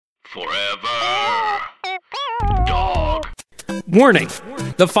Forever. Dog. Warning,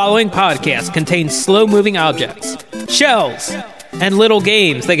 the following podcast contains slow-moving objects, shells, and little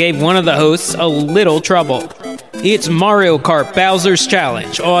games that gave one of the hosts a little trouble. It's Mario Kart Bowser's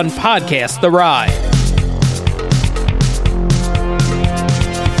Challenge on Podcast The Ride.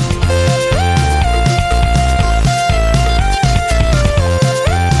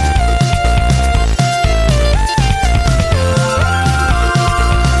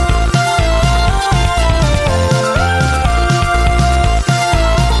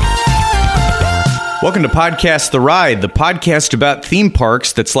 Welcome to Podcast The Ride, the podcast about theme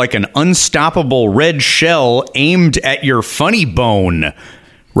parks that's like an unstoppable red shell aimed at your funny bone.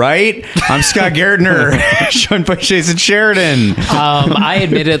 Right? I'm Scott Gardner, joined by Jason Sheridan. I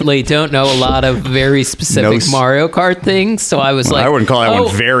admittedly don't know a lot of very specific Mario Kart things, so I was like... I wouldn't call that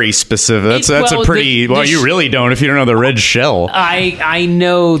one very specific. That's a pretty... you really don't if you don't know the red shell. I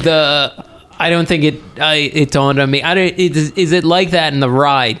know the... I don't think it dawned on me. Is it like that in the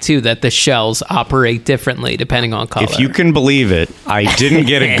ride, too, that the shells operate differently depending on color? If you can believe it, I didn't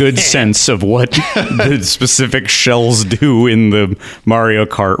get a good sense of what the specific shells do in the Mario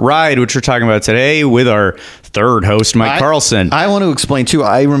Kart ride, which we're talking about today with our third host, Mike Carlson. I want to explain, too.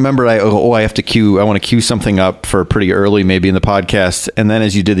 I remember I want to cue something up for pretty early, maybe in the podcast. And then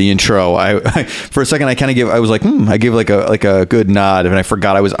as you did the intro, for a second, I was like, I gave like a good nod, and I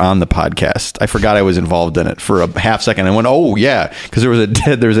forgot I was on the podcast. I forgot I was involved in it for a half second. I went, oh yeah, because there was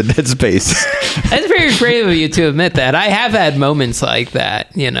a dead space. That's very brave of you to admit that. I have had moments like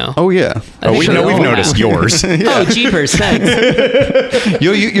that, you know. Oh yeah. We've noticed yours. Yeah. Oh, jeepers, thanks.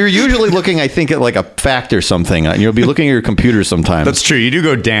 You're usually looking, I think, at like a fact or something. You'll be looking at your computer sometimes. That's true. You do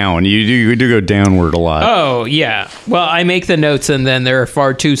go down. You do go downward a lot. Oh yeah. Well, I make the notes and then they're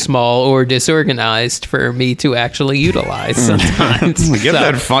far too small or disorganized for me to actually utilize sometimes. Get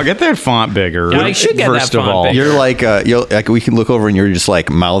that font bigger. Yeah, I should get first that of font all. bigger. You're like we can look over and you're just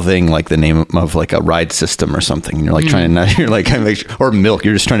like mouthing like the name of like a ride system or something. And you're like trying to you're like or milk.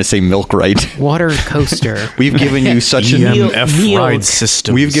 You're just trying to say milk right. Water coaster. We've given you such EMF ride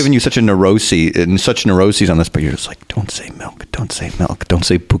system. We've given you such neuroses on this, but you're just like, don't say milk, don't say milk, don't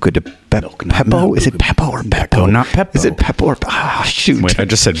say Buca de Beppo. Is it Peppo or Beppo? Not Peppo. Is it Peppo or shoot? Wait, I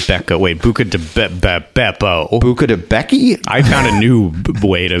just said Becca. Wait, Buca de Beppo. Buca de Becky? I found a new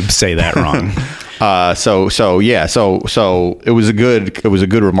way to say that wrong. So it was a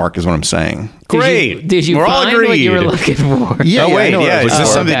good remark, is what I'm saying. Great. Did you We're all find agreed. what you were looking for? Yeah. Oh wait, yeah. Is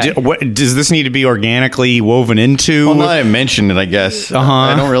this something? Okay. Does this need to be organically woven into? Well, now that I mentioned it, I guess.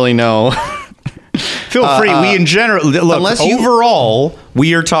 I don't really know. Feel free. We in general look. Overall,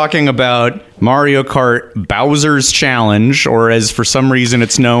 we are talking about Mario Kart Bowser's Challenge, or as for some reason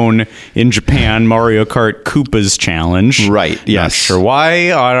it's known in Japan, Mario Kart Koopa's Challenge. Right. Yes. Not sure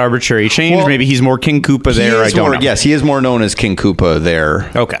why. Odd arbitrary change. Well, maybe he's more King Koopa there. I don't know. Yes, he is more known as King Koopa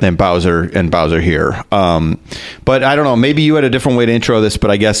there. Okay. Than Bowser here. But I don't know. Maybe you had a different way to intro this, but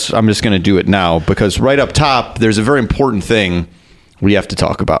I guess I'm just going to do it now because right up top, there's a very important thing we have to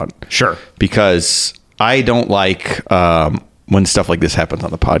talk about. Sure. Because I don't like when stuff like this happens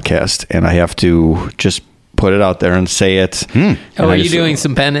on the podcast, and I have to just put it out there and say it. Are you doing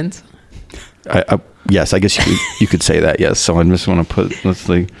some penance? Yes, I guess you could say that. Yes. So I just want to put. Let's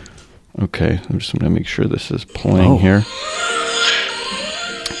see. Okay, I'm just going to make sure this is playing here.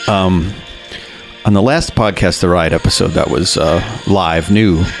 On the last Podcast The Ride episode that was live,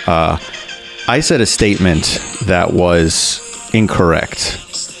 new, I said a statement that was incorrect.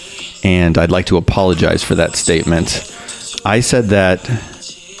 And I'd like to apologize for that statement. I said that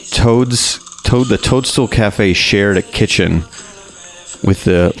the Toadstool Cafe shared a kitchen with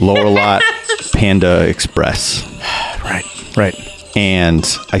the Lower Lot Panda Express. Right. And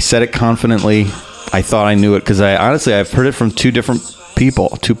I said it confidently. I thought I knew it because I've heard it from two different people,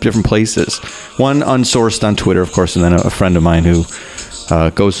 two different places. One unsourced on Twitter, of course, and then a friend of mine who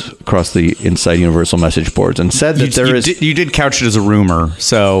goes across the Inside Universal message boards and said that you did couch it as a rumor,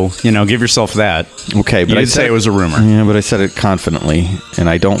 so give yourself that. Okay, but I did say it was a rumor. Yeah, but I said it confidently, and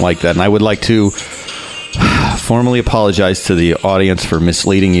I don't like that. And I would like to formally apologize to the audience for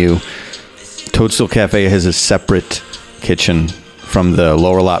misleading you. Toadstool Cafe has a separate kitchen from the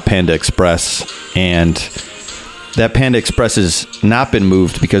Lower Lot Panda Express, and that Panda Express has not been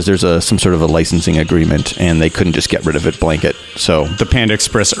moved because there's some sort of a licensing agreement, and they couldn't just get rid of it blanket. So the Panda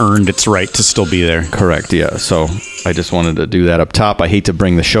Express earned its right to still be there. Correct, yeah. So I just wanted to do that up top. I hate to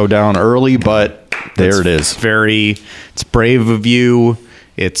bring the show down early, but there it is. It's brave of you.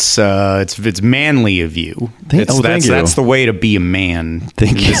 It's manly of you. Thank you. That's the way to be a man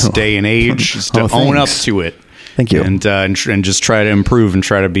in this day and age, is to own up to it. Thank you. And just try to improve and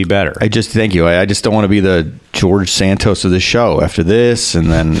try to be better. Thank you. I just don't want to be the George Santos of the show after this,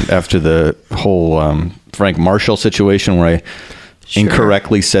 and then after the whole Frank Marshall situation where I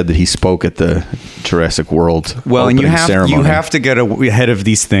incorrectly said that he spoke at the Jurassic World ceremony. You have to get ahead of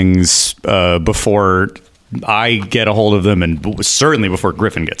these things before I get a hold of them, and certainly before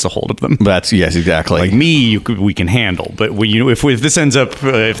Griffin gets a hold of them. Yes, exactly. Like me, we can handle, but if this ends up,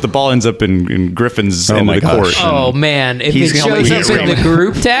 if the ball ends up in Griffin's end of the court, oh man, if it shows up in the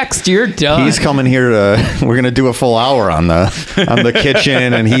group text, you're done. He's coming here we're gonna do a full hour on the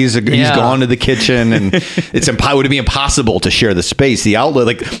kitchen, and he's gone to the kitchen, and it would be impossible to share the space. The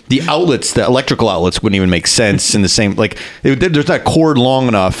electrical outlets wouldn't even make sense in the same. Like there's not cord long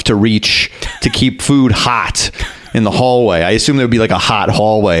enough to reach to keep food hot in the hallway. I assume there would be like a hot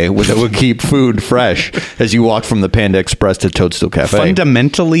hallway that would keep food fresh as you walk from the Panda Express to Toadstool Cafe.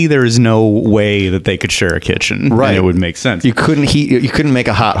 Fundamentally, there is no way that they could share a kitchen. Right. And it would make sense. You couldn't make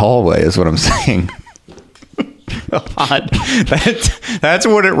a hot hallway is what I'm saying. That's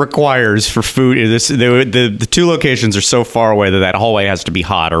what it requires for food. The two locations are so far away that hallway has to be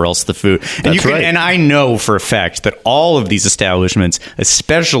hot, or else the food. And right. And I know for a fact that all of these establishments,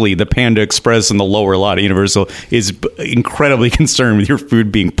 especially the Panda Express and the lower lot of Universal, is incredibly concerned with your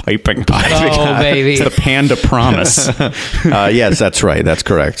food being piping hot. Oh, baby! It's the Panda Promise. Yes, that's right. That's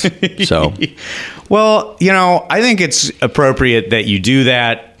correct. So. Well, I think it's appropriate that you do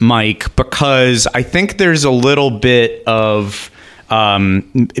that, Mike, because I think there's a little bit of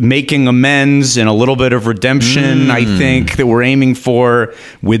making amends and a little bit of redemption, I think, that we're aiming for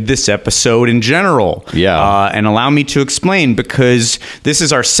with this episode in general. Yeah. And allow me to explain, because this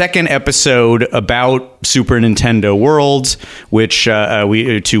is our second episode about Super Nintendo World, which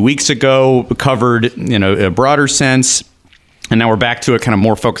we 2 weeks ago covered in a broader sense. And now we're back to it, kind of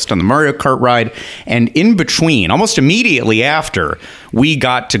more focused on the Mario Kart ride. And in between, almost immediately after, we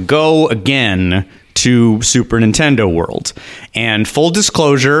got to go again to Super Nintendo World. And full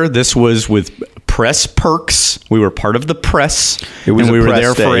disclosure, this was with press perks. We were part of the press. It was and we were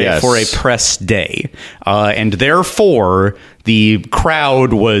there for a press day. And therefore, the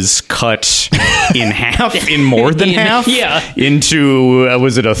crowd was cut in half, in more than half, into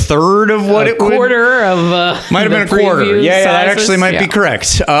was it a third of what it quarter of might have been a quarter. Yeah, that actually might be correct.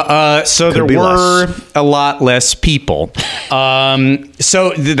 So there were a lot less people.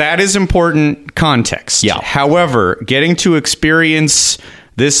 So that is important context. Yeah. However, getting to experience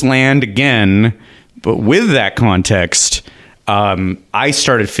this land again, but with that context, I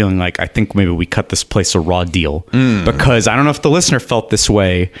started feeling like I think maybe we cut this place a raw deal, because I don't know if the listener felt this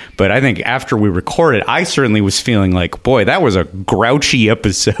way, but I think after we recorded, I certainly was feeling like, boy, that was a grouchy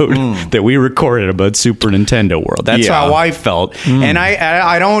episode that we recorded about Super Nintendo World. That's how I felt. And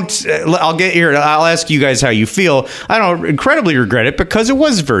I don't, I'll ask you guys how you feel. I don't incredibly regret it, because it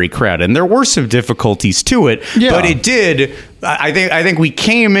was very crowded and there were some difficulties to it, but it did. I think we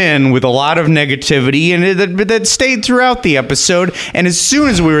came in with a lot of negativity, and that stayed throughout the episode. And as soon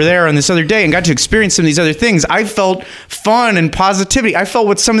as we were there on this other day and got to experience some of these other things, I felt fun and positivity. I felt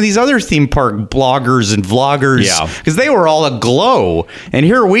what some of these other theme park bloggers and vloggers, because they were all aglow. And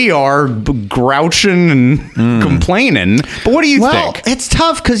here we are grouching and complaining. But what do you think? Well, it's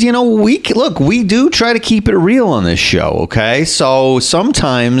tough because, we do try to keep it real on this show, okay? So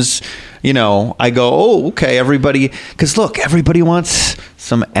sometimes... I go, oh, okay, everybody, because look, everybody wants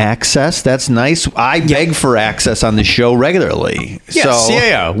some access. That's nice. I beg for access on the show regularly. Yes,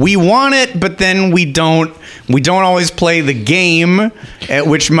 we want it, but then we don't always play the game,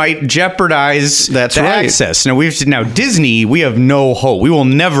 which might jeopardize access. Now Disney, we have no hope. We will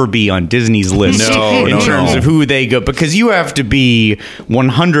never be on Disney's list in terms of who they go, because you have to be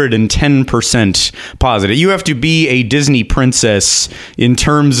 110% positive. You have to be a Disney princess in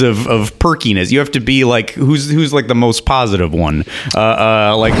terms of perkiness. You have to be like who's like the most positive one.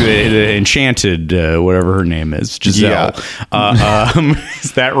 Like the Enchanted, whatever her name is, Giselle.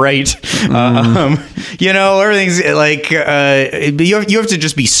 Is that right? Everything's like you have to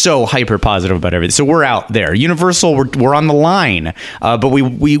just be so hyper positive about everything. So we're out there. Universal, we're on the line, but we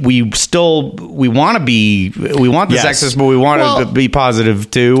want to be. We want this access, but we want to be positive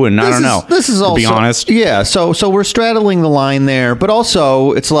too. And I don't know. This is also, to be honest. Yeah. So we're straddling the line there, but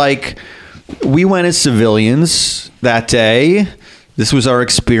also it's like we went as civilians that day. This was our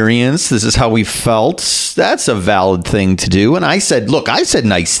experience. This is how we felt. That's a valid thing to do. And I said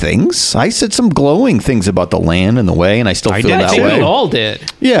nice things. I said some glowing things about the land and the way, and I still feel that way. We all did.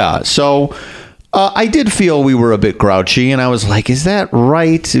 Yeah. So I did feel we were a bit grouchy, and I was like, is that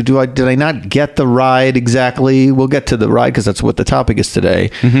right? Did I not get the ride exactly? We'll get to the ride because that's what the topic is today.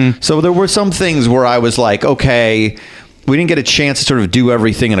 Mm-hmm. So there were some things where I was like, okay, we didn't get a chance to sort of do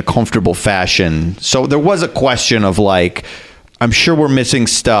everything in a comfortable fashion. So there was a question of like, I'm sure we're missing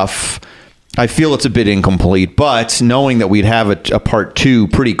stuff. I feel it's a bit incomplete, but knowing that we'd have a part 2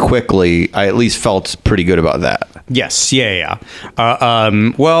 pretty quickly, I at least felt pretty good about that. Yes. Yeah.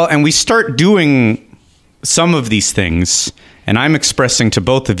 Well, and we start doing some of these things, and I'm expressing to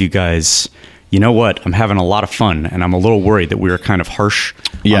both of you guys, you know what? I'm having a lot of fun, and I'm a little worried that we were kind of harsh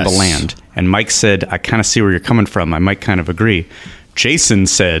on the land. And Mike said, I kind of see where you're coming from. I might kind of agree. Jason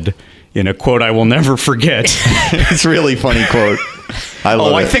said, in a quote I will never forget. It's a really funny quote. I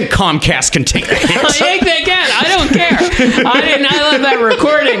love it. I think Comcast can take that. They can. I don't care. I love that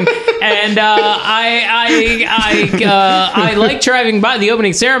recording, and I like driving by. The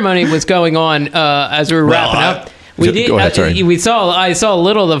opening ceremony was going on as we were wrapping up. Go ahead, sorry. I saw a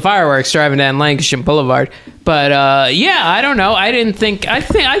little of the fireworks driving down Lancashire Boulevard, but I don't know. I think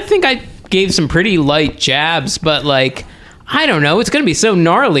I gave some pretty light jabs, but like, I don't know. It's going to be so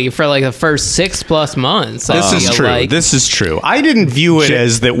gnarly for like the first 6+ months. This is true. This is true. I didn't view it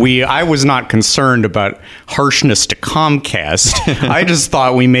as that I was not concerned about harshness to Comcast. I just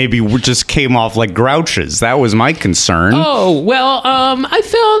thought we maybe just came off like grouches. That was my concern. Oh, well, I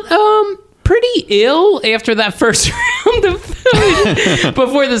felt pretty ill after that first round of food.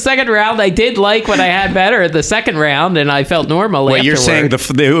 Before the second round, I did like what I had better at the second round, and I felt normal afterward. You're saying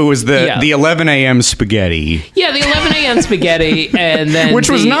it was the 11 a.m. spaghetti. Yeah, the 11 a.m. spaghetti, and then which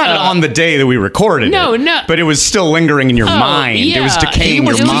was not on the day that we recorded it. No. But it was still lingering in your mind. Yeah. It was decaying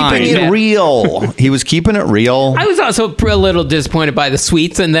your mind. He was keeping it real. He was keeping it real. I was also a little disappointed by the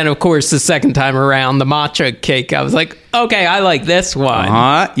sweets, and then, of course, the second time around, the matcha cake, I was like, okay, I like this one.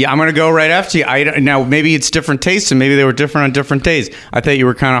 Yeah, I'm going to go right after you. Now, maybe it's different tastes, and maybe they were different on different days. I thought you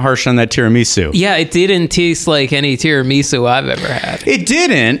were kind of harsh on that tiramisu. Yeah, it didn't taste like any tiramisu I've ever had. It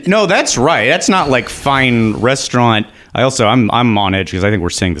didn't. No, that's right. That's not like fine restaurant. I'm on edge because I think we're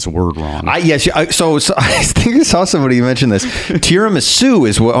saying this word wrong. So I think I saw somebody mention this. Tiramisu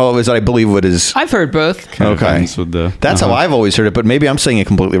is I believe what is. I've heard both. Okay, that's how I've always heard it. But maybe I'm saying it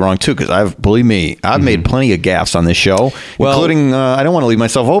completely wrong too. Because I've made plenty of gaffes on this show, including I don't want to leave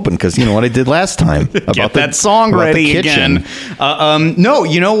myself open because you know what I did last time about that song ready again. No,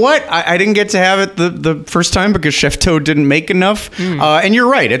 you know what? I didn't get to have it the first time because Chef Toad didn't make enough. And you're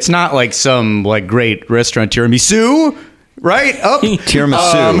right. It's not like some like great restaurant tiramisu. Right?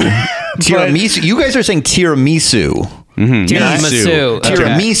 Tiramisu. Tiramisu. You guys are saying tiramisu. Mm-hmm.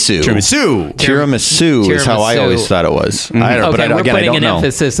 Tiramisu is how I always thought it was. Mm-hmm. I don't, okay, but we're putting I don't an know.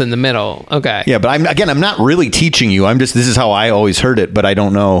 emphasis in the middle. Okay. Yeah, but I'm not really teaching you. This is how I always heard it, but I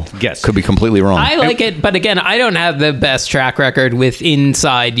don't know. Yes. Could be completely wrong. I like it, but again, I don't have the best track record with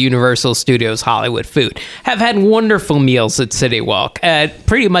inside Universal Studios Hollywood food. Have had wonderful meals at City Walk. At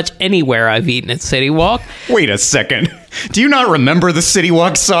pretty much anywhere I've eaten at City Walk. Wait a second. Do you not remember the City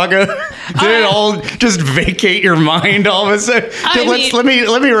Walk saga? Did it all just vacate your mind all of a sudden? Let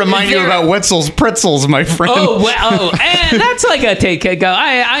me remind you about Wetzel's Pretzels, my friend. And that's like a take a go.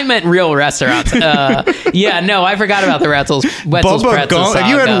 I meant real restaurants. I forgot about the Wetzel's Pretzels. Gump. Have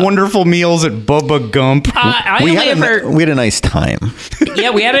you had wonderful meals at Bubba Gump? We had a nice time.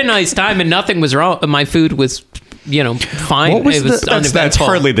 Yeah, we had a nice time, and nothing was wrong. My food was, fine. What was that's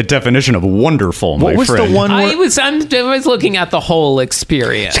hardly the definition of wonderful, my friend. What was the one? I was looking at the whole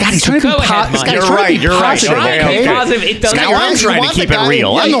experience. Scott, he's trying to be positive. You're right. I'm trying to keep it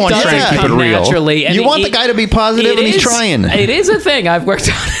real. I'm the one trying to keep it real. Naturally, you want the guy to be positive, and he's trying. It is a thing I've worked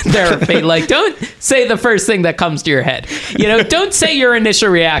on in therapy. Like, don't say the first thing that comes to your head. Don't say your initial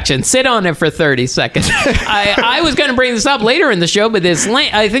reaction. Sit on it for 30 seconds. I was going to bring this up later in the show, but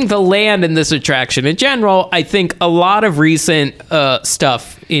I think the land in this attraction in general, I think a lot of recent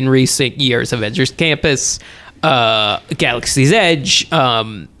stuff in recent years, Avengers Campus, Galaxy's Edge,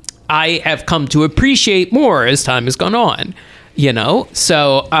 I have come to appreciate more as time has gone on.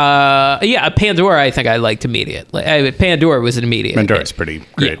 So Pandora, I think I liked immediately. Pandora was an immediate. Pandora's pretty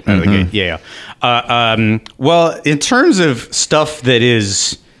great. Yeah. Well, in terms of stuff that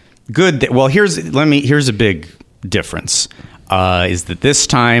is good, here's a big difference. Is that this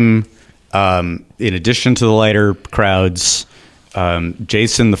time, in addition to the lighter crowds,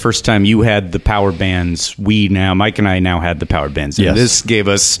 Jason, the first time you had the power bands, Mike and I now had the power bands. And this gave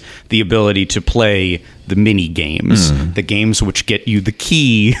us the ability to play the mini games, the games which get you the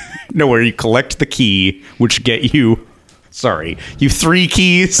key, where you collect the key, which get you Sorry, you 3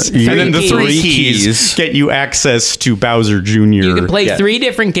 keys, and then the 3 Three keys get you access to Bowser Jr. You can play 3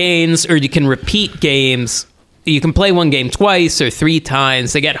 different games, or you can repeat games. You can play one game twice or 3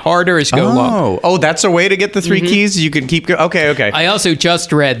 times. They get harder as you go along. Oh, that's a way to get the 3 keys? You can keep going. Okay. I also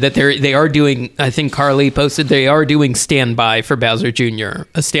just read that they are doing, I think Carly posted, they are doing standby for Bowser Jr.,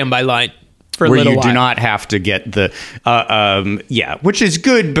 a standby line. For where you while. do not have to get the which is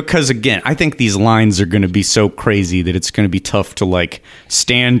good, because again, I think these lines are going to be so crazy that it's going to be tough to like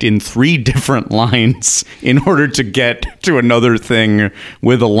stand in 3 different lines in order to get to another thing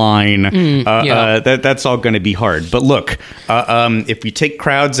with a line. That's all going to be hard. But look, if we take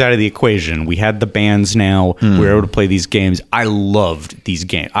crowds out of the equation, we had the bands now. We're able to play these games. I loved these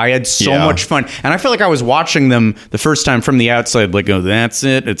games. I had so much fun, and I feel like I was watching them the first time from the outside, like, oh, that's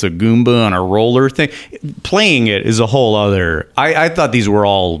it. It's a Goomba on a roller thing. Playing it is a whole other. I thought these were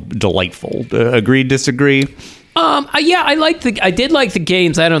all delightful. Agree, disagree? I did like the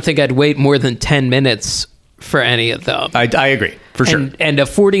games. I don't think I'd wait more than 10 minutes for any of them. I agree, for sure. And a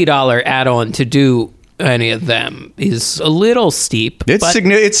 $40 add-on to do any of them is a little steep. It's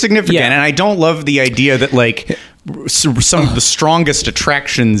significant, and I don't love the idea that like some of the strongest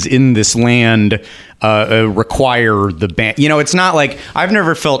attractions in this land require the band. You know, it's not like I've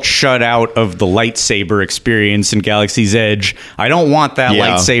never felt shut out of the lightsaber experience in Galaxy's Edge. I don't want that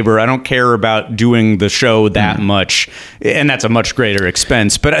lightsaber. I don't care about doing the show that much, and that's a much greater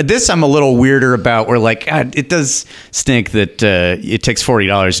expense. But this I'm a little weirder about, where like, God, it does stink that it takes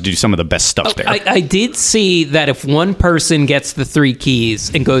 $40 to do some of the best stuff there. I did see that if one person gets the 3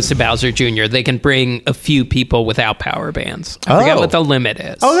 keys and goes to Bowser Jr., they can bring a few people without power bands. I forget what the limit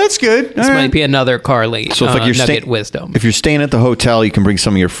is. Oh, that's good. This might be another Carly So if like you're wisdom. If you're staying at the hotel, you can bring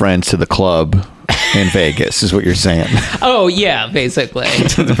some of your friends to the club in Vegas, is what you're saying. Oh, yeah, basically.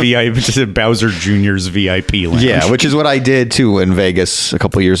 The VIP, just Bowser Jr.'s VIP lounge. Yeah, which is what I did too in Vegas a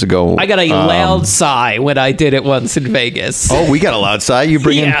couple of years ago. I got a loud sigh when I did it once in Vegas. Oh, we got a loud sigh. You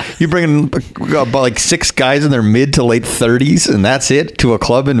bring in about like 6 guys in their mid to late 30s, and that's it, to a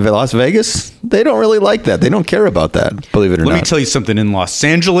club in Las Vegas. They don't really like that. They don't care about that, believe it or not. Let me tell you something. In Los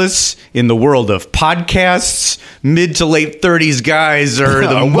Angeles, in the world of podcasts, mid to late 30s guys are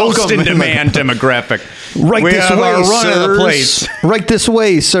the most in demand demographic. Right we this have way, our run sirs. of the place. Right this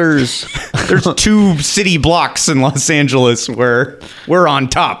way, sirs. There's 2 city blocks in Los Angeles where we're on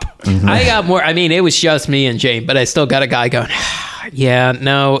top. I got more. I mean, it was just me and Jane, but I still got a guy going, yeah,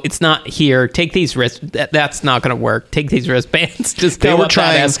 no, it's not here. Take these that's not going to work. Take these wristbands. Just go up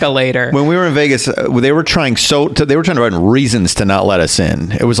that escalator. When we were in Vegas, they were trying to find reasons to not let us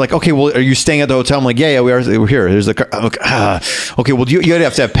in. It was like, okay, well, are you staying at the hotel? I'm like, yeah, we're here. Here's the okay, well, you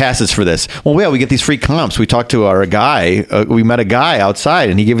have to have passes for this. Well, yeah, we get these free comps. We talked to our guy. We met a guy outside,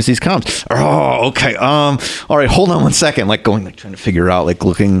 and he gave us these comps. Oh, okay. All right, hold on one second. Like trying to figure out, like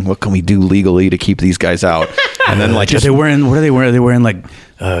looking, what can we do legally to keep these guys out? And then like, what are they wearing? Are they wearing like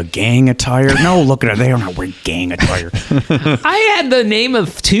gang attire? No, look at it. They are not wearing gang attire. I had the name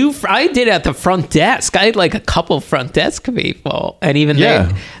of 2. I did at the front desk. I had like a couple front desk people, and even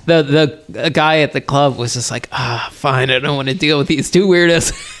the guy at the club was just like, fine, I don't want to deal with these 2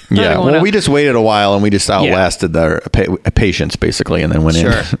 weirdos. Yeah, well, we just waited a while, and we just outlasted their patience basically, and then went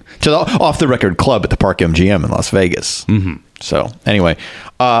in to the off the record club at the Park MGM in Las Vegas. So anyway,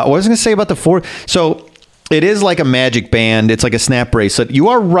 what was I going to say about the 4? So it is like a Magic Band. It's like a snap bracelet. You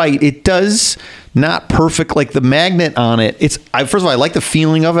are right. It does not perfect, like the magnet on it. First of all, I like the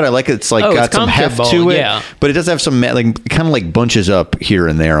feeling of it. I like it's like got some heft to it, but it does have some like kind of like bunches up here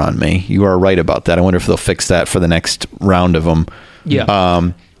and there on me. You are right about that. I wonder if they'll fix that for the next round of them.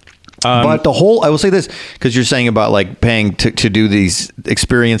 Yeah. But the whole, I will say this, because you're saying about like paying to do these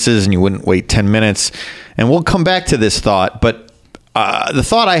experiences and you wouldn't wait 10 minutes. And we'll come back to this thought, but the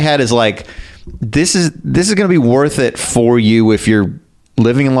thought I had is like, this is going to be worth it for you if you're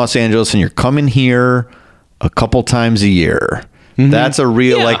living in Los Angeles and you're coming here a couple times a year. That's a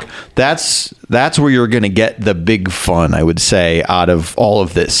real like that's where you're going to get the big fun, I would say, out of all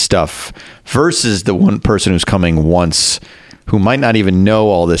of this stuff versus the one person who's coming once who might not even know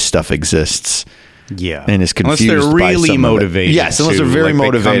all this stuff exists. Yeah, and is confused. Unless they're really motivated. Yes, unless they're very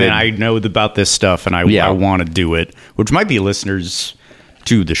motivated. I know about this stuff and I want to do it, which might be listeners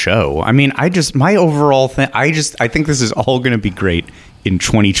to the show. I mean, my overall thing, I think this is all going to be great in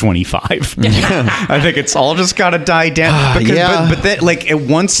 2025. I think it's all just got to die down. But then, like,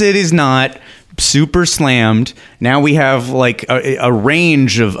 once it is not super slammed. Now we have like a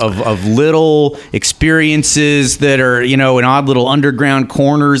range of little experiences that are, in odd little underground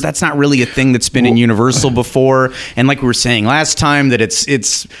corners. That's not really a thing that's been in Universal before. And like we were saying last time, that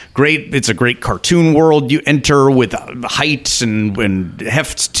it's great. It's a great cartoon world you enter with height and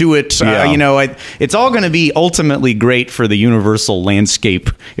heft to it. Yeah. It's all going to be ultimately great for the Universal landscape.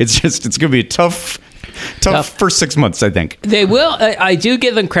 It's going to be a tough first 6 months, I think. They will. I do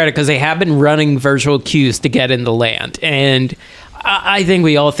give them credit because they have been running virtual queues to get in the land. And I think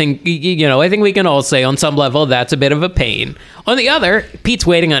we all think, I think we can all say on some level that's a bit of a pain. On the other, Pete's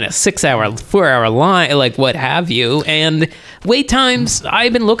waiting on a 6-hour, 4-hour line, like what have you. And wait times,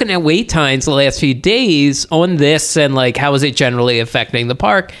 I've been looking at wait times the last few days on this and like how is it generally affecting the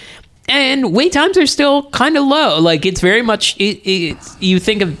park. And wait times are still kind of low. Like, it's very much, you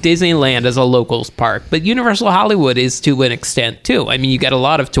think of Disneyland as a locals park, but Universal Hollywood is to an extent, too. I mean, you get a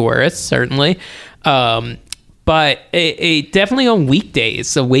lot of tourists, certainly. But definitely on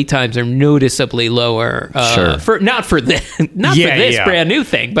weekdays, the wait times are noticeably lower. Sure. Not for this brand new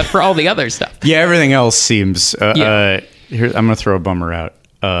thing, but for all the other stuff. Yeah, everything else seems... Here, I'm going to throw a bummer out.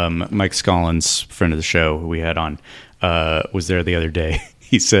 Mike Scollins, friend of the show who we had on, was there the other day.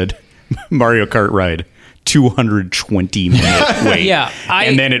 He said... Mario Kart ride, 220-minute wait. Yeah,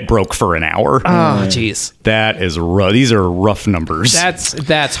 and then it broke for an hour. Oh, jeez. That is rough. These are rough numbers.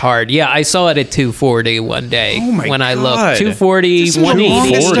 That's hard. Yeah, I saw it at 240 one day when I looked. 240, this is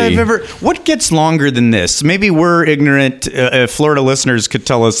 180. What gets longer than this? Maybe we're ignorant. Florida listeners could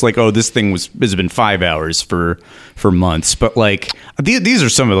tell us, like, oh, this thing has been 5 hours for months. But, like, these are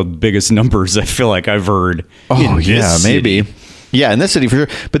some of the biggest numbers I feel like I've heard. Oh, yeah, maybe. Yeah, in this city for sure.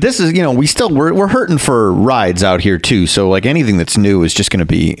 But this is, we're hurting for rides out here too. So like anything that's new is just going to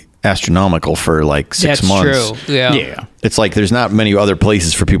be astronomical for like 6 months. That's true. Yeah. It's like there's not many other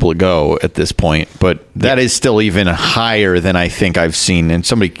places for people to go at this point, but that is still even higher than I think I've seen. And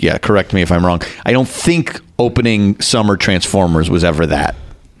somebody, correct me if I'm wrong. I don't think opening summer Transformers was ever that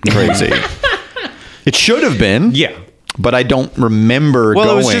crazy. It should have been. Yeah. But I don't remember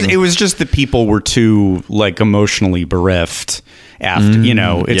going. It was just that people were too like emotionally bereft after,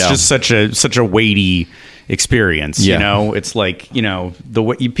 it's just such a weighty experience. It's like, the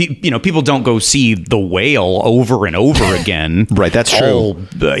way people don't go see The Whale over and over again. Right. That's true.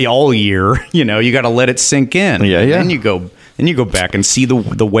 All year, you got to let it sink in. Yeah. Then you go back and see the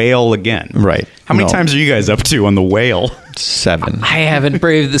Whale again. Right. How many times are you guys up to on The Whale? 7. I haven't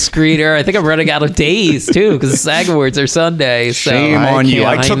braved the screener. I think I'm running out of days too because the SAG Awards are Sunday. So shame on you.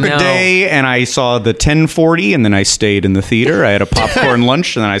 I took a day and I saw the 1040 and then I stayed in the theater. I had a popcorn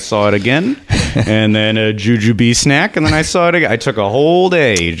lunch and then I saw it again. And then a Jujube snack and then I saw it again. I took a whole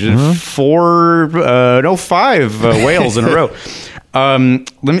day. 5 whales in a row.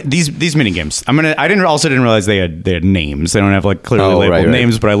 These mini games. I didn't realize they had names. They don't have like clearly labeled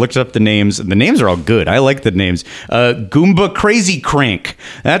names, but I looked up the names. The names are all good. I like the names. Goomba Crazy Crank.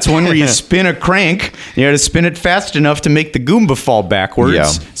 That's one where you spin a crank. You got to spin it fast enough to make the Goomba fall backwards. Yeah.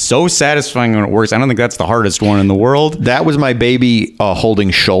 So satisfying when it works. I don't think that's the hardest one in the world. That was my baby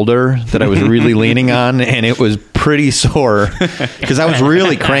holding shoulder that I was really leaning on, and it was pretty sore because I was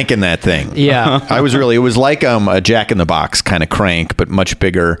really cranking that thing. Yeah. It was like a Jack in the Box kind of crank, but much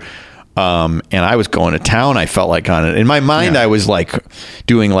bigger. And I was going to town, I felt like, on it. In my mind, I was like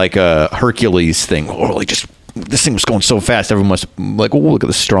doing like a Hercules thing. Or like just, this thing was going so fast. Everyone was like, oh, look at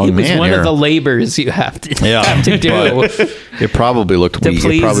the strong man. It was one here. of the labors you have to do. It probably looked weak. To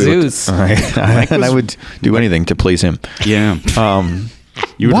please Zeus. And I would do anything to please him. Yeah.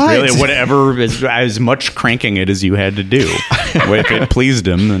 You would really, whatever, as much cranking it as you had to do. If it pleased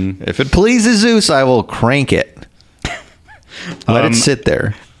him, then... If it pleases Zeus, I will crank it. Let it sit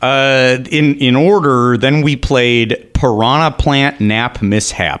there. In order, then we played Piranha Plant Nap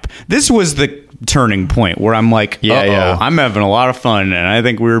Mishap. This was the turning point where I'm like, I'm having a lot of fun, and I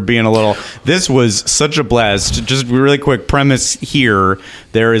think we were being a little... This was such a blast. Just really quick premise here.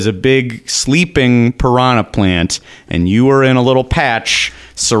 There is a big sleeping piranha plant, and you are in a little patch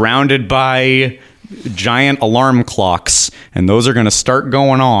surrounded by giant alarm clocks, and those are going to start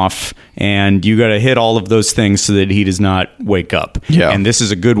going off, and you got to hit all of those things so that he does not wake up. Yeah. And this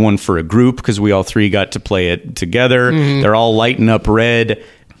is a good one for a group because we all three got to play it together. Mm-hmm. They're all lighting up red.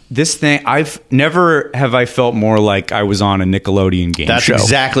 This thing, I've never have I felt more like I was on a Nickelodeon game That's show. That's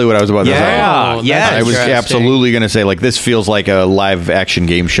exactly what I was about to say. Yeah. I was absolutely going to say, like, this feels like a live action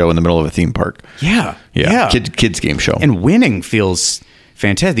game show in the middle of a theme park. Yeah. Kids game show. And winning feels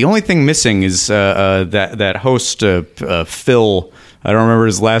fantastic. The only thing missing is that host Phil I don't remember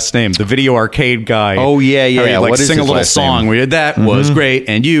his last name. The video arcade guy. Oh, yeah. How he'd, like, What is sing a his little last song. name? We did that was great,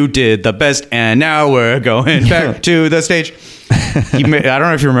 and you did the best, and now we're going back to the stage. I don't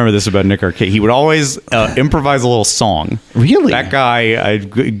know if you remember this about Nick Arcade. He would always improvise a little song. Really? That guy,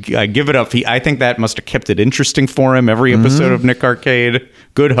 I give it up. I think that must have kept it interesting for him. Every episode of Nick Arcade.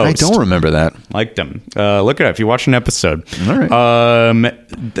 Good host. I don't remember that. Liked him. Look it up if you watch an episode. All right.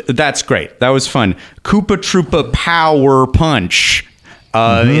 That's great. That was fun. Koopa Troopa Power Punch.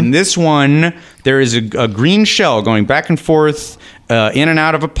 In this one, there is a green shell going back and forth in and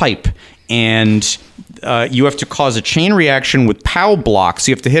out of a pipe. And you have to cause a chain reaction with POW blocks.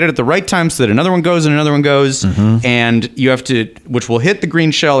 You have to hit it at the right time so that another one goes and another one goes. And you have to, which will hit the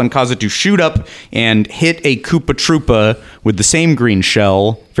green shell and cause it to shoot up and hit a Koopa Troopa with the same green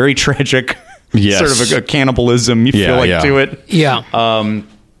shell. Very tragic. Yes. Sort of a cannibalism you feel like to it. Yeah.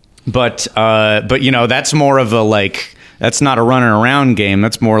 But you know, that's more of a like, that's not a running around game.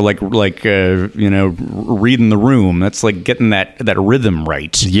 That's more like you know, reading the room. That's like getting that rhythm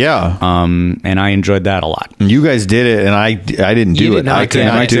right. Yeah. And I enjoyed that a lot. You guys did it, and I didn't do it. I could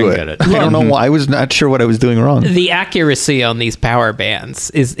not do it. I don't know why. I was not sure what I was doing wrong. The accuracy on these power bands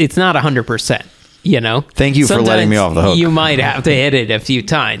it's not 100%. You know. Thank you for letting me off the hook. You might have to hit it a few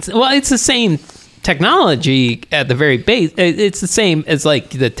times. Well, it's the same technology at the very base. It's the same as like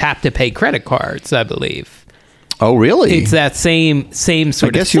the tap to pay credit cards, I believe. Oh, really? It's that same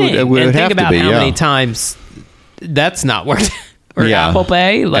sort of thing. It would and have think about to be, how yeah. many times that's not worked. Or Yeah. Apple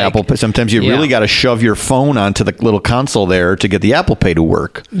Pay. Like, Apple Pay. Sometimes you really got to shove your phone onto the little console there to get the Apple Pay to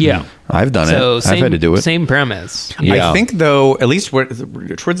work. Yeah. I've done it. I've had to do it. Same premise. I think though, at least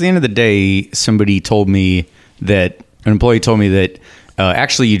towards the end of the day, somebody told me that an employee told me that.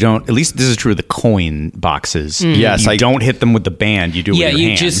 Actually, you don't. At least this is true of the coin boxes. Yes, you don't hit them with the band. You do it with your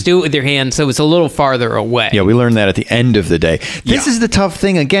hand. just do it with your hand, so it's a little farther away. Yeah, we learned that at the end of the day. This is the tough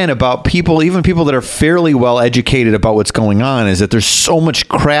thing, again, about people, even people that are fairly well educated about what's going on, is that there's so much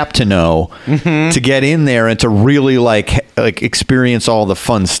crap to know to get in there and to really like experience all the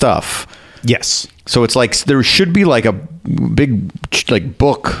fun stuff. Yes. So it's like there should be like a big like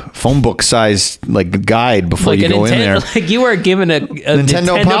phone book size like guide before you go in there. Like you are given a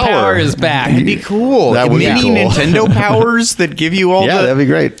Nintendo Power is back. That'd be cool. That would be Mini cool. Nintendo powers that give you all Yeah, that'd be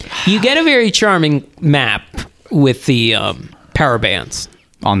great. You get a very charming map with the power bands.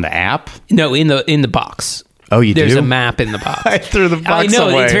 on the app. No, in the box. Oh, you There's do? a map in the box. I threw the box I know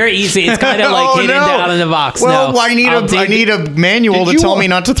away. it's very easy. It's kind of like hidden down in the box. Well, no, I need a manual to tell me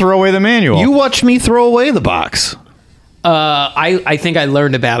not to throw away the manual. You watched me throw away the box. I think I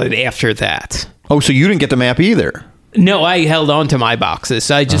learned about it after that. Oh, so you didn't get the map either? No, I held on to my boxes.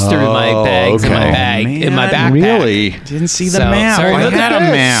 So I just threw my bags in my okay. bag in my Man. backpack. Really? didn't see the So, map. sorry I about had that.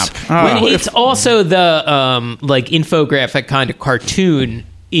 a map. When it's also the like infographic kind of cartoon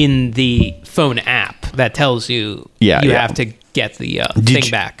in the phone app that tells you you have to get the thing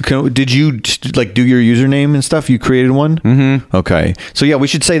back. Did you like do your username and stuff? You created one? Mm-hmm. Okay. So yeah, we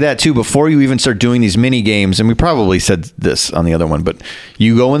should say that too before you even start doing these mini games. And we probably said this on the other one, but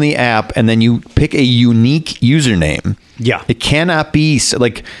you go in the app and then you pick a unique username. Yeah. It cannot be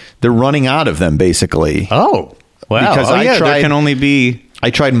like they're running out of them basically. Oh, wow. Because there I can only be. I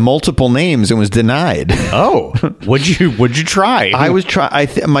tried multiple names and was denied. Oh, what'd you try? I was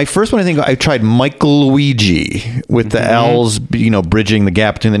my first one. I tried Michael Luigi with the L's, bridging the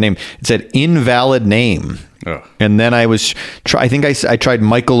gap between the name. It said invalid name. Ugh. And then I tried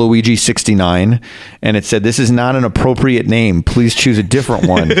Michael Luigi 69, and it said this is not an appropriate name. Please choose a different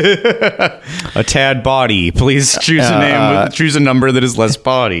one. A tad body. Please choose a name. Choose a number that is less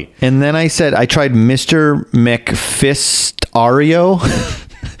body. And then I tried Mr. McFistario,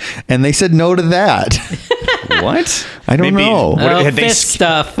 and they said no to that. What? I don't know. Had they Fist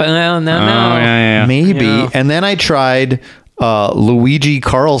stuff. No. yeah. Maybe. Yeah. And then I tried Luigi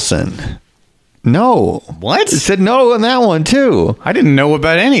Carlson. No. What? It said no on that one too. I didn't know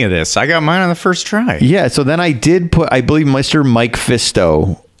about any of this. I got mine on the first try. Yeah, so then I did put, I believe Mr. Mike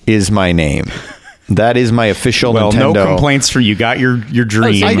Fisto is my name. That is my official Nintendo. No complaints for you. Got your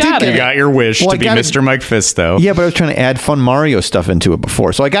dream. so you got you it. got your wish to be Mr. Mike Fisto. Yeah, but I was trying to add fun Mario stuff into it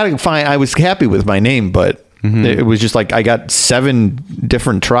before. So I got it fine. I was happy with my name, but it was just like I got 7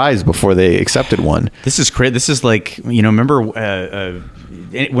 different tries before they accepted one. This is crazy. This is like, remember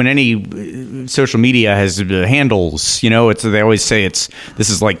when any social media has handles, they always say this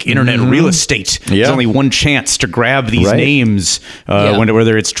is like internet real estate. Yeah. There's only one chance to grab these names,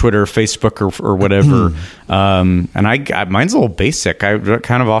 whether it's Twitter, Facebook, or whatever. And mine's a little basic. I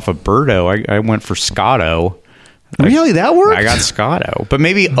kind of off of Birdo. I went for Scotto. Really? That worked? I got Scotto. But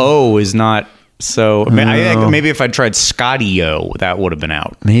maybe O is not So maybe if I tried Scotty-O, that would have been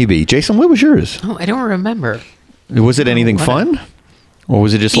out. Maybe. Jason, what was yours? Oh, I don't remember. Was it anything fun? Or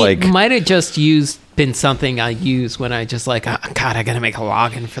was it just It might have just been something I use when I just like, oh, God, I got to make a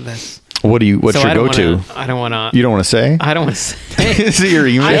login for this. What's your go-to? I don't want to. You don't want to say? I don't want to say. Is it your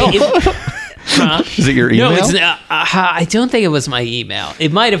email? Is it your email? No, it's, I don't think it was my email.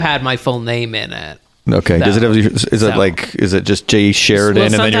 It might have had my full name in it. Okay. Does it have? Is it just Jay Sheridan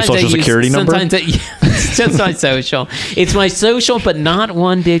and then your social security number? It's just my social. It's my social, but not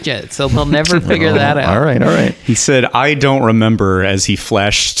one digit, so they'll never figure that out. All right. He said, "I don't remember," as he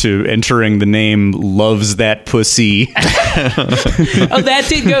flashed to entering the name "Loves That Pussy." Oh, that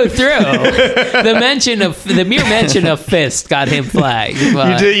did go through. The mere mention of fist got him flagged.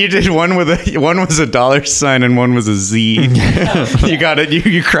 But. You did one with one was a $sign and one was a Z. You got it.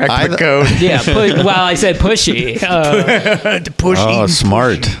 You cracked the code. Yeah. I said pushy. Pushy. Oh,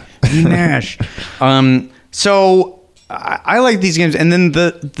 smart. Nash. So I like these games, and then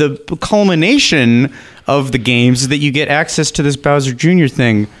the culmination of the games is that you get access to this Bowser Jr.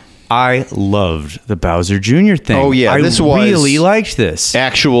 thing. I loved the Bowser Jr. thing. Oh yeah, I really liked this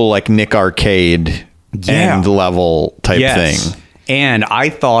actual like Nick Arcade end level type thing. And I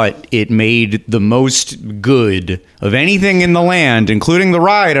thought it made the most good of anything in the land, including the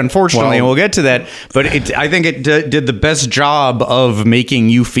ride, unfortunately, and we'll get to that. But I think it did the best job of making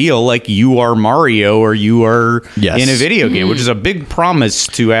you feel like you are Mario or you are in a video game, which is a big promise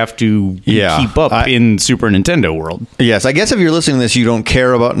to have to keep up in Super Nintendo world. Yes, I guess if you're listening to this, you don't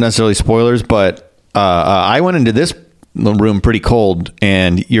care about necessarily spoilers, but I went into this room pretty cold,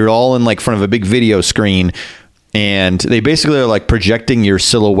 and you're all in like front of a big video screen. And they basically are like projecting your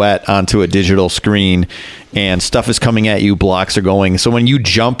silhouette onto a digital screen, and stuff is coming at you, blocks are going. So when you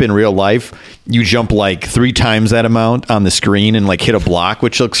jump in real life, you jump like 3 times that amount on the screen and like hit a block,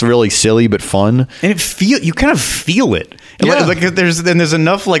 which looks really silly but fun. And you kind of feel it. Yeah. Like there's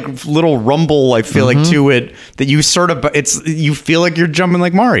enough like little rumble, I feel like, to it that you sort of you feel like you're jumping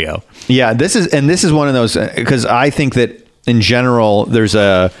like Mario. Yeah, this is one of those, because I think that in general there's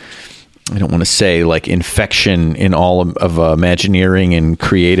I don't want to say like infection in all of Imagineering and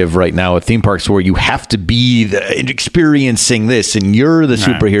creative right now at theme parks, where you have to be experiencing this and you're the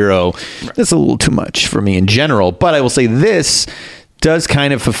superhero. Right. That's a little too much for me in general, but I will say this does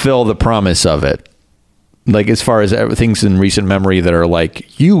kind of fulfill the promise of it. Like as far as things in recent memory that are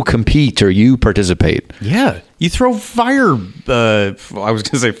like you compete or you participate. Yeah. You throw fire, I was going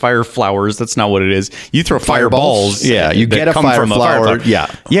to say fire flowers. That's not what it is. You throw fireballs. Yeah. You get a fire flower. Yeah.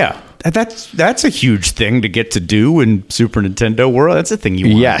 Yeah. That's a huge thing to get to do in Super Nintendo world. That's a thing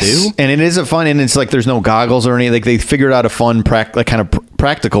you want to do. And it is a fun, and it's like there's no goggles or anything. Like they figured out a fun,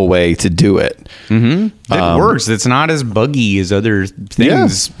 practical way to do it. Mm-hmm. It works. It's not as buggy as other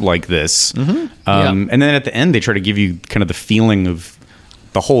things like this. Mm-hmm. And then at the end, they try to give you kind of the feeling of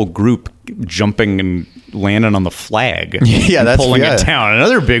the whole group jumping and landing on the flag. Yeah, that's pulling it down.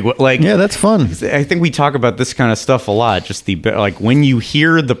 Another big that's fun. I think we talk about this kind of stuff a lot. Just when you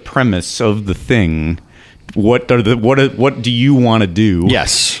hear the premise of the thing, what do you want to do?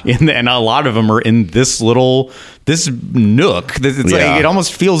 Yes, and a lot of them are in this nook. It's like it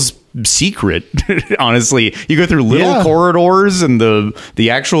almost feels secret. Honestly, you go through little corridors, and the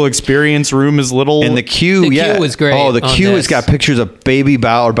actual experience room is little. And the queue, queue was great. Oh, the queue has got pictures of Baby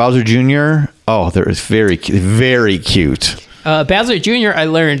Bowser Jr. Oh, there is very cute. Bowser Jr. I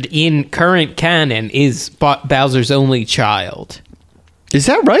learned in current canon is Bowser's only child. Is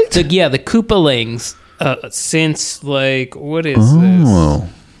that right? So the Koopalings. Since what is this?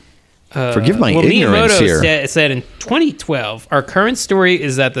 Forgive my ignorance here. Miyamoto said in 2012, our current story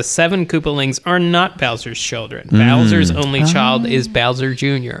is that the 7 Koopalings are not Bowser's children. Bowser's only child is Bowser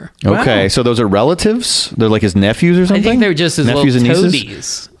Jr. Okay, so those are relatives? They're like his nephews or something? I think they're just his nephews little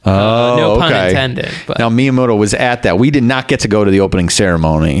toadies. No pun intended. But. Now, Miyamoto was at that. We did not get to go to the opening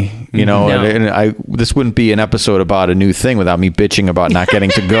ceremony. You know, and this wouldn't be an episode about a new thing without me bitching about not getting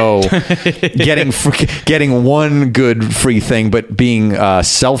to go, getting one good free thing, but being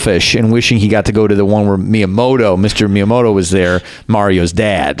selfish and wishing he got to go to the one where Mr. Miyamoto was there, Mario's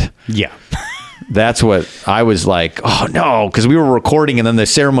dad. Yeah. That's what I was like, oh no, because we were recording, and then the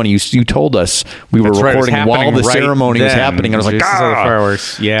ceremony, you told us we were recording while the ceremony was happening. And I was like,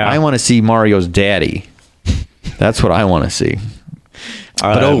 fireworks. Yeah. I want to see Mario's daddy. That's what I want to see.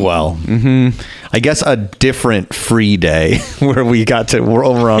 But oh well. Mm-hmm. I guess a different free day where we got to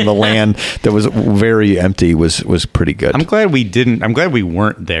roam around the land that was very empty was pretty good. I'm glad we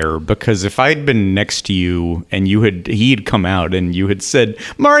weren't there, because if I'd been next to you and he'd come out and you had said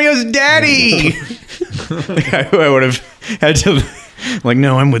Mario's daddy, I would have had to Like,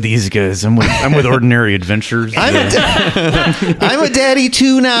 no, I'm with these guys. I'm with Ordinary Adventures. I'm a daddy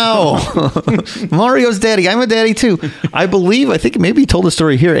too now. Mario's daddy. I'm a daddy too. I think maybe he told the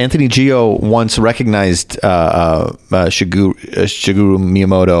story here. Anthony Gio once recognized Shigeru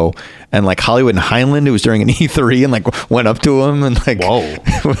Miyamoto and like Hollywood and Highland. It was during an E3 and like went up to him and like, whoa,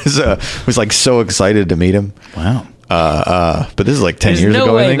 was like so excited to meet him. Wow. But this is like 10 years ago.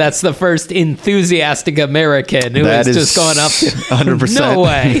 No way I think. That's the first enthusiastic American who is just going up to 100%. No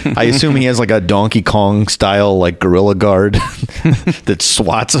way. I assume he has like a Donkey Kong style like gorilla guard that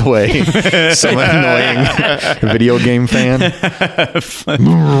swats away some annoying video game fan.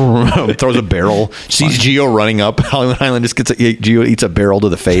 Throws a barrel. Sees Gio running up. Hollywood Island just Gio eats a barrel to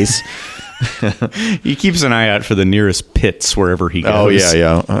the face. He keeps an eye out for the nearest pits wherever he goes. Oh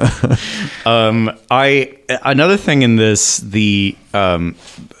yeah. Another thing in this, we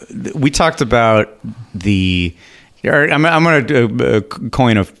talked about the. I'm going to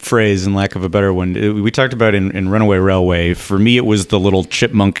coin a phrase in lack of a better one. We talked about in Runaway Railway. For me, it was the little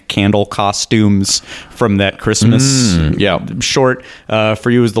chipmunk candle costumes from that Christmas short.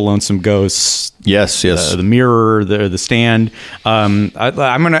 For you, it was the Lonesome Ghosts. Yes. The mirror, the stand. I'm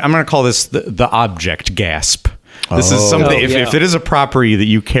gonna call this the object gasp. This is something. If it is a property that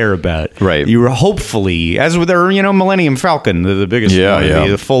you care about, right? You were hopefully, as with our Millennium Falcon, the biggest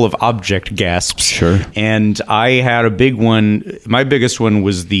one, full of object gasps. Sure. And I had a big one. My biggest one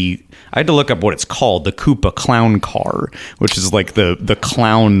was I had to look up what it's called, the Koopa clown car, which is like the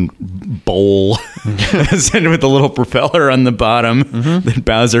clown bowl with the little propeller on the bottom that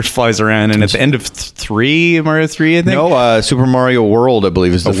Bowser flies around. And at the end of Mario 3, I think. No, Super Mario World, I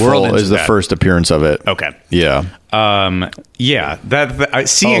believe, is the first appearance of it. Okay. Yeah.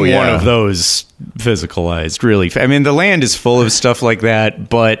 Seeing one of those physicalized, really. I mean, the land is full of stuff like that,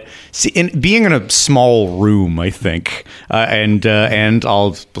 but being in a small room, I think, and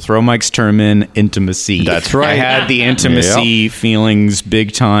I'll throw Mike's term in, intimacy. That's right. I had the intimacy feelings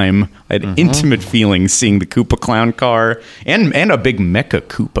big time. I had intimate feelings seeing the Koopa clown car and a big Mecha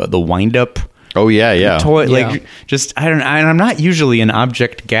Koopa, the wind-up. Oh yeah. Toy, like just I'm not usually an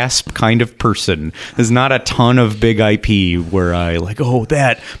object gasp kind of person. There's not a ton of big IP where I like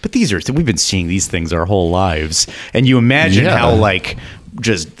but we've been seeing these things our whole lives, and you imagine how like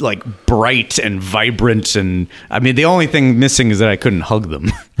just like bright and vibrant, and I mean the only thing missing is that I couldn't hug them.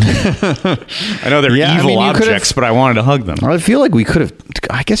 I know they're evil objects, but I wanted to hug them. I feel like we could have.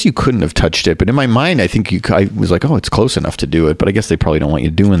 I guess you couldn't have touched it, but in my mind, I think I was like, oh, it's close enough to do it. But I guess they probably don't want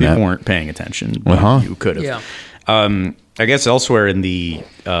you doing that. People weren't paying attention. You could have. Yeah. I guess elsewhere in the,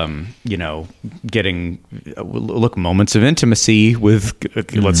 getting moments of intimacy with,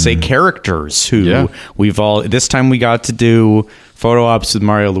 let's say, characters who this time we got to do photo ops with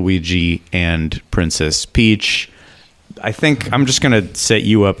Mario, Luigi, and Princess Peach. I think I'm just going to set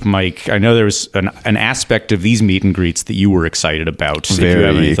you up, Mike. I know there was an aspect of these meet and greets that you were excited about. Very if you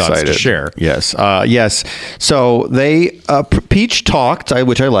have any excited. Thoughts to share. Yes. Yes. So they, Peach talked,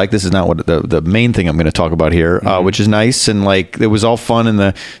 which I like. This is not what the main thing I'm going to talk about here, which is nice. And like, it was all fun and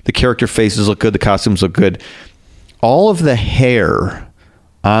the character faces look good. The costumes look good. All of the hair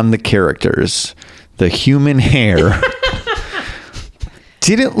on the characters, the human hair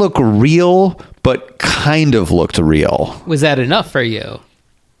didn't look real, but kind of looked real. Was that enough for you?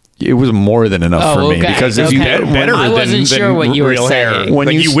 It was more than enough for me because if I wasn't sure what you were saying. Hair. When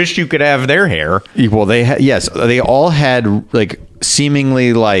you wish you could have their hair. Well, they all had like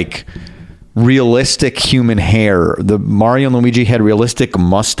seemingly like realistic human hair. The Mario and Luigi had realistic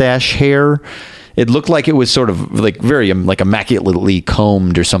mustache hair. It looked like it was sort of like very like immaculately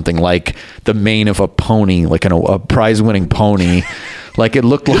combed or something, like the mane of a pony, like a prize-winning pony. Like it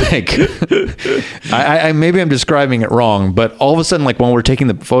looked like I maybe I'm describing it wrong, but all of a sudden, like when we're taking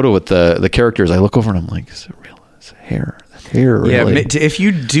the photo with the characters, I look over and I'm like, is it real? Is it hair? Really? Yeah, if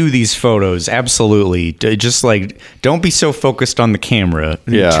you do these photos, absolutely, just like don't be so focused on the camera.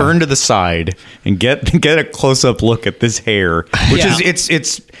 Yeah. Turn to the side and get a close up look at this hair, which is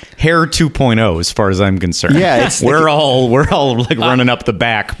it's hair 2.0 as far as I'm concerned. Yeah, we're all like running up the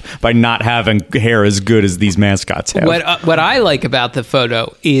back by not having hair as good as these mascots have. What I like about the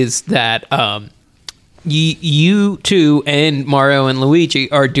photo is that you two and Mario and Luigi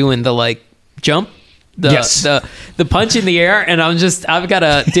are doing the like jump. The punch in the air, and I've got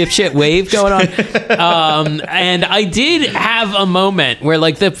a dipshit wave going on. And I did have a moment where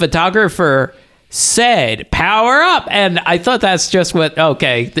like the photographer said power up, and I thought that's just what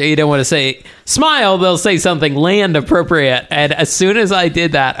you don't want to say smile, they'll say something land appropriate. And as soon as I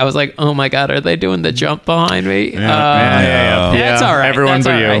did that, I was like, oh my God, are they doing the jump behind me? That's all right. Everyone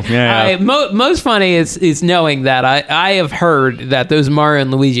but you. Yeah. Most funny is knowing that I have heard that those Mario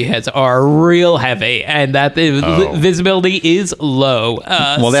and Luigi heads are real heavy and that the visibility is low.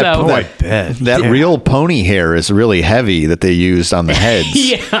 That real pony hair is really heavy that they used on the heads.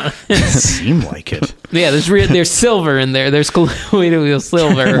 Yeah. Seem like it. Yeah, there's silver in there. There's colloidal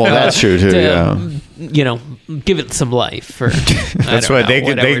silver. Well, that's true too. You know, give it some life. That's what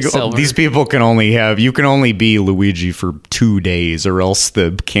these people can only have. You can only be Luigi for 2 days, or else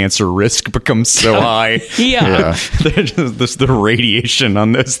the cancer risk becomes so high. Yeah. The radiation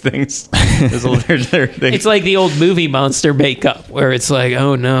on those things. It's like the old movie monster makeup, where it's like,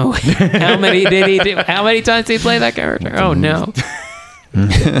 oh no, how many did he do? How many times did he play that character? Oh no.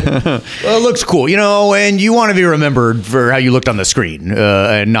 Well, it looks cool, and you want to be remembered for how you looked on the screen,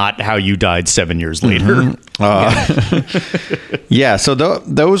 and not how you died 7 years later. Yeah, so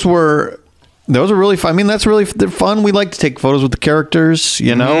those were really fun. I mean, they're fun. We like to take photos with the characters,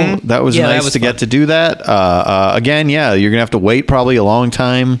 That was nice to get to do that. Again, you're going to have to wait probably a long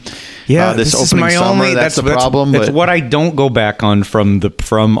time. Yeah, this opening summer, that's the problem. It's what I don't go back on from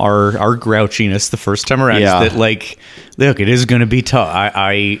our grouchiness the first time around. Yeah. Is that, like, look, it is going to be tough.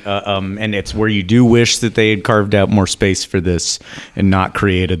 And it's where you do wish that they had carved out more space for this and not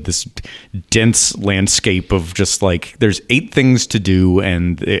created this dense landscape of just like there's 8 things to do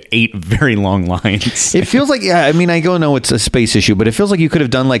and 8 very long lines. It feels like, I don't know it's a space issue, but it feels like you could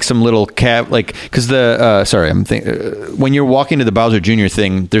have done like some little because when you're walking to the Bowser Jr.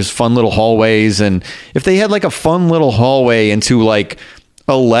 thing, there's fun little hallways, and if they had like a fun little hallway into like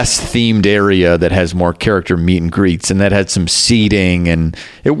a less themed area that has more character meet and greets and that had some seating and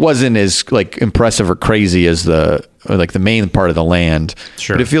it wasn't as like impressive or crazy as the main part of the land.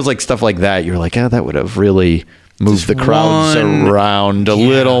 Sure. But it feels like stuff like that. You're like, that would have really moved the crowds around a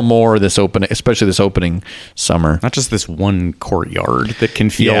little more especially this opening summer. Not just this one courtyard that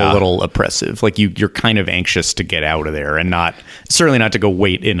can feel a little oppressive. Like you're kind of anxious to get out of there and certainly not to go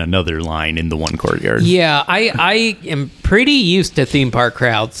wait in another line in the one courtyard. Yeah, I am pretty used to theme park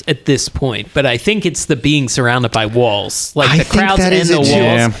crowds at this point, but I think it's the being surrounded by walls. Like the crowds and the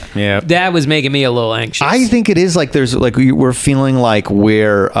walls. Yeah. That was making me a little anxious. I think it is like there's like we're feeling like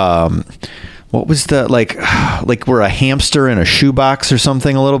we're what was the like we're a hamster in a shoebox or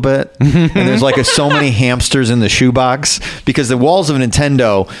something a little bit, and there's like so many hamsters in the shoebox because the walls of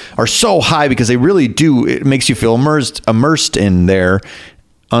Nintendo are so high because they really do. It makes you feel immersed in there.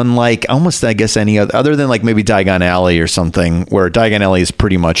 Unlike almost, I guess, any other than like maybe Diagon Alley or something, where Diagon Alley is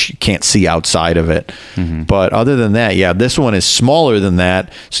pretty much you can't see outside of it. Mm-hmm. But other than that, this one is smaller than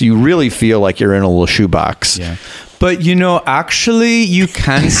that, so you really feel like you're in a little shoebox. Yeah. But, actually, you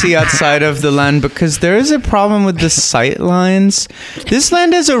can see outside of the land because there is a problem with the sight lines. This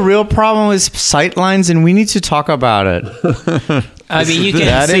land has a real problem with sight lines, and we need to talk about it. I mean, you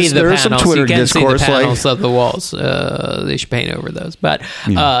can see the panels. Some Twitter you can see the panels like, of the walls. They should paint over those. But,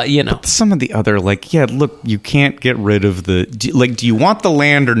 But some of the other, look, you can't get rid of do you want the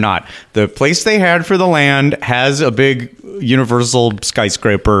land or not? The place they had for the land has a big Universal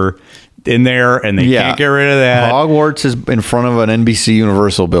skyscraper in there, and they can't get rid of that. Hogwarts is in front of an NBC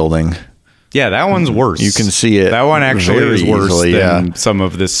Universal building. Yeah, that one's worse. You can see it. That one actually is worse than some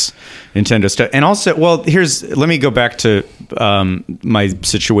of this Nintendo stuff. And also, let me go back to my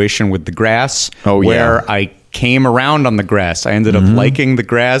situation with the grass. Where I came around on the grass. I ended up liking the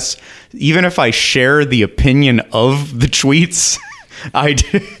grass, even if I share the opinion of the tweets.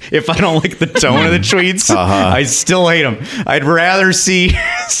 If I don't like the tone of the tweets, I still hate them. I'd rather see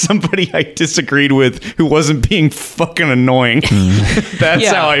somebody I disagreed with who wasn't being fucking annoying. That's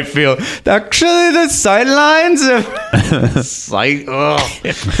how I feel. Actually, the sidelines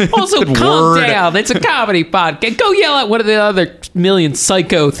Also, calm down. It's a comedy podcast. Go yell at one of the other million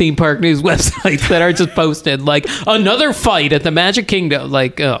psycho theme park news websites that are just posted like another fight at the Magic Kingdom.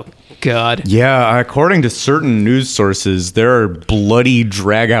 Like, oh God. Yeah, according to certain news sources, there are bloody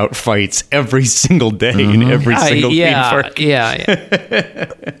drag-out fights every single day in every single theme park. Yeah.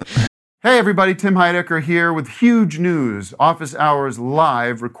 Hey everybody, Tim Heidecker here with huge news. Office Hours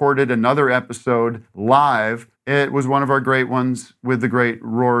Live recorded another episode live. It was one of our great ones with the great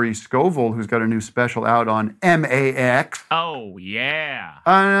Rory Scovel, who's got a new special out on MAX. Oh, yeah.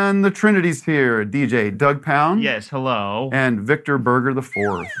 And the Trinity's here, DJ Doug Pound. Yes, hello. And Victor Berger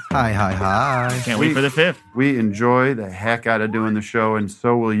IV. Hi. Can't wait for the 5th. We enjoy the heck out of doing the show, and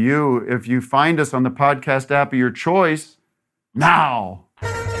so will you if you find us on the podcast app of your choice now.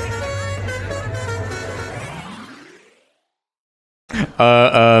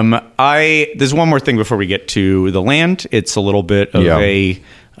 There's one more thing before we get to The Land. It's a little bit of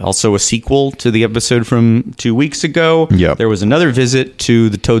also a sequel to the episode from 2 weeks ago. Yep. There was another visit to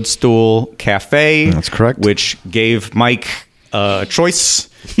the Toadstool Cafe. That's correct. Which gave Mike a choice.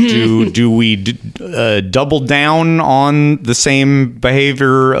 Do we double down on the same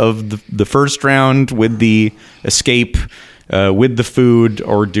behavior of the first round with the escape, with the food,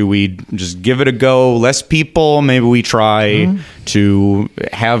 or do we just give it a go? Less people, maybe we try to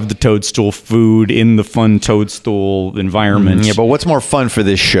have the Toadstool food in the fun Toadstool environment. Yeah, but what's more fun for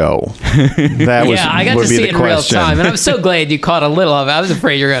this show? I got to see it in real time, and I'm so glad you caught a little of it. I was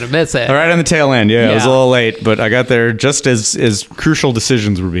afraid you were going to miss it. All right on the tail end, it was a little late, but I got there just as crucial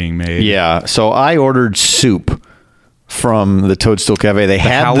decisions were being made. Yeah, so I ordered soup from the Toadstool Cafe. They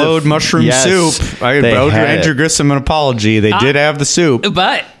had hallowed mushroom soup. I owed Andrew Grissom an apology. They did have the soup.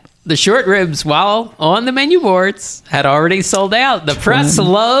 But the short ribs, while on the menu boards, had already sold out. The press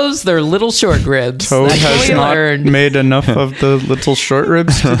loves their little short ribs. Toad has not made enough of the little short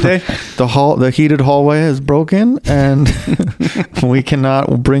ribs today. The heated hallway has broken, and we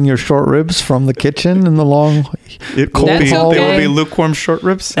cannot bring your short ribs from the kitchen in the long cold hallway. They will be lukewarm short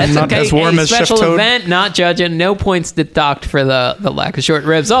ribs. That's not as warm as Chef Toad. Special event, not judging. No points deduct for the lack of short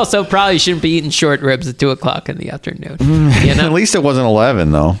ribs. Also, probably shouldn't be eating short ribs at 2 o'clock in the afternoon. At least it wasn't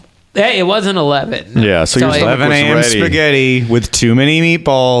 11, though. Hey, it wasn't 11. No. Yeah, so your 11 a.m. ready. Spaghetti with too many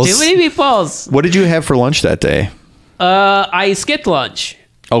meatballs. Too many meatballs. What did you have for lunch that day? I skipped lunch.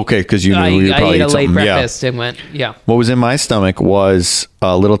 Okay, because you knew you would probably ate a eat late something. breakfast and went, What was in my stomach was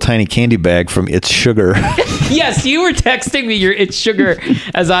a little tiny candy bag from It's Sugar. Yes, you were texting me your It's Sugar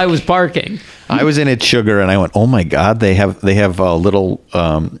as I was parking. I was in It's Sugar, and I went, oh my God, they have little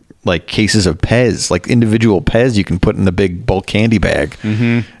like cases of Pez, like individual Pez you can put in the big bulk candy bag.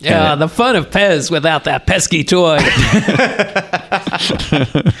 Mm-hmm. Yeah, the fun of Pez without that pesky toy.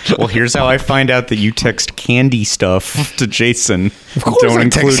 Well, here's how I find out that you text candy stuff to Jason. Of course, don't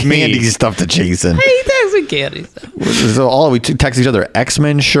include candy stuff to Jason. Hey, he texts candy stuff. So we text each other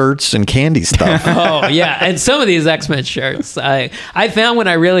X-Men shirts and candy stuff. Oh yeah, and some of these X-Men shirts, I found when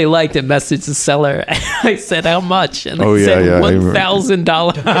I really liked it. Messaged the seller. I said how much, and they said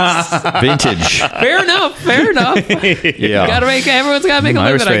 $1,000. Vintage. Fair enough. Yeah. Everyone's got to make a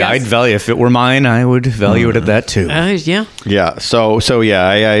living. I'd value, if it were mine, I would value it at that too. Yeah. So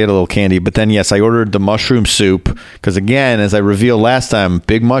I ate a little candy, but then yes, I ordered the mushroom soup because again, as I revealed last time,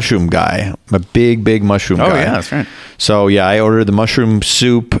 big mushroom guy. I'm a big mushroom guy. Oh yeah, that's right. So yeah, I ordered the mushroom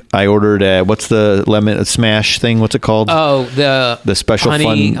soup. I ordered what's the lemon smash thing? What's it called? Oh, the special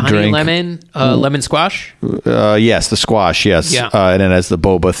fun drink. Lemon, lemon squash. Yes, the squash. Yes, yeah. And it has the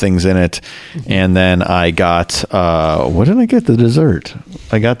boba things in it. And then I got what did I get? The dessert.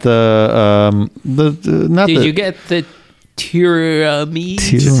 I got the Did you get the tiramisu?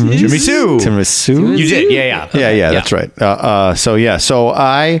 Tiramisu. You did. Yeah. That's right. So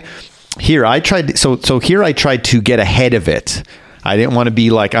I tried to get ahead of it. I didn't want to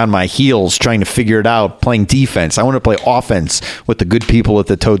be like on my heels trying to figure it out, playing defense. I wanted to play offense with the good people at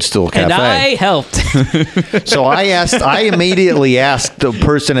the Toadstool Cafe. And I helped. So I immediately asked the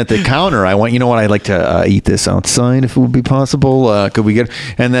person at the counter, I went, you know what, I'd like to eat this outside if it would be possible. Could we get,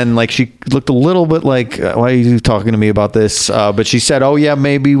 and then like she looked a little bit like, why are you talking to me about this? But she said, oh yeah,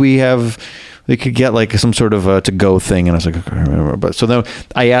 maybe they could get like some sort of to-go thing. And I was like, okay. But so then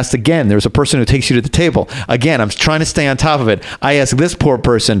I asked again, there's a person who takes you to the table. Again, I'm trying to stay on top of it. I asked this poor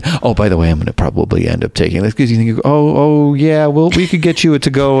person, oh, by the way, I'm going to probably end up taking this because you think, oh, yeah, well, we could get you a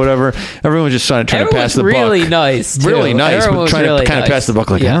to-go, whatever. Everyone's just trying to pass the buck. Really nice, too. Really nice, but trying to kind of pass the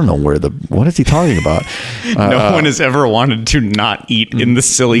buck. Like, I don't know what is he talking about? No one has ever wanted to not eat in the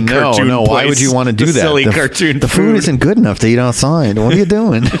silly cartoon place. Why would you want to do that? Silly cartoon the food isn't good enough to eat outside. What are you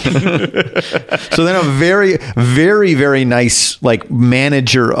doing? So then a very, very, very nice like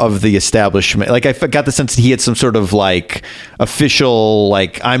manager of the establishment. Like I got the sense that he had some sort of like official,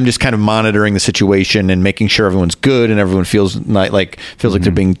 like I'm just kind of monitoring the situation and making sure everyone's good and everyone feels like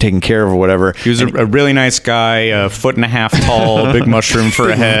they're being taken care of or whatever. He was a really nice guy, 1.5 feet tall, big mushroom for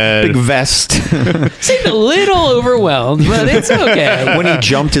a head, big vest. Seemed a little overwhelmed, but it's okay. When he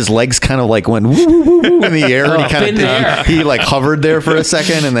jumped, his legs kind of like went woo, woo, woo, woo in the air, and he kind of he like hovered there for a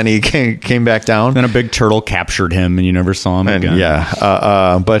second, and then he came back down. Then a big turtle captured him, and you never saw him again.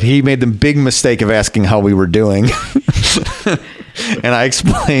 Yeah, but he made the big mistake of asking how we were doing. And I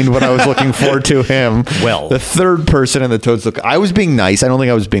explained what I was looking forward to him. Well, the third person in the Toadstool. I was being nice. I don't think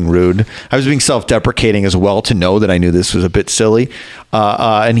I was being rude. I was being self-deprecating as well to know that I knew this was a bit silly.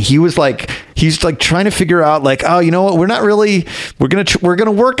 And he was like, he's like trying to figure out like, oh, you know what? We're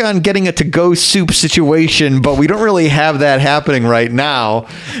gonna work on getting a to-go soup situation, but we don't really have that happening right now.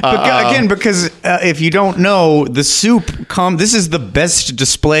 Again, because if you don't know, the soup this is the best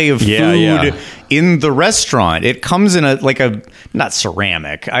display of food in the restaurant. It comes in a not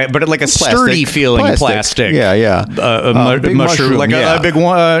ceramic, but like a sturdy feeling plastic. Big mushroom, like a big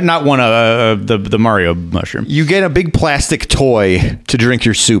one, not one the Mario mushroom. You get a big plastic toy to drink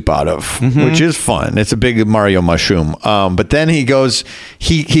your soup out of, which is fun. It's a big Mario mushroom. But then he goes,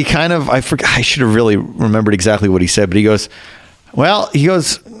 he kind of, I forgot, I should have really remembered exactly what he said, but he goes,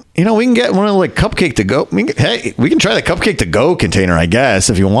 you know, we can get one of like cupcake to go. We can try the cupcake to go container, I guess,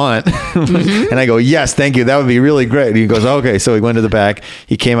 if you want. And I go, yes, thank you. That would be really great. And he goes, okay. So he went to the back.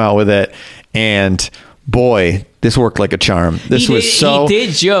 He came out with it, and boy, this worked like a charm. He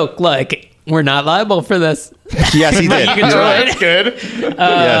did joke like, we're not liable for this. Yes, he did. You can try it. That's good.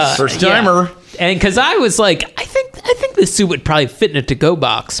 Yes, first timer. Yeah. And because I was like, I think this soup would probably fit in a to-go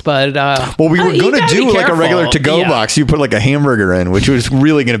box, but well, we were going to do like a regular to-go box. You put like a hamburger in, which was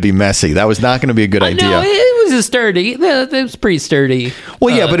really going to be messy. That was not going to be a good idea. No, it was a sturdy. It was pretty sturdy.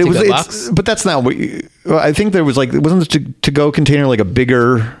 Well, yeah, but but that's not what. I think there was like, it wasn't the to-go container like a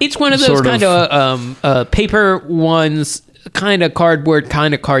bigger. It's one of those kind of paper ones. Kind of cardboard,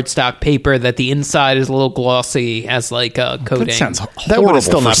 kind of cardstock paper that the inside is a little glossy as like a coating. That sounds horrible. That would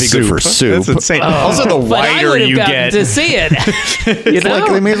still not be good for soup. That's insane. Also, the wider you get to see it, you know?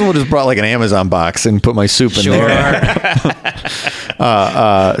 Like, they may as well just brought like an Amazon box and put my soup in there.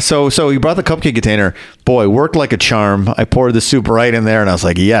 So he brought the cupcake container. Boy, worked like a charm. I poured the soup right in there, and I was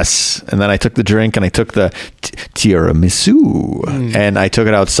like, yes. And then I took the drink, and I took the tiramisu, and I took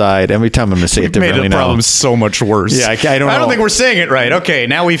it outside. Every time I'm going to say it differently now. Made the problem so much worse. Yeah, I don't think we're saying it right. Okay,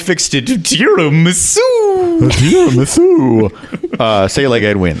 now we fixed it. Tiramisu. Tiramisu. Say it like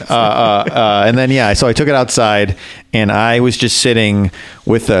Edwin. And then, so I took it outside, and I was just sitting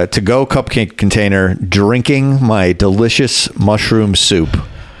with a to-go cupcake container, drinking my delicious mushroom soup.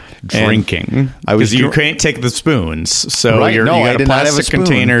 Drinking, because you can't take the spoons, so right? you got a plastic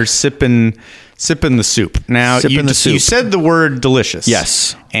container sipping the soup. Now you said the word delicious,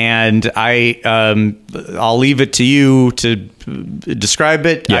 yes, and I'll leave it to you to describe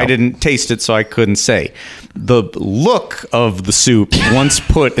it. Yeah. I didn't taste it, so I couldn't say. The look of the soup once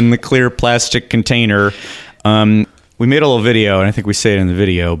put in the clear plastic container. We made a little video, and I think we say it in the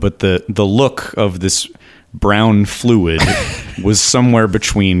video, but the look of this brown fluid was somewhere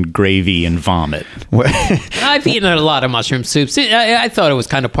between gravy and vomit. I've eaten a lot of mushroom soups. I thought it was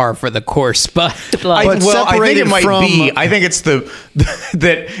kind of par for the course, but I think it might be. I think it's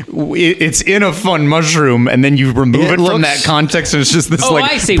it's in a fun mushroom, and then you remove it from that context, and it's just this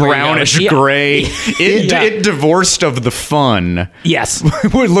brownish gray. It divorced of the fun. Yes,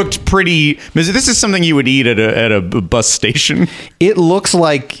 it looked pretty. This is something you would eat at a bus station. It looks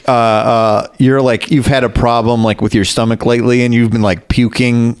like you've had a problem like with your stomach lately, and you've been like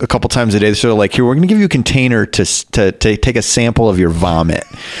puking a couple times a day. So like, here, we're going to give you a container to take a sample of your vomit.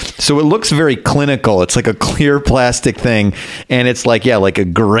 So it looks very clinical. It's like a clear plastic thing, and it's like a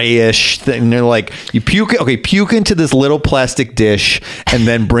grayish thing. And they're like, you puke into this little plastic dish, and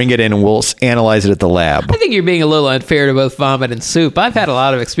then bring it in, and we'll analyze it at the lab. I think you're being a little unfair to both vomit and soup. I've had a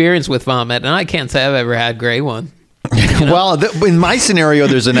lot of experience with vomit, and I can't say I've ever had gray one. You know? Well, in my scenario,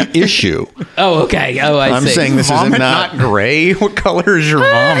 there's an issue. Oh, okay. I'm see. saying this vomit is not gray. What color is your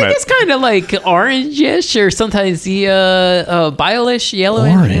vomit? It's kind of like orangish, or sometimes the violish,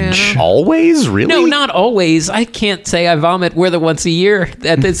 yellowish. Orange. Always? Really? No, not always. I can't say I vomit more than once a year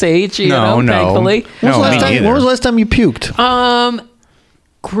at this age. Thankfully. When was the last time you puked?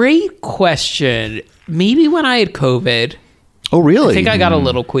 Great question. Maybe when I had COVID. Oh, really? I think I got a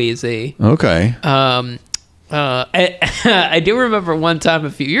little queasy. Okay. I do remember one time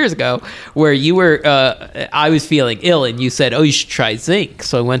a few years ago where you were, I was feeling ill, and you said, "Oh, you should try zinc."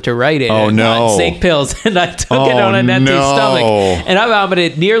 So I went to write it. Oh, no. Zinc pills, and I took it on an empty stomach, and I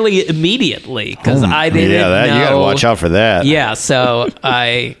vomited nearly immediately because I didn't know. You got to watch out for that. Yeah, so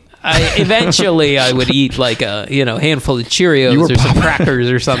I eventually would eat like a handful of Cheerios or some crackers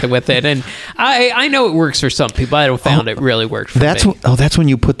or something with it, and I know it works for some people. I found it really worked for me. That's when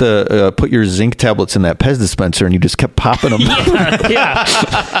you put your zinc tablets in that Pez dispenser, and you just kept popping them. Yeah.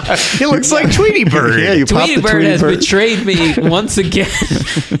 It looks like Tweety Bird. Yeah, you Tweety Bird has betrayed me once again.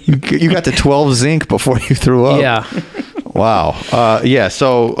 You got to 12 zinc before you threw up. Yeah. Wow.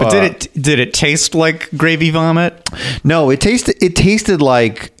 So did it taste like gravy vomit? No, it tasted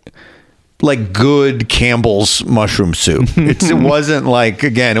like like good Campbell's mushroom soup. It wasn't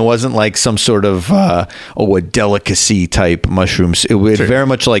like some sort of a delicacy type mushroom soup. It was very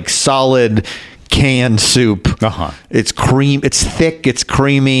much like solid canned soup. It's thick, it's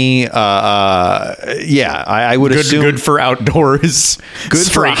creamy. I would assume good for outdoors. Good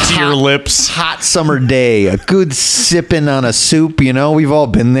straight to your lips. Hot summer day, a good sipping on a soup. We've all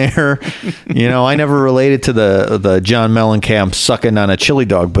been there. I never related to the John Mellencamp sucking on a chili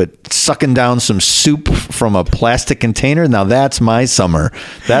dog, but sucking down some soup from a plastic container. Now that's my summer.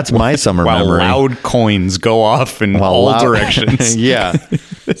 That's my summer while memory. Loud coins go off in all directions. Yeah.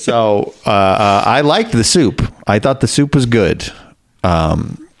 So I liked the soup. I thought the soup was good.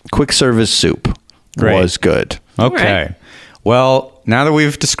 Quick service soup was good. Okay. Right. Well, now that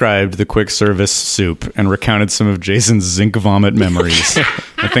we've described the quick service soup and recounted some of Jason's zinc vomit memories,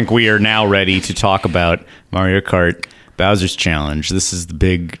 I think we are now ready to talk about Mario Kart Bowser's Challenge. This is the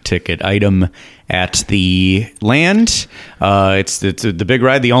big ticket item at the land. It's the big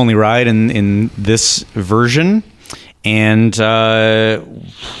ride, the only ride in this version. And I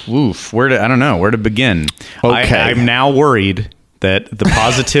don't know where to begin. Okay. I'm now worried that the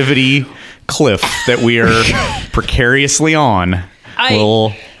positivity cliff that we are precariously on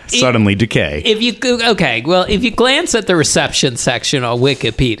will suddenly decay. If you glance at the reception section on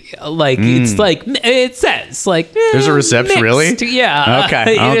Wikipedia, it's like it says there's a reception, really? Yeah.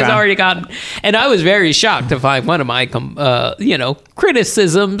 Okay. It has already gotten, and I was very shocked to find one of my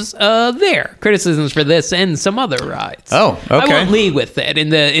criticisms criticisms for this and some other rides. Oh, okay. I won't lead with it in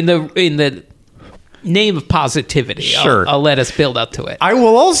the name of positivity. Sure. I'll let us build up to it. I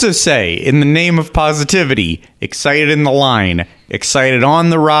will also say, in the name of positivity, excited in the line, excited on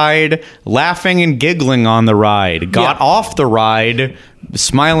the ride, laughing and giggling on the ride, got off the ride,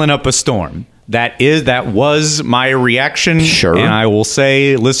 smiling up a storm. That was my reaction. Sure. And I will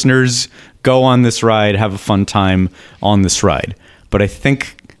say, listeners, go on this ride, have a fun time on this ride. But I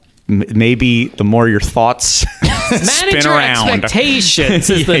think maybe the more your thoughts manage your expectations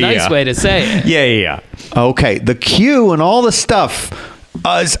is the nice way to say it. Yeah. Okay, the queue and all the stuff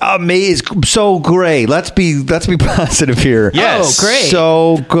is amazing. So great. Let's be positive here. Yes. Oh, great.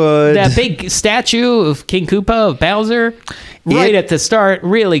 So good. That big statue of King Koopa, of Bowser, right at the start,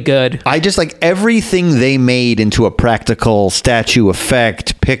 really good. I just like everything they made into a practical statue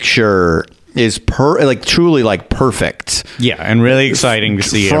effect picture is truly perfect. Yeah, and really exciting to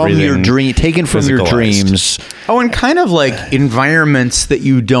see from everything your dream, taken from your dreams. Oh, and kind of like environments that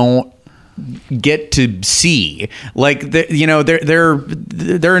you don't get to see. They're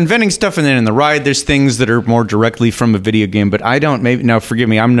inventing stuff, and then in the ride, there's things that are more directly from a video game. But I don't. Maybe now, forgive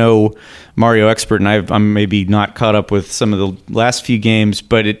me, I'm no Mario expert, and I'm maybe not caught up with some of the last few games.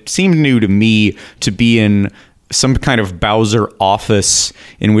 But it seemed new to me to be in some kind of Bowser office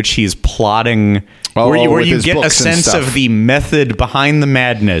in which he's plotting, where you get a sense of the method behind the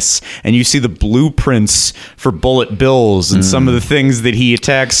madness, and you see the blueprints for bullet bills and some of the things that he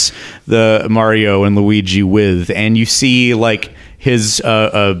attacks the Mario and Luigi with, and you see his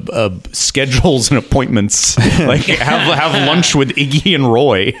schedules and appointments, have lunch with Iggy and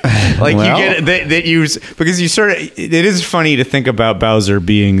Roy. You get that because you sort of, it is funny to think about Bowser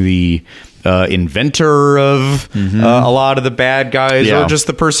being the inventor of a lot of the bad guys, or just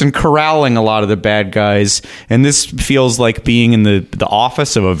the person corralling a lot of the bad guys, and this feels like being in the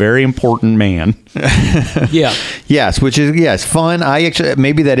office of a very important man. Which is fun. I actually,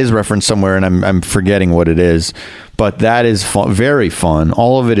 maybe that is referenced somewhere and I'm forgetting what it is, but that is fun, very fun.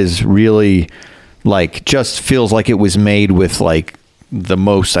 All of it is really just feels like it was made with the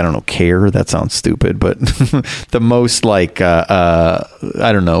most, I don't know, care. That sounds stupid, but the most I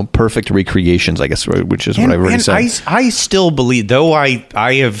don't know, perfect recreations, I guess, which is what I've already said. I still believe, though I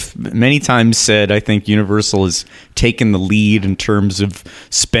have many times said I think Universal has taken the lead in terms of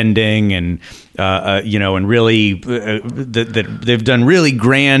spending and and really that they've done really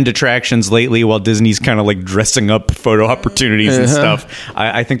grand attractions lately, while Disney's kind of dressing up photo opportunities and stuff.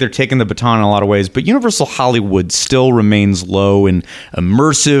 I think they're taking the baton in a lot of ways, but Universal Hollywood still remains low in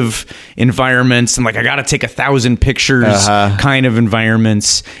immersive environments and I gotta take 1,000 pictures kind of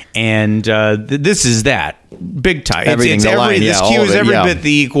environments, and this is that big time. This queue is every bit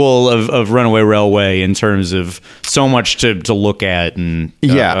the equal of Runaway Railway in terms of so much to look at and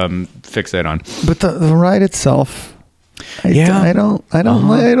fixate on. But the ride itself, I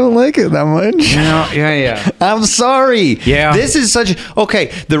don't like it that much. I'm sorry. Yeah. This is such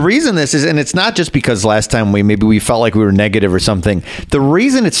the reason this is, and it's not just because last time we felt like we were negative or something. The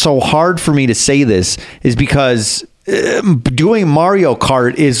reason it's so hard for me to say this is because doing Mario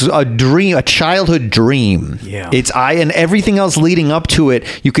Kart is a dream, a childhood dream. Yeah. And everything else leading up to it,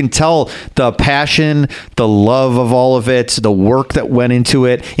 you can tell the passion, the love of all of it, the work that went into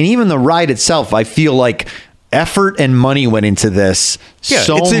it, and even the ride itself. I feel like effort and money went into this. Yeah,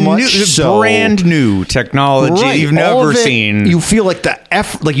 so it's much brand new technology you've never seen. You feel like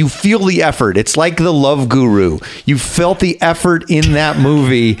you feel the effort. It's like the Love Guru. You felt the effort in that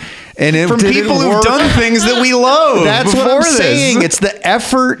movie. And it from people who've done things that we love. That's what I'm saying. It's the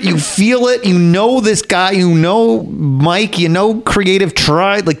effort. You feel it. You know this guy. You know Mike. You know Creative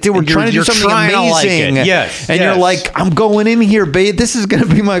tried. Like they were trying to do something amazing. Like yes. And you're like, I'm going in here, babe. This is going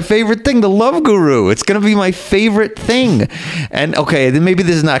to be my favorite thing. The Love Guru. It's going to be my favorite thing. And okay, then maybe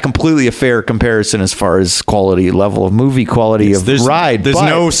this is not completely a fair comparison as far as quality level of movie, quality of ride. There's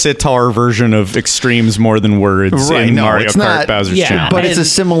no sitar version of Extremes More Than Words in Mario Kart Bowser's Challenge. But it's a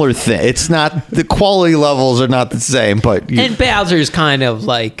similar thing. It's not, the quality levels are not the same, but and Bowser's kind of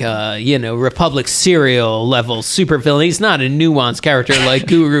like Republic Serial level supervillain. He's not a nuanced character like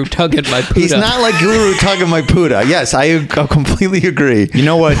Guru Tugget My Puda. He's not like Guru Tugget My Puda. Yes, I completely agree. You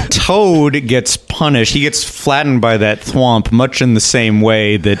know what? Toad gets punished. He gets flattened by that thwomp much in the same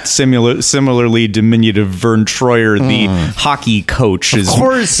way that similarly diminutive Vern Troyer, the hockey coach,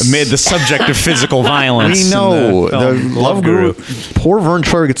 is made the subject of physical violence. We know the Love Guru. Poor Vern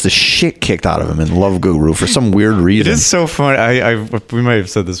Troyer gets the shit kicked out of him in Love Guru for some weird reason. It is so fun. We might have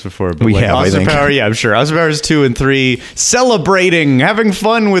said this before, but we have. Austin Power, yeah, I'm sure. Austin Powers 2 and 3, celebrating, having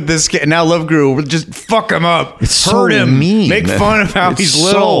fun with this kid. Now Love Guru, just fuck him up, it's hurt him, mean. Make fun of how he's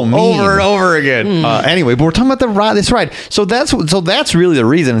little so over and over again. Anyway, but we're talking about this ride. So that's really the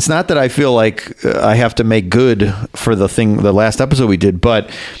reason. It's not that I feel like I have to make good for the last episode we did, but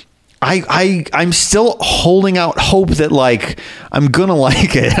I'm still holding out hope that like I'm gonna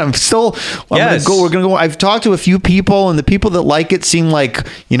like it. We're gonna go. I've talked to a few people, and the people that like it seem like,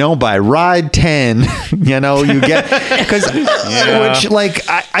 by ride 10, you get which like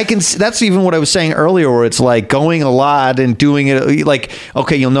I can. That's even what I was saying earlier, where it's like going a lot and doing it. Like,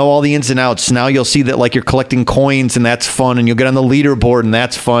 okay, you'll know all the ins and outs. Now you'll see that like you're collecting coins, and that's fun, and you'll get on the leaderboard, and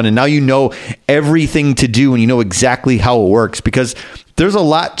that's fun, and now you know everything to do, and you know exactly how it works, because there's a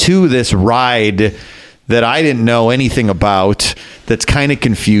lot to this ride that I didn't know anything about. That's kind of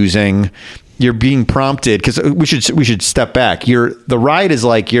confusing. You're being prompted, because we should step back. The ride is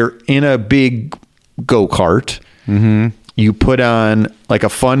like you're in a big go-kart. Mm-hmm. You put on like a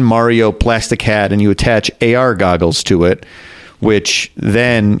fun Mario plastic hat, and you attach AR goggles to it, which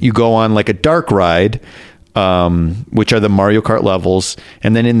then you go on like a dark ride, which are the Mario Kart levels,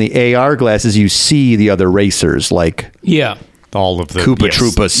 and then in the AR glasses you see the other racers, like all of the Koopa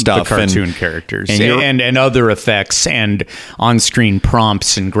Troopa stuff, the cartoon characters, and other effects, and on-screen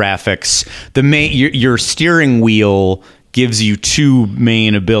prompts and graphics. Your steering wheel gives you two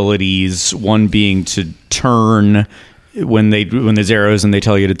main abilities. One being to turn when there's arrows and they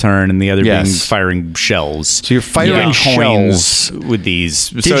tell you to turn, and the other being firing shells. So you're firing coins with these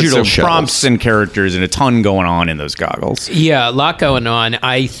digital shells. Prompts and characters, and a ton going on in those goggles. Yeah, a lot going on.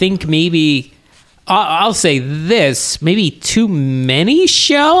 I think maybe I'll say this, maybe too many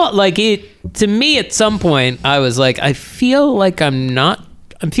shell. Like to me at some point I was like, I feel like I'm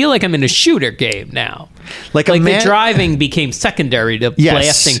in a shooter game now. Like the driving became secondary to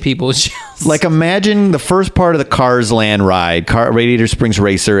blasting people's shells. Like imagine the first part of the Cars Land ride, Radiator Springs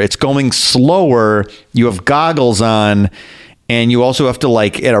Racer. It's going slower. You have goggles on, and you also have to,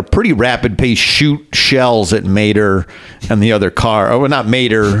 like, at a pretty rapid pace, shoot shells at Mater and the other car. Oh, not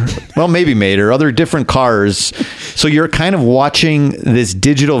Mater. Well, maybe Mater. Other different cars. So you're kind of watching this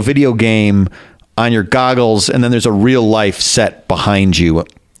digital video game on your goggles, and then there's a real life set behind you.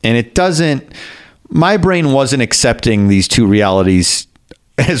 And it doesn't... My brain wasn't accepting these two realities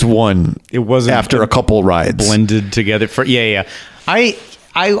as one. It wasn't after a couple rides blended together. I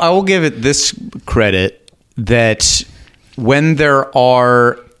will give it this credit that when there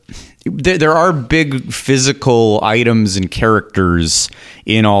are big physical items and characters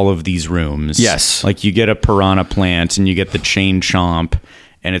in all of these rooms. Yes, like you get a piranha plant and you get the chain chomp,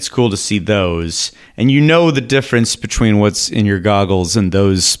 and it's cool to see those, and you know the difference between what's in your goggles and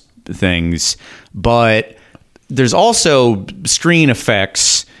those things. But there's also screen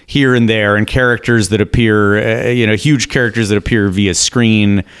effects here and there, and characters that appear, huge characters that appear via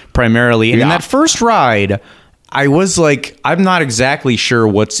screen primarily. And in that first ride, I was like, I'm not exactly sure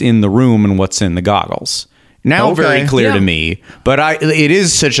what's in the room and what's in the goggles. now Okay. very clear to me. But it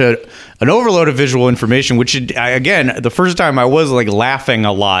is such an overload of visual information, which again, the first time I was like laughing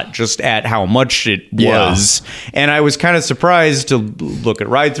a lot just at how much it was, and I was kind of surprised to look at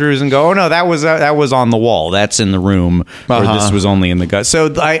ride-throughs and go, oh no, that was on the wall, that's in the room, or this was only in the gut.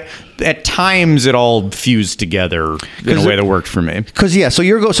 So at times it all fused together in a way that worked for me. Because so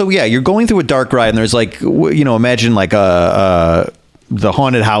you're going through a dark ride, and there's like, imagine like the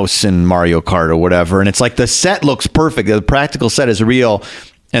haunted house in Mario Kart or whatever, and it's like the set looks perfect, the practical set is real,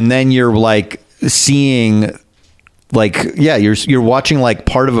 and then you're like seeing like you're watching like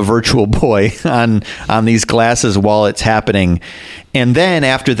part of a Virtual Boy on these glasses while it's happening, and then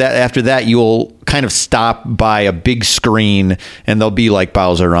after that you'll kind of stop by a big screen and there'll be like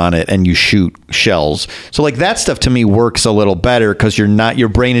Bowser on it and you shoot shells. So like that stuff to me works a little better because your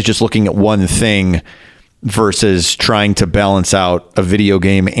brain is just looking at one thing versus trying to balance out a video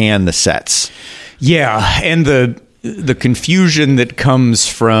game and the sets. Yeah, and the confusion that comes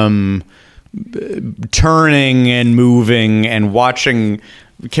from turning and moving and watching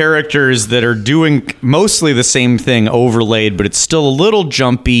characters that are doing mostly the same thing overlaid, but it's still a little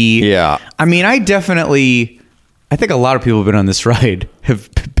jumpy. Yeah. I mean, I think a lot of people who've been on this ride have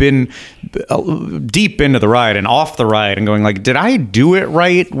been deep into the ride and off the ride and going like, did I do it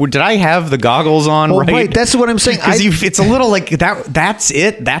right? Did I have the goggles on right? Right, that's what I'm saying. Because it's a little like that's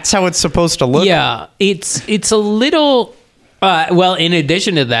it. That's how it's supposed to look. Yeah, it's a little... well, in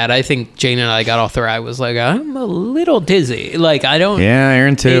addition to that, I think Jane and I got off the ride was like, I'm a little dizzy. Like, I don't... Yeah,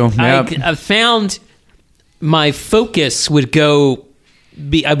 Aaron too. I found my focus would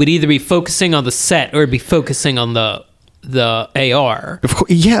I would either be focusing on the set or be focusing on the AR. Of course,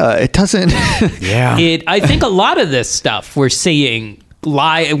 yeah, it doesn't... Yeah. I think a lot of this stuff we're seeing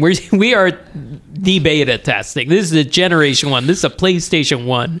live, we are the beta testing. This is a Generation 1. This is a PlayStation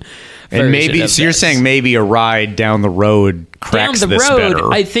 1 and maybe so you're saying maybe a ride down the road cracks down the this road better.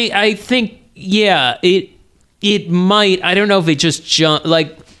 I think yeah, it might. I don't know if it just jump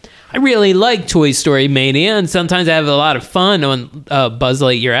like I really like Toy Story Mania, and sometimes I have a lot of fun on Buzz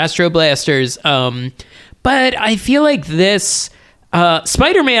Lightyear Astro Blasters, but I feel like this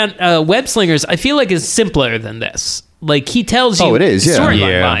Spider-Man Web Slingers I feel like is simpler than this. Like he tells you it is, yeah.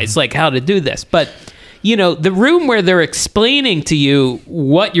 storyline wise like how to do this, but the room where they're explaining to you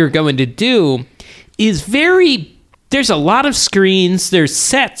what you're going to do is there's a lot of screens, there's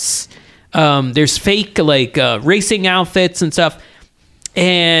sets, there's fake like racing outfits and stuff.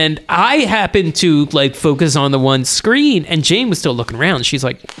 And I happened to like focus on the one screen, and Jane was still looking around. She's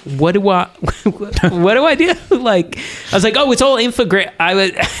like, what do I do? Like, I was like, oh, it's all infographic.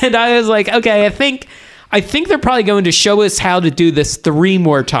 I was like, okay, I think they're probably going to show us how to do this 3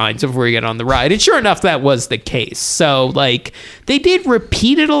 more times before we get on the ride. And sure enough, that was the case. So, like, they did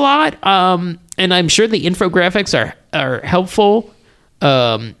repeat it a lot. And I'm sure the infographics are helpful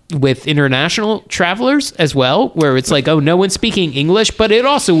with international travelers as well, where it's like, oh, no one's speaking English, but it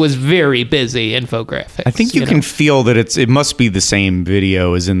also was very busy infographics. I think you can feel that it must be the same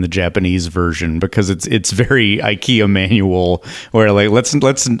video as in the Japanese version because it's very IKEA manual where like let's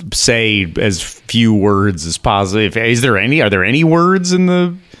say as few words as possible. Are there any words in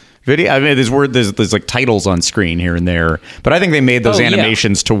the video? I mean, there's like titles on screen here and there, but I think they made those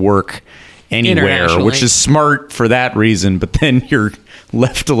animations to work anywhere, which is smart for that reason, but then you're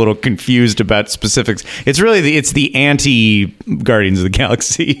left a little confused about specifics. It's really the anti Guardians of the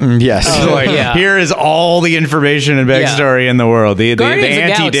Galaxy. Yes. Here is all the information and backstory in the world. The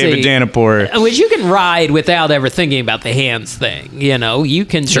anti David Danapor. Which you can ride without ever thinking about the hands thing. You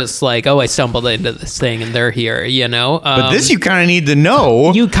can just like, oh, I stumbled into this thing and they're here, But this you kind of need to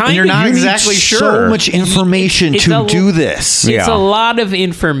know. You're not exactly sure. So much information to do this. It's a lot of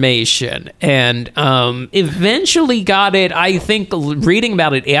information. And eventually got it, I think, reading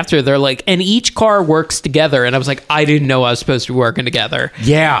about it after, they're like, and each car works together. And I was like, I didn't know I was supposed to be working together.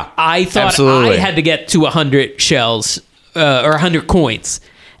 Yeah. I thought absolutely. I had to get to 100 shells or 100 coins.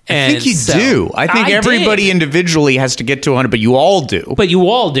 I think you do. I think everybody individually has to get to 100, but you all do.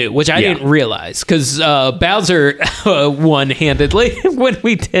 Which I didn't realize because Bowser won handedly when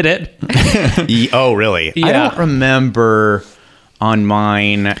we did it. Oh, really? Yeah. I don't remember on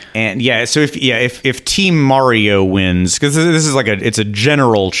mine, and if Team Mario wins, because this is like it's a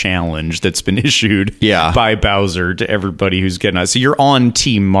general challenge that's been issued by Bowser to everybody who's getting us. So you're on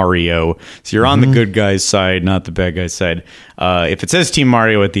Team Mario, so you're on the good guy's side, not the bad guy's side. If it says Team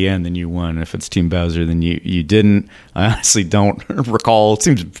Mario at the end, then you won. If it's Team Bowser, then you didn't. I honestly don't recall. It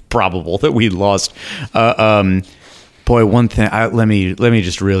seems probable that we lost. Boy, one thing. Let me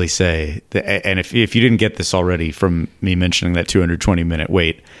just really say that, and if you didn't get this already from me mentioning that 220-minute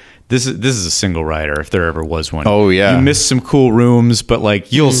wait, This is a single rider if there ever was one. Oh, yeah. You missed some cool rooms, but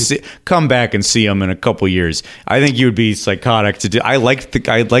like you'll come back and see them in a couple years. I think you would be psychotic to do. I liked the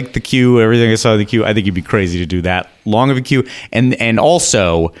queue, everything I saw in the queue. I think you'd be crazy to do that long of a queue. And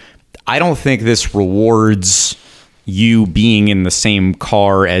also, I don't think this rewards you being in the same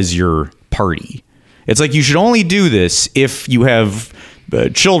car as your party. It's like you should only do this if you have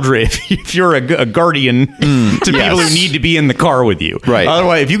children, if you're a guardian to people who need to be in the car with you. Right.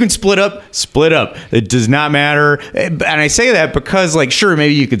 Otherwise, if you can split up. It does not matter. And I say that because, like, sure,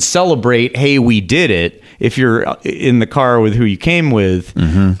 maybe you could celebrate, hey, we did it, if you're in the car with who you came with.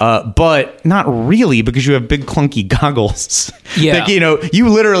 But not really, because you have big clunky goggles. Yeah. Like, you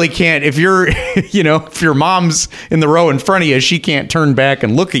literally can't, if you're, if your mom's in the row in front of you, she can't turn back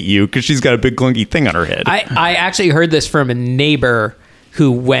and look at you because she's got a big clunky thing on her head. I actually heard this from a neighbor who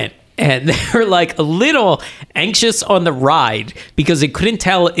went, and they were like a little anxious on the ride because they couldn't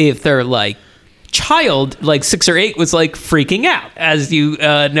tell if their like child, like 6 or 8, was like freaking out. As you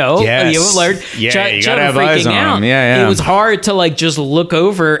know, Yes. you learned, Yeah, you children gotta have eyes on them. Yeah. It was hard to like just look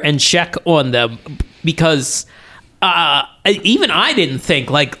over and check on them because even I didn't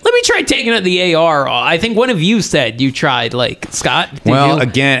think like, let me try taking out the AR. I think one of you said you tried, like, Scott.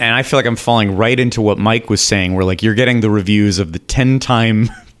 Again, and I feel like I'm falling right into what Mike was saying, where like you're getting the reviews of the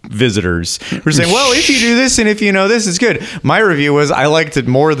 10-time visitors. We're saying, well, if you do this and if you know this, it's good. My review was I liked it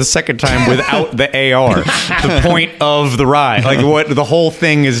more the second time without the AR, the point of the ride, like what the whole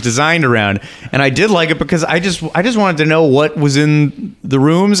thing is designed around. And I did like it because I just wanted to know what was in the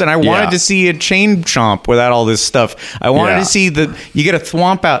rooms, and I wanted to see a chain chomp without all this stuff. I wanted to see you get a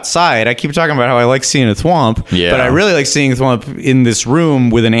thwomp outside. I keep talking about how I like seeing a thwomp, but I really like seeing a thwomp in this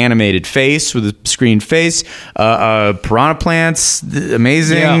room with an animated face, with a screened face, piranha plants,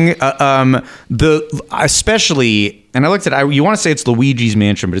 amazing. Especially, and I looked at, you want to say it's Luigi's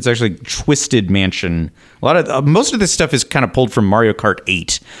Mansion, but it's actually Twisted Mansion. A lot of most of this stuff is kind of pulled from Mario Kart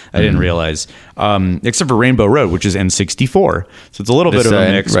 8. I didn't realize, except for Rainbow Road, which is N64, so it's a little bit of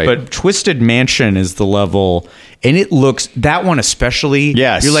a mix. Right. But Twisted Mansion is the level, and it looks, that one especially.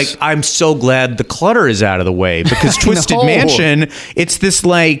 Yes, you're like, I'm so glad the clutter is out of the way, because Twisted Mansion, it's this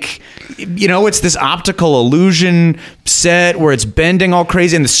like, it's this optical illusion set where it's bending all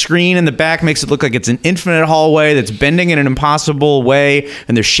crazy, and the screen in the back makes it look like it's an infinite hallway that's bending in an impossible way,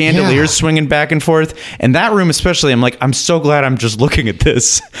 and there's chandeliers swinging back and forth. And that room especially, I'm like, I'm so glad I'm just looking at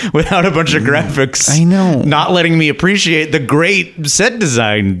this without a bunch of graphics. I know. Not letting me appreciate the great set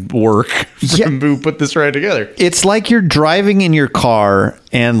design work from who put this right together. It's like you're driving in your car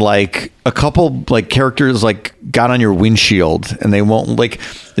and like a couple like characters like got on your windshield, and they won't, like,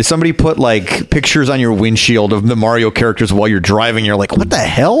 if somebody put like pictures on your windshield of the Mario characters while you're driving, you're like, what the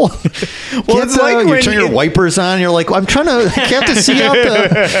hell? Well, it's like you turn your wipers on, you're like, I'm trying to have to see out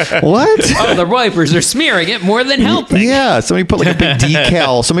the what? Oh, the wipers are smearing it more than helping. Yeah, somebody put like a big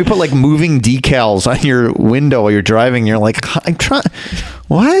decal. Somebody put like moving decals on your window while you're driving. You're like, I'm trying.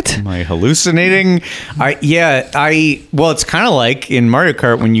 What? Am I hallucinating? Well, it's kind of like in Mario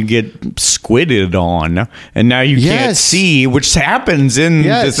Kart when you get squidded on, and now you can't see, which happens in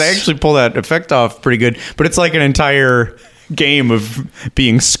this. They actually pull that effect off pretty good, but it's like an entire game of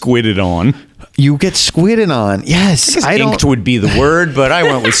being squidded on. You get squidded on. Yes. I inked would be the word, but I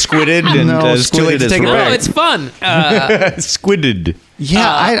went with squidded, and it's too late to take it back. Oh, it's fun. Squidded.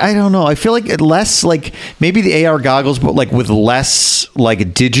 Yeah, I don't know. I feel like less, like, maybe the AR goggles, but like with less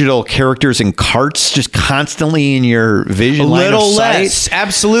like digital characters and carts just constantly in your vision. A little less.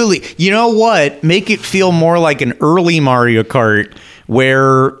 Absolutely. You know what? Make it feel more like an early Mario Kart,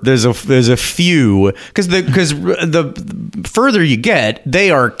 where there's a few, because the further you get,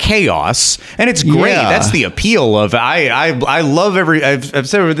 they are chaos, and it's great. Yeah. That's the appeal of it. I love I've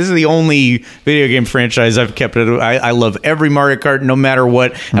said this is the only video game franchise I've kept it. I love every Mario Kart, no matter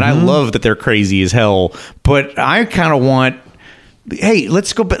what, and I love that they're crazy as hell. But I kind of want. Hey,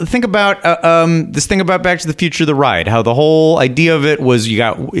 let's go think about this thing about Back to the Future, the ride. How the whole idea of it was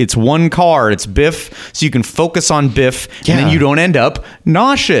it's one car, it's Biff, so you can focus on Biff, and then you don't end up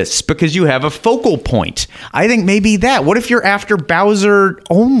nauseous because you have a focal point. I think maybe that. What if you're after Bowser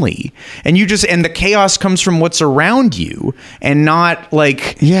only, and and the chaos comes from what's around you, and not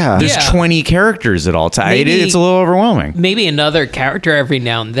like there's 20 characters at all time. It's a little overwhelming. Maybe another character every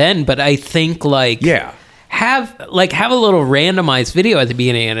now and then, but I think have a little randomized video at the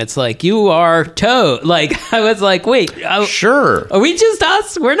beginning, and it's like, you are Toad. Like, I was like, wait, sure, are we just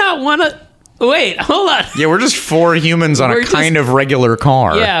us? We're not one of. Wait, hold on. Yeah, we're just 4 humans on a kind of regular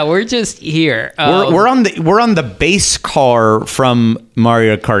car. Yeah, we're just here. We're on the base car from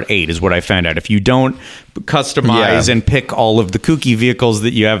Mario Kart 8 is what I found out. If you don't customize and pick all of the kooky vehicles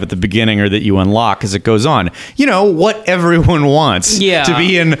that you have at the beginning or that you unlock as it goes on, you know what everyone wants to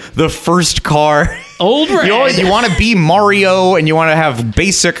be in the first car. Old Red. You want to be Mario and you want to have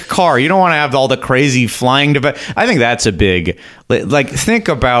basic car. You don't want to have all the crazy flying device. I think that's a big, like, think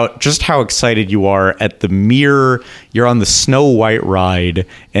about just how excited you are at the mere, you're on the Snow White ride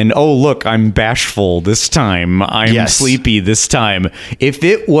and, oh, look, I'm bashful this time. I'm sleepy this time. If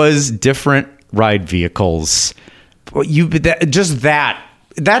it was different ride vehicles,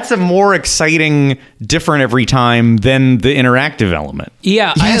 that's a more exciting, different every time than the interactive element.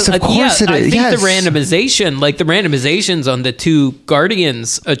 Yeah, yes, of course it is. I think the randomizations on the 2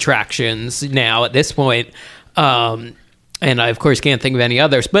 Guardians attractions now at this point, and I of course can't think of any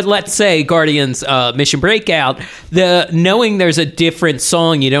others, but let's say Guardians Mission Breakout, knowing there's a different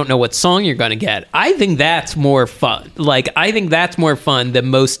song, you don't know what song you're going to get. I think that's more fun. Like, I think that's more fun than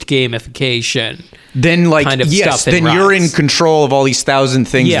most gamification. Then, like, kind of yes, stuff then you're in control of all these 1,000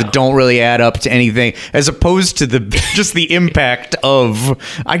 things that don't really add up to anything, as opposed to just the impact of,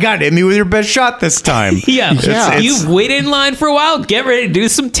 I got hit me with your best shot this time. You've waited in line for a while. Get ready to do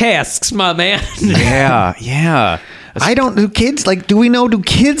some tasks, my man. Yeah. Do kids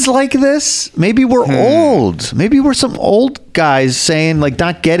like this? Maybe we're old. Maybe we're some old guys saying, like,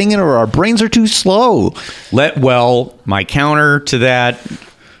 not getting it, or our brains are too slow. My counter to that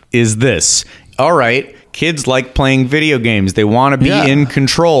is this. All right, kids like playing video games. They want to be in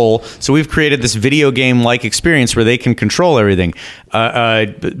control. So we've created this video game-like experience where they can control everything.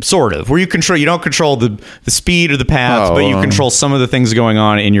 Sort of. Where you don't control the speed or the path, but you control some of the things going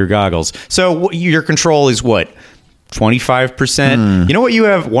on in your goggles. So your control is what? 25%. You know what you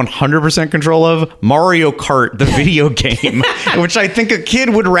have 100% control of? Mario Kart, the video game, which I think a kid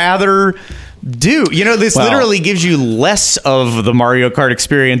would rather do. You know, this literally gives you less of the Mario Kart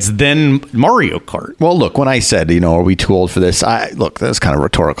experience than Mario Kart. Well, look, when I said, are we too old for this? That's kind of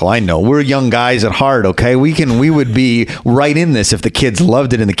rhetorical. I know we're young guys at heart. Okay, we would be right in this if the kids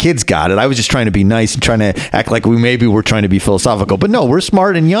loved it and the kids got it. I was just trying to be nice and trying to act like we're trying to be philosophical, but no, we're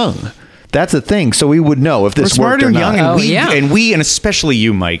smart and young. That's the thing. So we would know if this worked or not. And we, and especially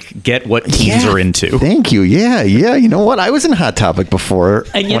you, Mike, get what teens are into. Thank you. Yeah. You know what? I was in Hot Topic before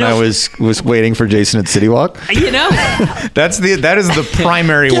when I was waiting for Jason at City Walk. that is the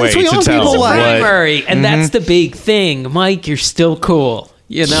primary way to tell. Primary, and that's the big thing. Mike, you're still cool.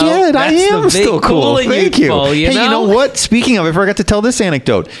 I am still cool. Thank you. You know what? Speaking of, I forgot to tell this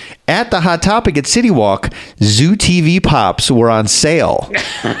anecdote. At the Hot Topic at City Walk, Zoo TV Pops were on sale.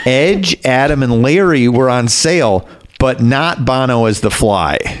 Edge, Adam, and Larry were on sale, but not Bono as the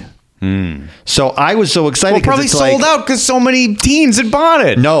Fly. So I was so excited. Well, probably sold out because so many teens had bought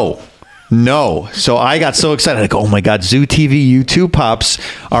it. No. So I got so excited. I go, oh my God, Zoo TV U2 Pops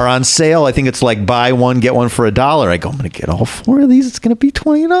are on sale. I think it's like buy one, get one for $1. I go, I'm going to get all 4 of these. It's going to be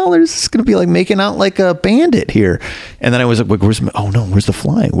 $20. It's going to be like making out like a bandit here. And then I was like, where's the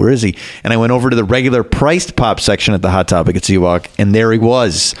Fly? Where is he? And I went over to the regular priced pop section at the Hot Topic at Seawalk, and there he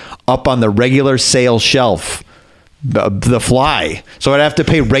was up on the regular sale shelf. The Fly. So I'd have to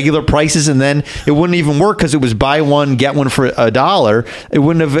pay regular prices, and then it wouldn't even work because it was buy one, get one for $1. It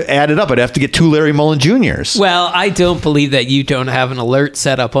wouldn't have added up. I'd have to get 2 Larry Mullen Juniors. Well, I don't believe that you don't have an alert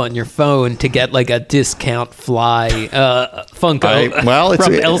set up on your phone to get like a discount Fly Funko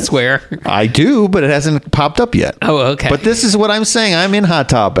from elsewhere. I do, but it hasn't popped up yet. Oh, okay. But this is what I'm saying. I'm in Hot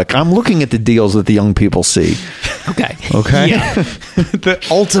Topic. I'm looking at the deals that the young people see. Okay. Yeah. The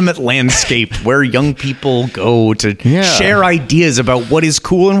ultimate landscape where young people go to share ideas about what is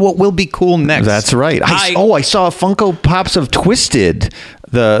cool and what will be cool next. That's right. I saw Funko Pops of Twisted,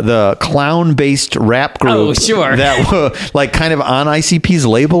 the clown-based rap group. Oh, sure. That were like kind of on ICP's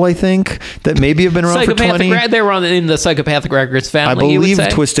label, I think, that maybe have been around for 20. They were in the Psychopathic Records family. I believe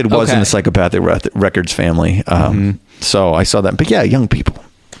Twisted was in the Psychopathic Records family. So I saw that. But yeah, young people.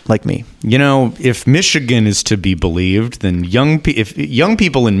 Like me. If Michigan is to be believed, then if young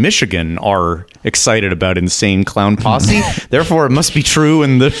people in Michigan are excited about Insane Clown Posse, therefore it must be true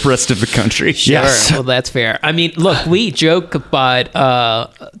in the rest of the country. Sure. Yes. Well, that's fair. I mean, look, we joke, but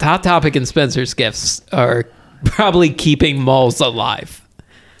Hot Topic and Spencer's Gifts are probably keeping malls alive.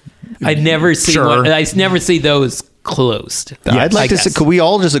 I never see I never see those closed. I'd like to say, could we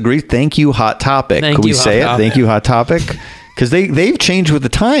all just agree? Thank you, Hot Topic. Could we say it? Thank you, Hot Topic. Because they've changed with the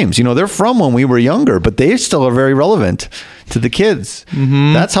times. They're from when we were younger, but they still are very relevant to the kids.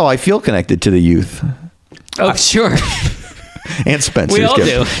 That's how I feel connected to the youth. Oh, sure. And Spencer's. We all do.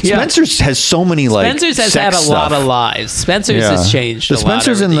 Yeah. Spencer's has so many Spencer's has had a sex lot stuff. of lives. Spencer's has changed The a lot.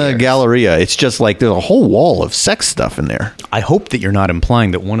 Spencer's over in the years. Galleria. It's just like there's a whole wall of sex stuff in there. I hope that you're not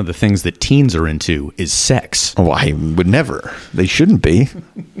implying that one of the things that teens are into is sex. Oh, I would never. They shouldn't be.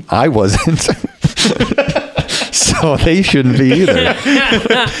 I wasn't. So they shouldn't be either.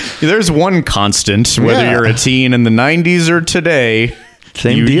 There's one constant, whether Yeah. you're a teen in the 90s or today.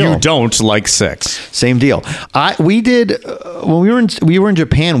 Same deal. You don't like sex. Same deal. We did when we were in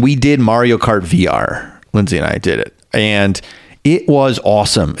Japan. We did Mario Kart VR. Lindsay and I did it, and it was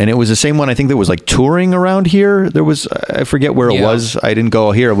awesome. And it was the same one. I think that was like touring around here. There was I forget where it was. I didn't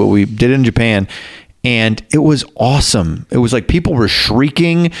go here, but we did it in Japan. And it was awesome. It was like people were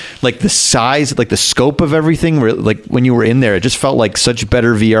shrieking, like the size, like the scope of everything. Like when you were in there, it just felt like such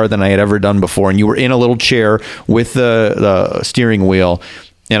better VR than I had ever done before. And you were in a little chair with the steering wheel.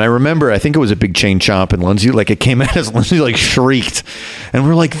 And I remember, I think it was a big chain chomp, and Lindsay, like it came at us, Lindsay like shrieked. And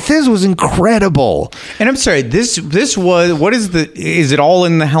we're like, this was incredible. And I'm sorry, this was, what is is it all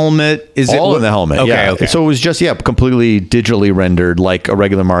in the helmet? Is All it in the helmet. Okay, yeah. okay. So it was just, completely digitally rendered like a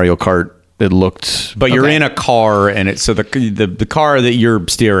regular Mario Kart. It looked, But you're in a car, and so the car that you're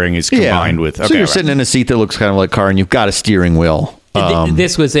steering is combined with. Okay, so you're sitting in a seat that looks kind of like a car, and you've got a steering wheel.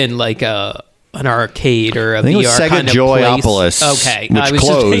 This was in like an arcade or a think it was VR Sega kind of Joyopolis, place. Okay, which I was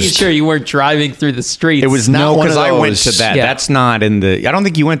just closed. making sure you weren't driving through the streets. It was not one of because those. I went to that. Yeah. That's not in the. I don't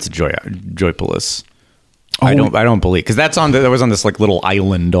think you went to Joypolis. I don't believe because that was on this like little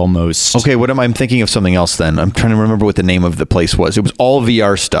island almost. Okay, what am I? I'm thinking of something else. Then I'm trying to remember what the name of the place was. It was all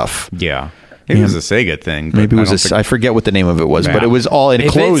VR stuff. Yeah. It was a Sega thing. But Maybe it I was I forget what the name of it was, but it was all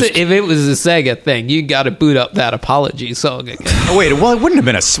If closed. if it was a Sega thing, you got to boot up that apology song again. Oh, wait, well, it wouldn't have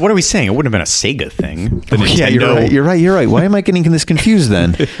been a. What are we saying? It wouldn't have been a Sega thing. The Yeah, you're right. Why am I getting this confused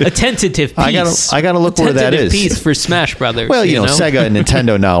then? A tentative piece. I gotta look where that Tentative is. piece for Smash Brothers. Well, you know, Sega and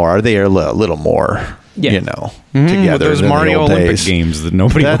Nintendo now are they a little more, together. Those than the Mario old Olympic days. games that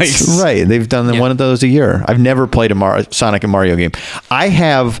nobody That's likes. right. They've done one of those a year. I've never played a Sonic and Mario game. I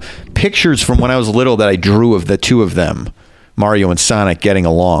have pictures from when I was little that I drew of the two of them, Mario and Sonic, getting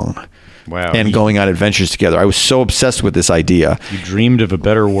along. Wow. And going on adventures together. I was so obsessed with this idea. You dreamed of a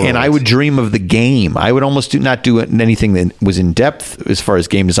better world. And I would dream of the game. I would almost not do anything that was in depth as far as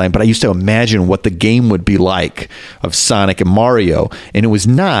game design, but I used to imagine what the game would be like of Sonic and Mario. And it was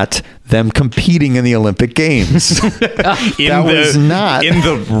not them competing in the Olympic Games. in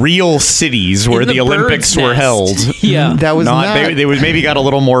the real cities where the Olympics were held. Yeah. That was not. They maybe got a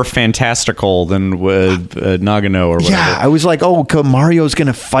little more fantastical than Nagano or whatever. Yeah, I was like, Mario's going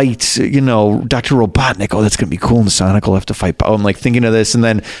to fight, Dr. Robotnik. Oh, that's going to be cool. And Sonic will have to fight. I'm like thinking of this. And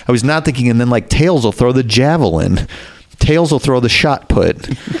then I was not thinking. And then like Tails will throw the javelin. Tails will throw the shot put.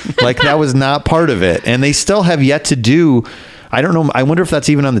 Like that was not part of it. And they still have yet to do. I don't know. I wonder if that's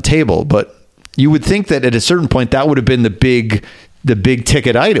even on the table. But you would think that at a certain point that would have been the big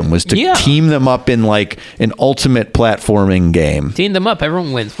ticket item was to team them up in like an ultimate platforming game. Team them up,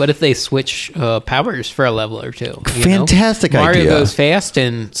 everyone wins. What if they switch powers for a level or two? Fantastic idea. Mario goes fast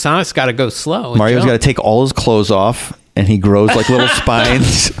and Sonic's got to go slow. Mario's got to take all his clothes off. And he grows like little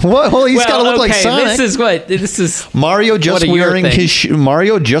spines. Well, he's got to look like Sonic. This is Mario just wearing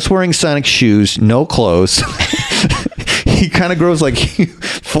Mario just wearing Sonic shoes, no clothes. He kind of grows like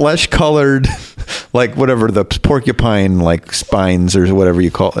flesh colored, like whatever the porcupine like spines or whatever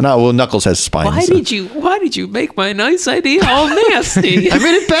you call it. No, well, Knuckles has spines. Why did you make my nice idea all nasty? I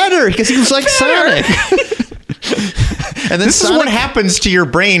made it better because he was like Sonic. And then this is what happens to your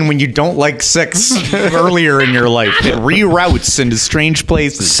brain when you don't like sex earlier in your life. It reroutes into strange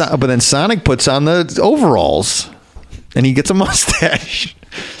places. But then Sonic puts on the overalls and he gets a mustache.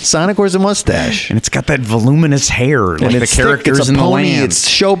 Sonic wears a mustache. And it's got that voluminous hair like the characters it's a in the pony, land. It's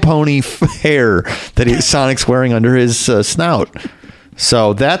show pony hair that Sonic's wearing under his snout.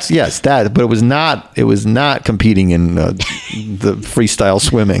 So but it was not competing in the freestyle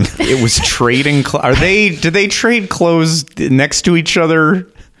swimming. It was trading. Did they trade clothes next to each other?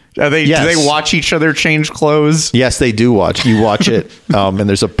 Do they watch each other change clothes? Yes, they do watch. You watch it, and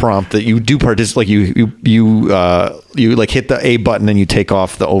there's a prompt that you do participate. Like you like hit the A button and you take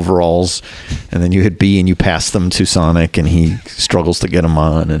off the overalls, and then you hit B and you pass them to Sonic, and he struggles to get them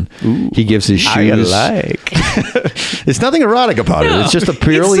on, and he gives his shoes. It's nothing erotic about it. It's just That's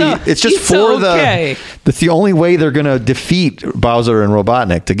the only way they're gonna defeat Bowser and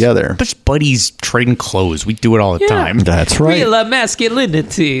Robotnik together. Just buddies trading clothes. We do it all the time. That's right. Real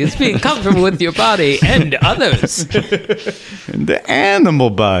masculinity is being comfortable with your body and others. And the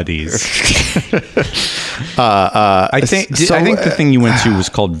animal bodies. I think the thing you went to was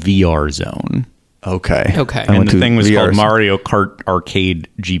called VR Zone. Okay. Okay. And the thing was VR. called Mario Kart Arcade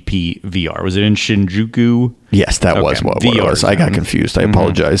GP VR. Was it in Shinjuku? Yes, that was what it was. I got confused. I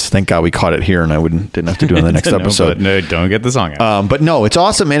apologize. Thank God we caught it here, and I didn't have to do it in the next episode. No, don't get the song out. But no, it's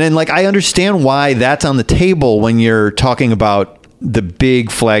awesome, and like I understand why that's on the table when you're talking about the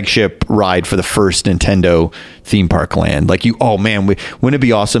big flagship ride for the first Nintendo theme park land. Like wouldn't it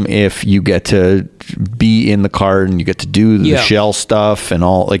be awesome if you get to be in the cart and you get to do the shell stuff and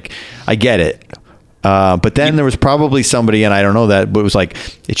all? Like, I get it. But then there was probably somebody, and I don't know that, but it was like,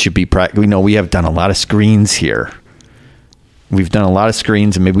 it should be practical. We have done a lot of screens here. We've done a lot of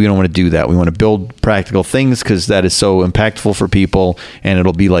screens, and maybe we don't want to do that. We want to build practical things because that is so impactful for people, and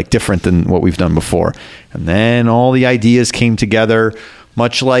it'll be like different than what we've done before. And then all the ideas came together,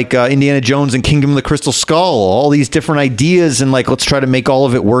 much like Indiana Jones and Kingdom of the Crystal Skull. All these different ideas, and like, let's try to make all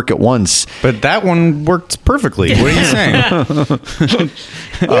of it work at once. But that one worked perfectly. What are you saying?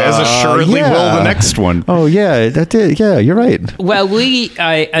 As assuredly will the next one. Oh yeah, that did. Yeah, you're right. Well,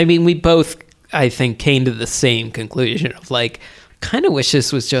 I mean, we both, I think, came to the same conclusion of like, kind of wish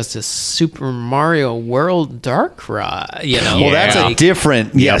this was just a Super Mario World Dark Ride, Well, that's a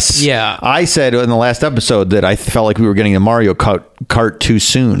different. Yes. Yeah. I said in the last episode that I felt like we were getting a Mario Kart too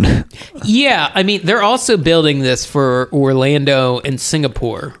soon. Yeah, I mean, they're also building this for Orlando and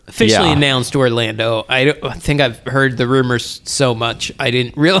Singapore. Officially announced Orlando. I think I've heard the rumors so much. I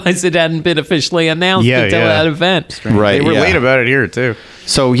didn't realize it hadn't been officially announced until that event. Right. They were late about it here too.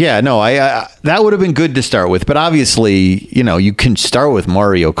 So I that would have been good to start with, but obviously, you can start with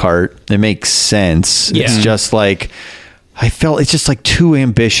Mario Kart. It makes sense. Yeah. It's just like, I felt it's just like too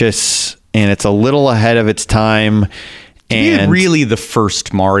ambitious, and it's a little ahead of its time. And really the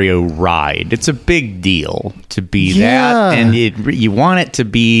first Mario ride. It's a big deal to be that, and you want it to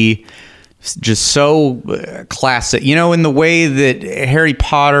be just so classic, in the way that Harry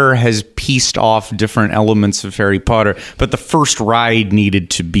Potter has pieced off different elements of Harry Potter, but the first ride needed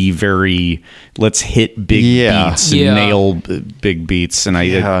to be very, let's hit big beats and nail big beats, and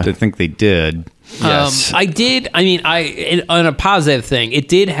I think they did. Yes. I did. I mean, on a positive thing, it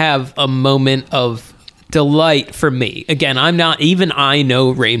did have a moment of delight for me. Again, I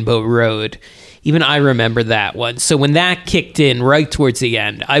know Rainbow Road. Even I remember that one. So when that kicked in right towards the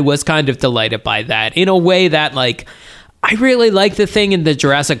end, I was kind of delighted by that in a way that, like, I really like the thing in the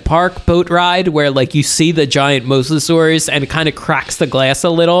Jurassic Park boat ride where, like, you see the giant mosasaurs and it kind of cracks the glass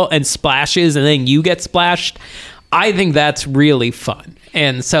a little and splashes and then you get splashed. I think that's really fun.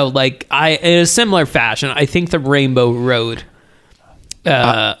 And so, like, in a similar fashion, I think the Rainbow Road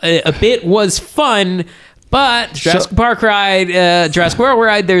a bit was fun. But Jurassic Park ride, Jurassic World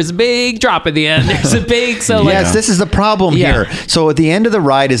ride, there's a big drop at the end. There's a big... Yes, this is the problem here. So at the end of the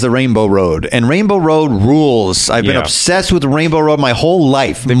ride is the Rainbow Road. And Rainbow Road rules. I've been obsessed with Rainbow Road my whole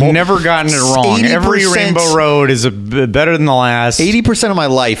life. They've never gotten it wrong. Every Rainbow Road is better than the last. 80% of my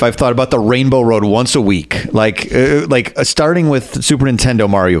life, I've thought about the Rainbow Road once a week. Like starting with Super Nintendo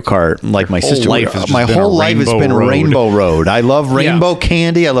Mario Kart. Like my sister... My whole life has been Rainbow Road. I love Rainbow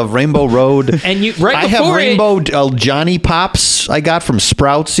Candy. I love Rainbow Road. And I have Rainbow Johnny Pops I got from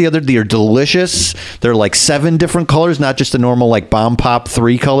Sprouts the other day. They're delicious. They're like 7 different colors, not just the normal like Bomb Pop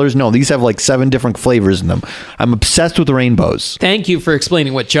 3 colors. No, these have like 7 different flavors in them. I'm obsessed with rainbows. Thank you for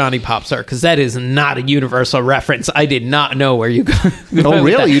explaining what Johnny Pops are, because that is not a universal reference. I did not know where you go. Oh,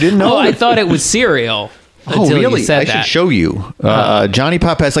 really? You didn't know? Oh, I thought it was cereal. Oh, really? I should show you. Johnny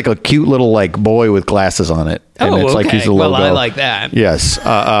Pop has like a cute little like boy with glasses on it. And it's like he's a logo. Well, I like that. Yes.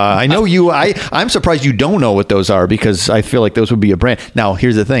 I know you. I'm surprised you don't know what those are, because I feel like those would be a brand. Now,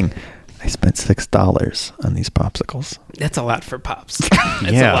 here's the thing. I spent $6 on these popsicles. That's a lot for Pops.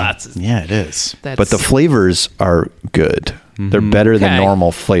 That's a lot. Yeah, it is. But the flavors are good. Mm-hmm. They're better than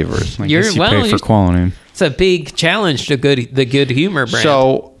normal flavors. I guess you pay for quality. It's a big challenge to the Good Humor brand.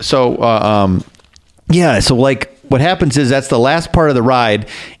 So like what happens is that's the last part of the ride,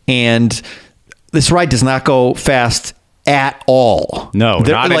 and this ride does not go fast at all. No,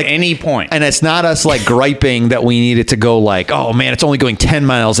 not at any point. And it's not us like griping that we need it to go like, oh man, it's only going 10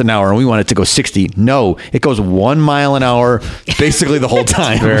 miles an hour and we want it to go 60. No, it goes 1 mile an hour basically the whole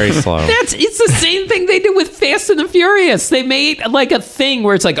time. Very slow. It's the same thing they did with Fast and the Furious. They made like a thing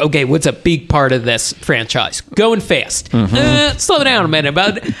where it's like, okay, what's a big part of this franchise? Going fast. Slow down a minute,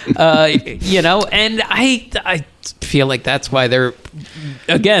 bud. And feel like that's why they're,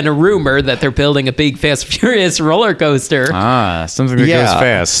 again, a rumor that they're building a big Fast and Furious roller coaster. Something that goes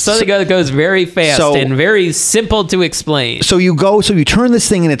fast. Something that goes very fast and very simple to explain. So you turn this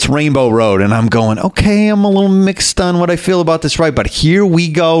thing and it's Rainbow Road, and I'm going, okay, I'm a little mixed on what I feel about this ride, but here we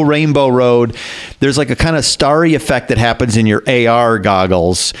go, Rainbow Road. There's like a kind of starry effect that happens in your AR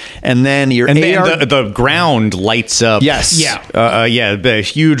goggles, and then your AR... the ground lights up. Yes. Yeah. The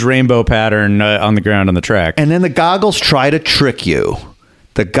huge rainbow pattern on the ground on the track. And then the goggles try to trick you.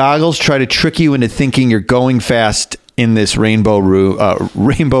 The goggles try to trick you into thinking you're going fast in this Rainbow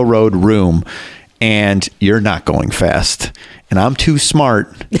Road room, and you're not going fast. And I'm too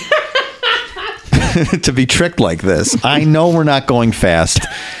smart to be tricked like this. I know we're not going fast,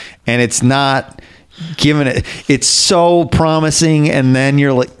 and it's not giving it. It's so promising, and then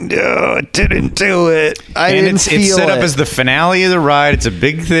you're like, no, I didn't do it. It's set up as the finale of the ride. It's a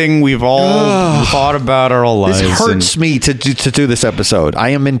big thing we've all thought about our whole lives. This hurts me to do this episode. I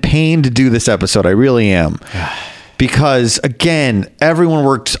am in pain to do this episode. I really am. Because, again, everyone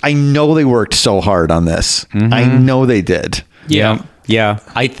worked. I know they worked so hard on this. Mm-hmm. I know they did. Yeah.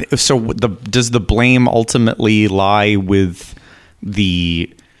 Does the blame ultimately lie with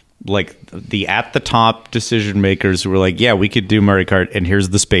the at the top decision makers who were like, yeah, we could do Mario Kart, and here's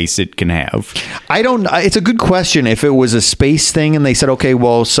the space it can have? It's a good question. If it was a space thing and they said, okay,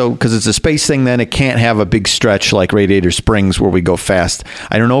 well, so because it's a space thing, then it can't have a big stretch like Radiator Springs where we go fast.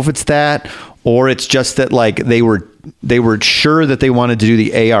 I don't know if it's that, or it's just that like they were sure that they wanted to do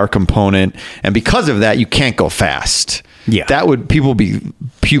the AR component, and because of that, you can't go fast. Yeah, people be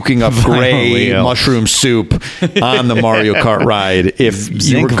puking up gray mushroom soup on the Mario Kart ride if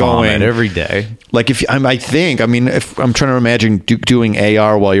you were going every day. Like if I'm trying to imagine doing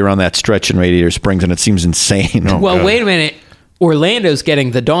AR while you're on that stretch in Radiator Springs, and it seems insane. Well, wait a minute. Orlando's getting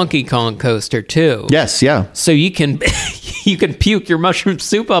the Donkey Kong coaster too. Yes, yeah. So you can puke your mushroom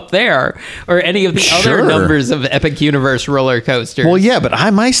soup up there, or any of the other numbers of Epic Universe roller coasters. Well, yeah, but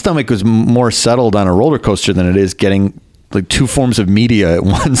my stomach was more settled on a roller coaster than it is getting like two forms of media at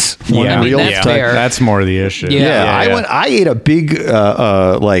once. That's more the issue. I ate a big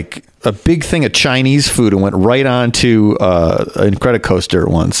a big thing of Chinese food and went right onto an Incredicoaster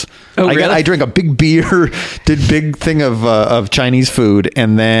once. Oh, really? I drank a big beer, did big thing of Chinese food,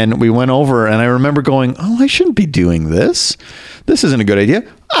 and then we went over, and I remember going, I shouldn't be doing this. This isn't a good idea.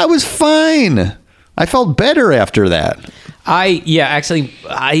 I was fine. I felt better after that.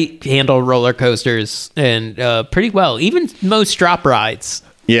 I handle roller coasters and pretty well, even most drop rides.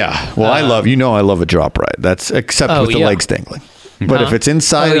 Yeah. Well, I love a drop ride. That's except with the legs dangling. But if it's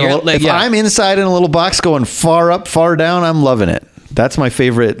inside, I'm inside in a little box going far up, far down, I'm loving it. That's my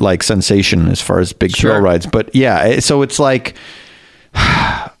favorite sensation as far as big thrill rides. But yeah, so it's like,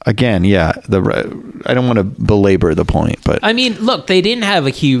 again, I don't want to belabor the point, but I mean, look, they didn't have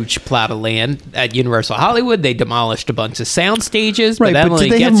a huge plot of land at Universal Hollywood. They demolished a bunch of sound stages, right? But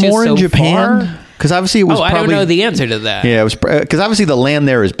did they have more in Japan? Because obviously it was. I don't know the answer to that. Yeah, it was because obviously the land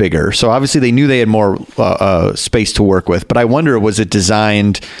there is bigger, so obviously they knew they had more space to work with. But I wonder, was it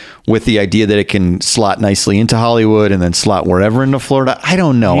designed with the idea that it can slot nicely into Hollywood and then slot wherever into Florida? I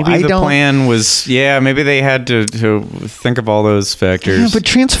don't know. Maybe the plan was, maybe they had to think of all those factors. Yeah, but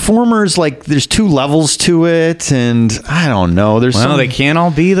Transformers, there's two levels to it, and I don't know. They can't all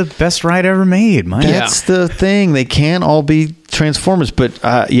be the best ride ever made, Mike. That's the thing. They can't all be Transformers, but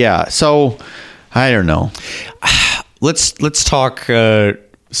so I don't know. Let's talk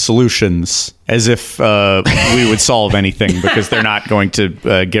solutions as if we would solve anything, because they're not going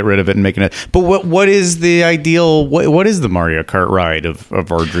to get rid of it and make it. But what is the ideal? What is the Mario Kart ride of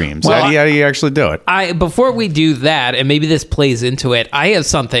our dreams? Well, how do you actually do it? Before we do that, and maybe this plays into it, I have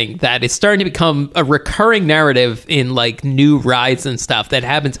something that is starting to become a recurring narrative in new rides and stuff that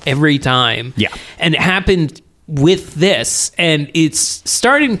happens every time. Yeah, and it happened with this, and it's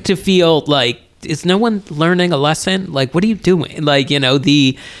starting to feel like, is no one learning a lesson? What are you doing?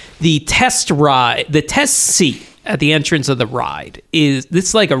 The test ride, the test seat at the entrance of the ride is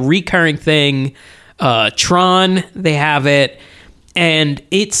this a recurring thing. Tron, they have it, and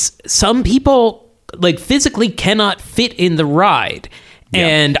it's some people physically cannot fit in the ride. Yeah.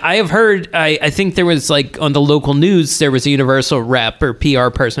 And I have heard, I think there was on the local news, there was a Universal rep or PR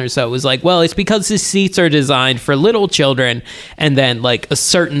person or so. It was well, it's because the seats are designed for little children and then a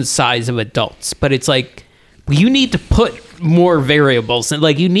certain size of adults. But it's you need to put more variables, and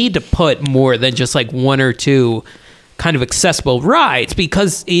you need to put more than just one or two kind of accessible rides,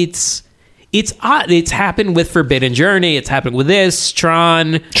 because it's odd. It's happened with Forbidden Journey. It's happened with this.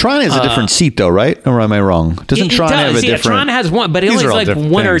 Tron has a different seat, though, right? Or am I wrong? Doesn't Tron have a different... Tron has one, but it only has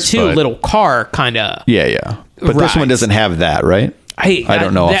one or two little car kind of... Yeah. But this one doesn't have that, right? I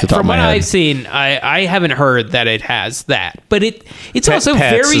don't know off the top of my head. From what I've seen, I haven't heard that it has that. But it's also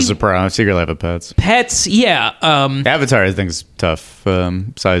pets very... is a problem. Secret Life of Pets. Pets, yeah. Avatar, I think, is tough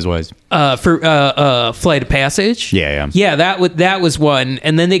size-wise. For Flight of Passage? Yeah. Yeah, that was one.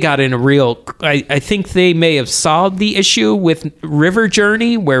 And then they got in a real... I think they may have solved the issue with River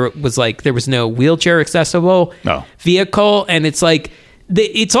Journey, where it was like there was no wheelchair accessible vehicle. And it's like...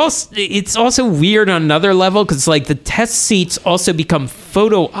 It's also weird on another level because like the test seats also become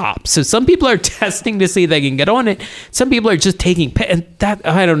photo ops. So some people are testing to see if they can get on it. Some people are just taking and that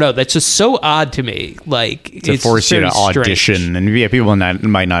I don't know. That's just so odd to me. Like to force you to audition, strange. And people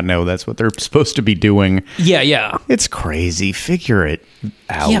might not know that's what they're supposed to be doing. Yeah. It's crazy. Figure it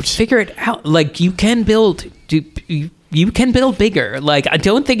out. Yeah, figure it out. Like you can build. You can build bigger. Like, I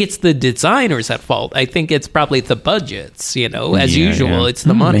don't think it's the designers at fault. I think it's probably the budgets, as usual. It's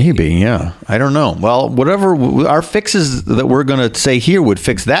the money. Maybe, yeah. I don't know. Well, whatever our fixes that we're going to say here would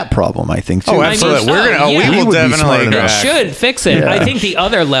fix that problem, I think, too. Oh, absolutely. We will definitely should fix it. Yeah. I think the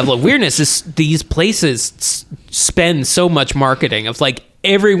other level of weirdness is these places spend so much marketing of like,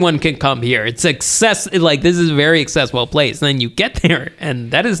 everyone can come here. It's like this is a very accessible place. And then you get there,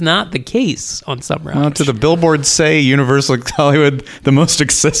 and that is not the case on some routes. Well, do the billboards say Universal Hollywood the most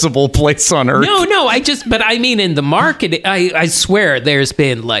accessible place on earth? No. But I mean, in the market, I swear there's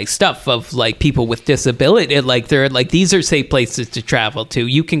been like stuff of like people with disability. Like they're like these are safe places to travel to.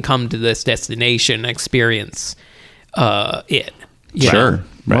 You can come to this destination, experience it. Sure. Right.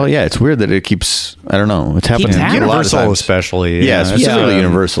 Well, yeah, it's weird that it keeps. I don't know. It's happening. Universal, especially. Yeah, specifically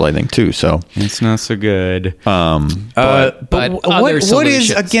Universal, I think too. So it's not so good. But what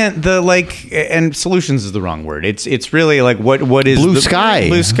is again the and solutions is the wrong word. It's really like what is Blue Sky?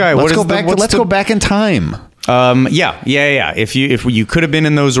 Blue Sky. Let's go back in time. Yeah. If you could have been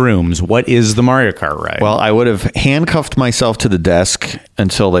in those rooms, what is the Mario Kart ride? Well, I would have handcuffed myself to the desk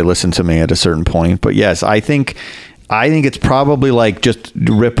until they listened to me at a certain point. But yes, I think it's probably like just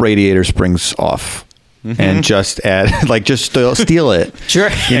rip radiator springs off and just add steal it. Sure.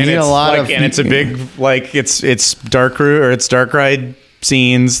 You need a lot and it's a big it's dark ride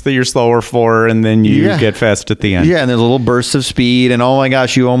scenes that you're slower for, and then you get fast at the end. Yeah, and there's a little burst of speed, and oh my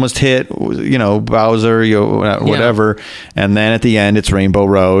gosh, you almost hit, Bowser, whatever, and then at the end it's Rainbow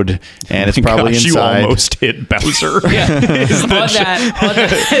Road, and it's probably inside. You almost hit Bowser. on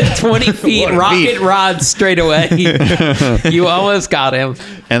that 20 feet rocket rod straight away. You almost got him.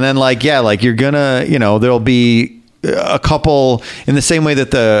 And then you're gonna, there'll be a couple in the same way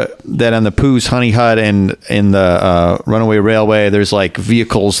that on the Pooh's Honey Hut and in the Runaway Railway, there's like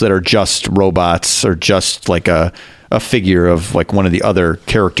vehicles that are just robots or just like a figure of like one of the other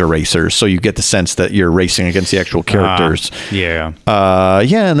character racers. So you get the sense that you're racing against the actual characters.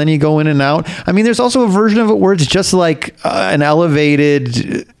 And then you go in and out. I mean, there's also a version of it where it's just like an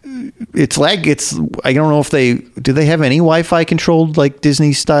elevated. I don't know if do they have any Wi-Fi controlled like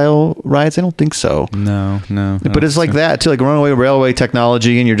Disney style rides? I don't think so. No. But it's like that too, like Runaway Railway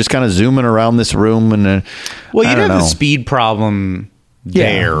technology, and you're just kind of zooming around this room, and you'd have the speed problem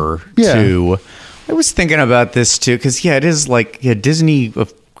there too. I was thinking about this too because it is like Disney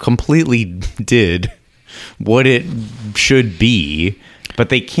completely did what it should be, but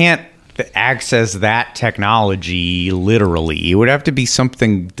they can't access that technology literally. It would have to be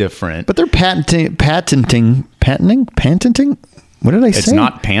something different. But they're patenting. What did I say? It's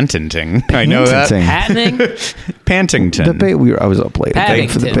not patenting. I know that. Patenting? Pantington. I was up late.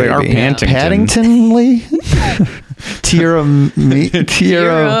 Paddington. For the They are Pantington. Paddingtonly?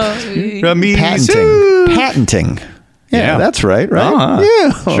 Patenting. Yeah, that's right?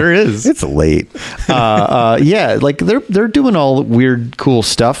 Yeah, sure is. It's late. Like they're doing all weird, cool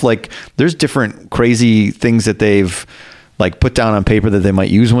stuff. Like there's different crazy things that they've like put down on paper that they might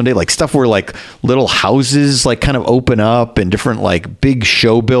use one day, like stuff where like little houses like kind of open up and different like big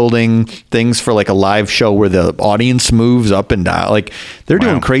show building things for like a live show where the audience moves up and down. Like they're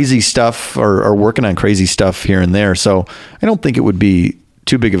doing crazy stuff or working on crazy stuff here and there. So I don't think it would be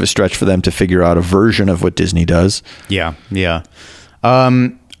too big of a stretch for them to figure out a version of what Disney does. Yeah.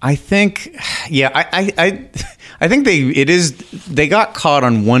 I think, I think they got caught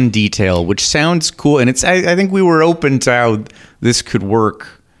on one detail, which sounds cool. And I think we were open to how this could work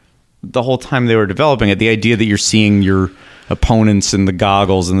the whole time they were developing it. The idea that you're seeing your opponents in the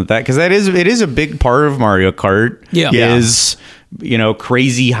goggles and that, because it is a big part of Mario Kart. Is,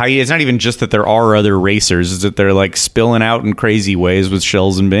 crazy height. It's not even just that there are other racers, it's that they're like spilling out in crazy ways with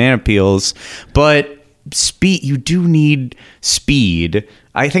shells and banana peels. But speed, you do need speed.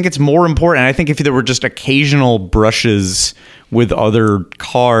 I think it's more important. I think if there were just occasional brushes with other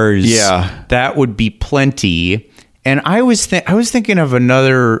cars, Yeah. that would be plenty. And I was thinking of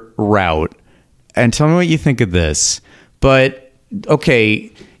another route. And tell me what you think of this. But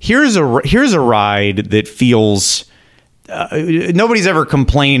okay, here's a ride that feels. Nobody's ever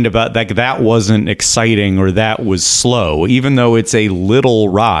complained about that wasn't exciting or that was slow, even though it's a little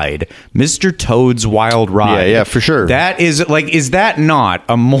ride. Mr. Toad's Wild Ride. Yeah, for sure. That is is that not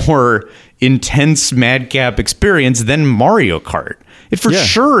a more intense madcap experience than Mario Kart? It for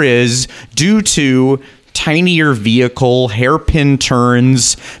sure is, due to tinier vehicle, hairpin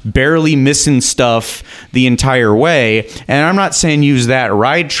turns, barely missing stuff the entire way. And I'm not saying use that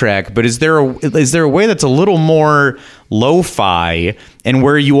ride track, but is there a way that's a little more lo-fi and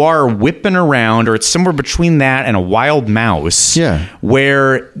where you are whipping around, or it's somewhere between that and a Wild Mouse,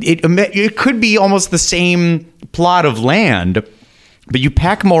 where it could be almost the same plot of land, but you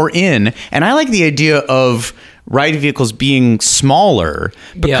pack more in. And I like the idea of ride vehicles being smaller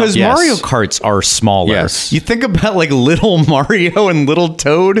because Mario Karts are smaller. Yes. You think about like little Mario and little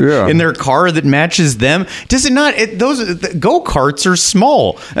Toad in their car that matches them. Does it not? Those go-karts are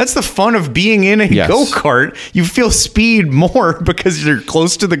small. That's the fun of being in a go-kart. You feel speed more because you're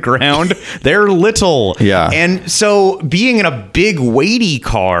close to the ground. They're little. Yeah. And so being in a big weighty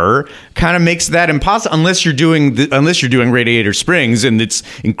car kind of makes that impossible unless you're doing Radiator Springs and it's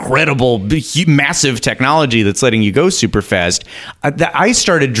incredible, massive technology that's letting you go super fast. I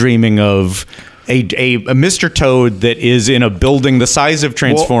started dreaming of a Mr. Toad that is in a building the size of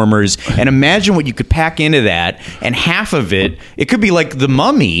Transformers, and imagine what you could pack into that. And half of it could be like The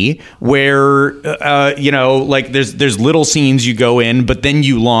Mummy, where like there's little scenes you go in, but then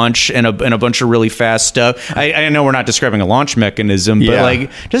you launch and a bunch of really fast stuff. I know we're not describing a launch mechanism, but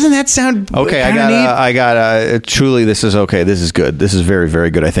like, doesn't that sound okay? I got truly, this is okay. This is good. This is very,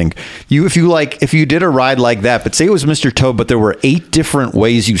 very good. I think if you did a ride like that, but say it was Mr. Toad, but there were 8 different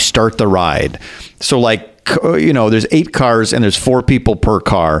ways you start the ride. So like, there's 8 cars and there's 4 people per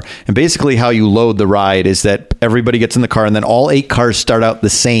car. And basically how you load the ride is that everybody gets in the car and then all 8 cars start out the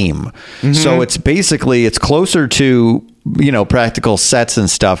same. Mm-hmm. So it's closer to, practical sets and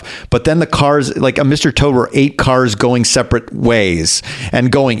stuff. But then the cars, like a Mr. Toad, were 8 cars going separate ways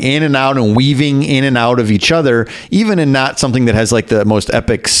and going in and out and weaving in and out of each other, even in not something that has like the most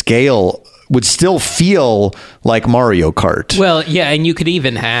epic scale, would still feel like Mario Kart. Well, yeah, and you could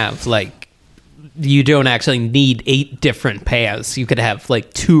even have you don't actually need 8 different paths. You could have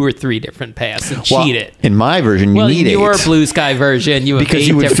like 2 or 3 different paths and cheat it. In my version, you need 8. In your Blue Sky version, you have because 8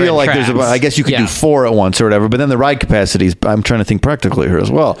 you would different feel like tracks. I guess you could do 4 at once or whatever. But then the ride capacities, I'm trying to think practically here as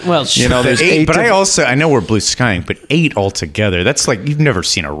well. Well, sure. There's 8. But I know we're Blue Skying, but 8 altogether. That's like, you've never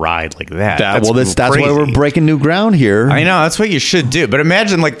seen a ride like that. That's why we're breaking new ground here. I know, that's what you should do. But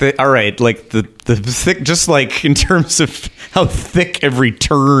imagine the thick, just like in terms of how thick every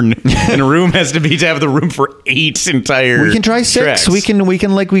turn in a room has to be to have the room for 8 entire. We can try 6. tracks. We can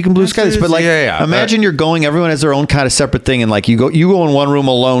Blue Sky this. But imagine you're going. Everyone has their own kind of separate thing, and like you go in one room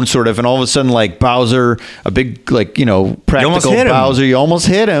alone, sort of, and all of a sudden, like Bowser, a big practical Bowser, you almost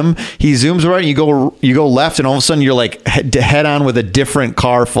hit him. He zooms right, and you go left, and all of a sudden you're like head on with a different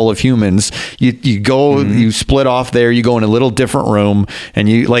car full of humans. You go, you split off there. You go in a little different room, and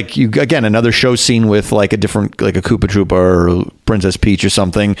you again another show scene with like a different, like a Koopa Troopa or Princess Peach or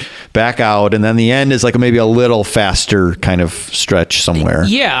something, back out, and then the end is like maybe a little faster kind of stretch somewhere.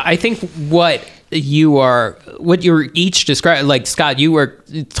 Yeah, I think what you're each describing, like Scott, you were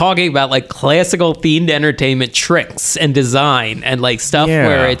talking about like classical themed entertainment tricks and design and like stuff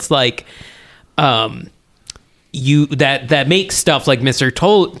where it's like that makes stuff like Mr.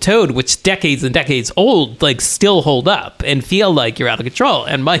 Toad, which decades and decades old, like still hold up and feel like you're out of control.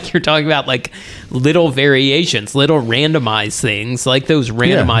 And Mike, you're talking about like little variations, little randomized things, like those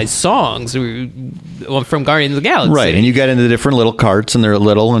randomized songs from Guardians of the Galaxy. Right, and you get into different little carts and they're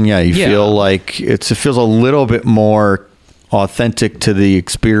little, and feel like it feels a little bit more authentic to the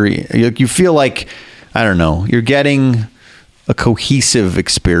experience. You feel like, I don't know, you're getting a cohesive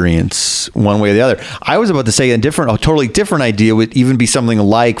experience one way or the other. I was about to say a totally different idea would even be something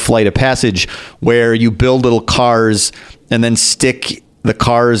like Flight of Passage, where you build little cars and then stick the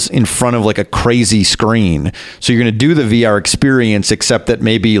cars in front of like a crazy screen. So you're going to do the VR experience, except that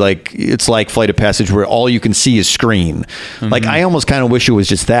maybe like it's like Flight of Passage where all you can see is screen. Mm-hmm. Like I almost kind of wish it was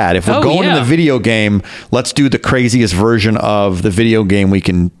just that. If we're going in the video game, let's do the craziest version of the video game we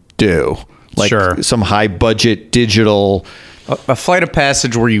can do. Like some high budget digital. A Flight of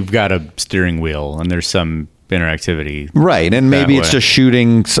Passage where you've got a steering wheel and there's some interactivity. Right. And maybe it's just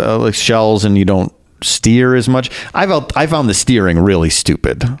shooting like shells and you don't steer as much. I found the steering really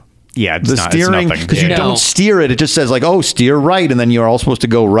stupid. Yeah, the steering, because you No. don't steer it. It just says like, oh, steer right, and then you're all supposed to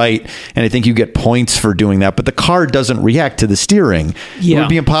go right. And I think you get points for doing that. But the car doesn't react to the steering. It Yeah. would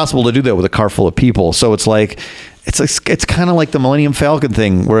be impossible to do that with a car full of people. So it's like, it's kind of like the Millennium Falcon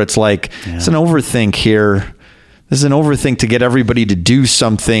thing, where it's like, it's an overthink here. This is an overthink to get everybody to do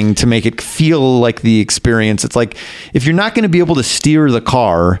something to make it feel like the experience. It's like, if you're not going to be able to steer the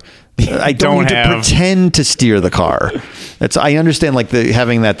car, I don't need to pretend to steer the car. I understand like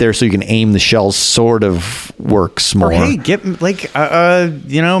having that there so you can aim the shells sort of works more. Or hey, get make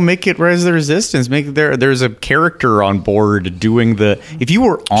it res the resistance. Make there's a character on board doing if you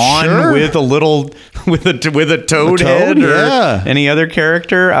were on with a toad head or any other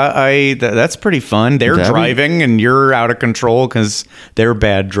character, that's pretty fun. They're driving and you're out of control because they're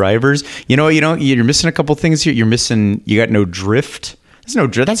bad drivers. You're missing a couple things here. You got no drift. There's no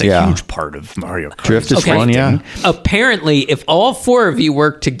drift. That's a huge part of Mario Kart. Drift is fun, yeah. Apparently, if all four of you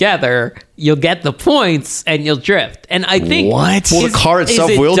work together, you'll get the points and you'll drift. And I think... What? Well, the car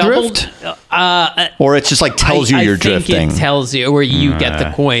itself will drift? Or it just like tells you're drifting? I think it tells you where you get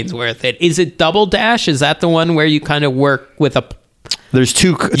the coins worth it. Is it Double Dash? Is that the one where you kind of work with a... There's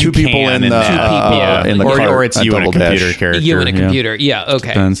two people in the car, or it's you and a computer character. You and a computer, okay.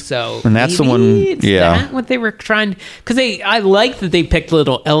 Depends. So and that's the one. Is that what they were trying? Because I like that they picked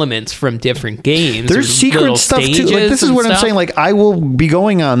little elements from different games. There's secret stuff too. Like, this is what I'm saying. Like, I will be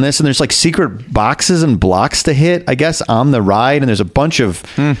going on this, and there's like secret boxes and blocks to hit, I guess, on the ride, and there's a bunch of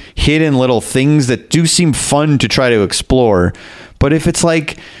hidden little things that do seem fun to try to explore. But if it's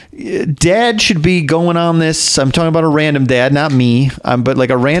like, dad should be going on this, I'm talking about a random dad, not me, but like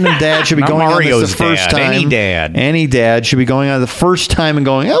a random dad should be going Mario's on this the first time. Any dad should be going on the first time and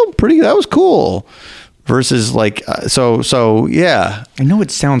going, oh, that was cool. Versus like, so yeah. I know it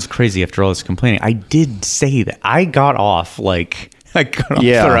sounds crazy after all this complaining. I did say that. I got off the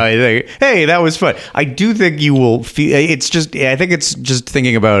ride. Hey, that was fun. I do think you will feel, I think it's just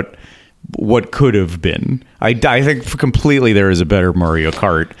thinking about what could have been. I think completely there is a better Mario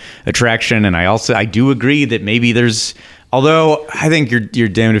Kart attraction, and I do agree that maybe there's. Although I think you're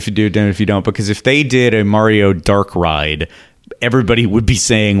damned if you do, damned if you don't, because if they did a Mario Dark ride, everybody would be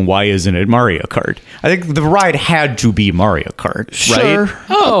saying, why isn't it Mario Kart? I think the ride had to be Mario Kart, sure. right?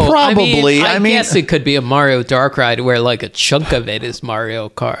 Oh, probably. I guess it could be a Mario Dark ride where like a chunk of it is Mario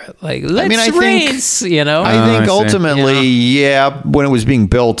Kart. Like, let's race, I think ultimately, when it was being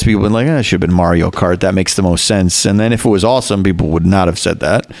built, people were like, it should have been Mario Kart. That makes the most sense. And then if it was awesome, people would not have said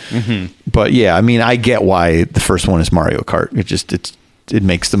that. Mm-hmm. But yeah, I mean, I get why the first one is Mario Kart. It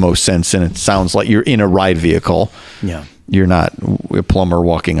makes the most sense, and it sounds like you're in a ride vehicle. Yeah. You're not a plumber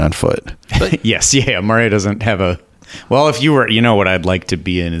walking on foot. But yes, Mario doesn't have a... Well, if you were... what I'd like to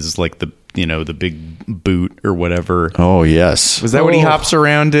be in is like the big boot or whatever. Oh, yes. Was that what he hops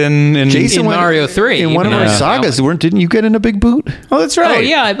around in Jason Mario 3? In one of our sagas, didn't you get in a big boot? Oh, that's right. Oh,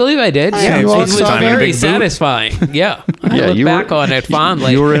 yeah, I believe I did. Yeah, it was very boot. satisfying. Yeah. I look back on it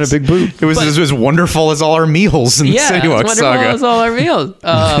fondly. You were in a big boot. It was as wonderful as all our meals in the Citywalk Saga. As all our meals.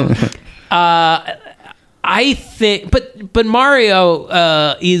 I think, but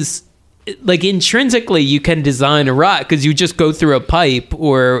Mario is like intrinsically you can design a ride because you just go through a pipe,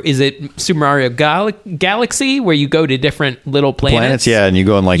 or is it Super Mario Galaxy where you go to different little planets? Yeah, and you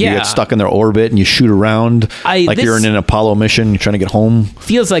go and you get stuck in their orbit and you shoot around you're in an Apollo mission. You're trying to get home.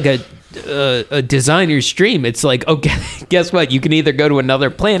 Feels like a designer's dream. It's like, okay, guess what? You can either go to another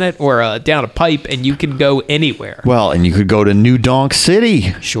planet or down a pipe, and you can go anywhere. Well, and you could go to New Donk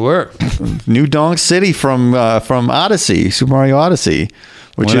City. Sure, New Donk City from Odyssey, Super Mario Odyssey.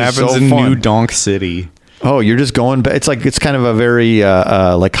 What happens in New Donk City? Oh, you're just going back. It's kind of a very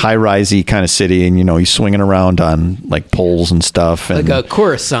like high-risey kind of city, and you're swinging around on like poles and stuff, and like a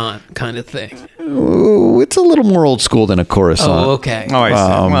Coruscant kind of thing. It's a little more old school than a Coruscant. Oh, okay. Oh, I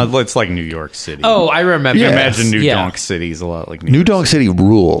see. Well, it's like New York City. Oh, I remember. You imagine New Donk City is a lot like New Donk City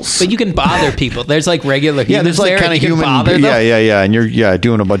rules. But you can bother people. There's like regular humans. There's like kind of human. And you're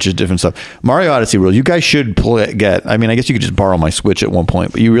doing a bunch of different stuff. Mario Odyssey rules. You guys should get. I mean, I guess you could just borrow my Switch at one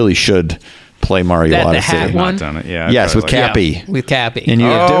point, but you really should play Mario Odyssey. The hat one? Not done it. Yeah. Yes, with Cappy. Yeah, with Cappy. And you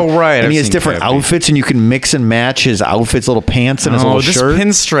have right. And he has different outfits, and you can mix and match his outfits, little pants, and his little shirt.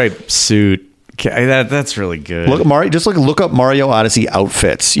 This pinstripe suit. That's really good. Look up Mario Odyssey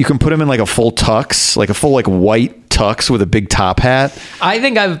outfits. You can put him in like a full tux, like a full white tux tux with a big top hat. I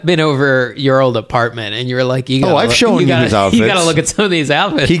think I've been over your old apartment, and you're like, you gotta, I've shown you his outfits. You gotta look at some of these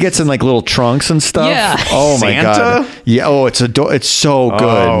outfits. He gets in like little trunks and stuff. Yeah. Oh my Santa? God. Yeah. Oh, it's so good.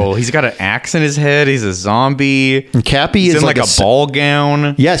 Oh, he's got an axe in his head. He's a zombie. And Cappy He's is in like a ball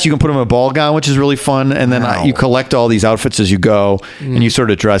gown. Yes, you can put him in a ball gown, which is really fun, and then you collect all these outfits as you go, and you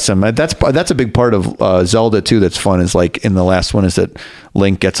sort of dress them. That's a big part of Zelda too. That's fun. Is like in the last one is that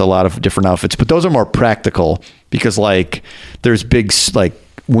Link gets a lot of different outfits, but those are more practical because like there's big like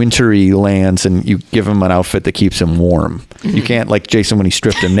wintry lands, and you give him an outfit that keeps him warm. You can't like Jason when he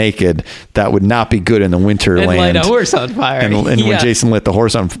stripped him naked. That would not be good in the winter and land. light a horse on fire. And when Jason lit the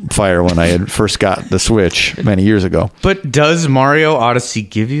horse on fire when I had first got the Switch many years ago. But does Mario Odyssey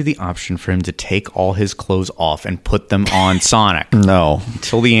give you the option for him to take all his clothes off and put them on Sonic? No.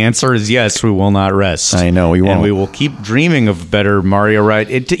 Until the answer is yes, we will not rest. I know, we won't. And we will keep dreaming of better Mario ride.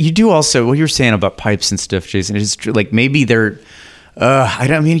 You do also, what you're saying about pipes and stuff, Jason, is like maybe they're...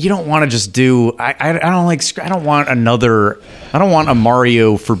 I mean, you don't want to just do. I don't want a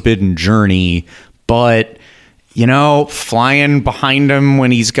Mario Forbidden Journey, but flying behind him when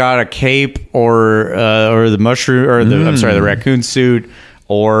he's got a cape or the mushroom or the raccoon suit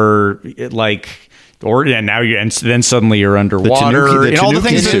then suddenly you're underwater and all the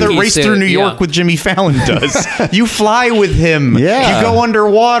things that the Race Through New York with Jimmy Fallon does. You fly with him. Yeah. You go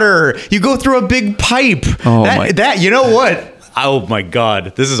underwater. You go through a big pipe. You know what? Oh my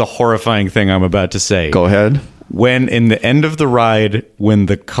God! This is a horrifying thing I'm about to say. Go ahead. When in the end of the ride, when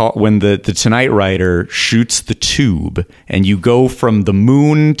the Tonight Rider shoots the tube, and you go from the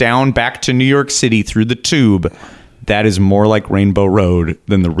moon down back to New York City through the tube, that is more like Rainbow Road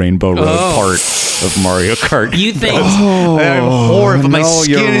than the Rainbow Road part of Mario Kart. You think? I'm horrible. My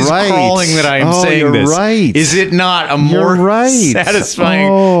skin is crawling that I am saying this. Right. Is it not a more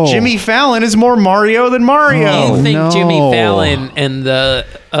satisfying? Jimmy Fallon is more Mario than Mario. You think Jimmy Fallon and the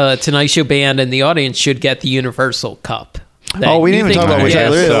Tonight Show band and the audience should get the Universal Cup? We didn't even talk about which I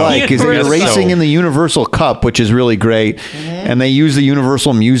really like. Is they're racing in the Universal Cup, which is really great, and they use the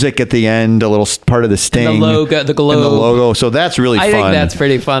Universal music at the end, a little part of the sting, and the logo, the globe, and the logo. So that's really fun. I think that's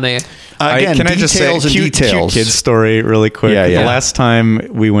pretty funny. Again, can I just say cute kid story really quick? Yeah. The last time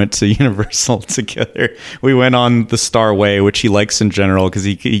we went to Universal together, we went on the Starway, which he likes in general because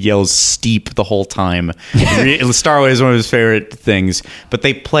he yells steep the whole time. Starway is one of his favorite things, but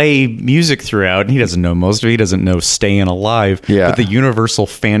they play music throughout, and he doesn't know most of it. He doesn't know Staying Alive, but the Universal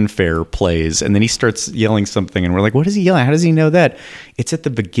fanfare plays, and then he starts yelling something, and we're like, what is he yelling? How does he know that? It's at the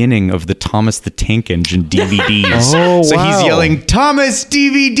beginning of the Thomas the Tank Engine DVDs. So he's yelling, Thomas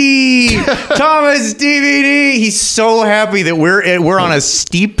DVD! Thomas DVD. He's so happy that we're on a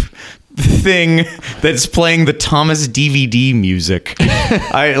steep thing that's playing the Thomas DVD music.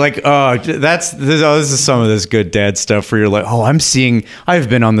 This is some of this good dad stuff where you're like, I've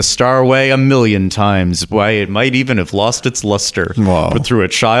been on the Starway a million times. Why, it might even have lost its luster. Whoa. But through a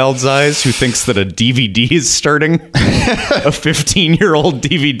child's eyes who thinks that a DVD is starting, a 15-year-old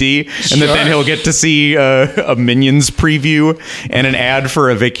DVD, and that then he'll get to see a Minions preview and an ad for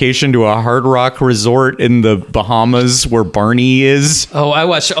a vacation to a Hard Rock resort in the Bahamas where Barney is. I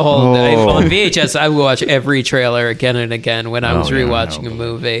watched on VHS. I would watch every trailer again and again when I was rewatching a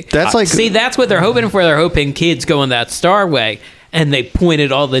movie. That's that's what they're hoping for. They're hoping kids go on that Starway, and they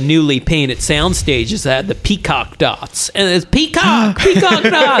pointed all the newly painted sound stages that had the peacock dots, and it's peacock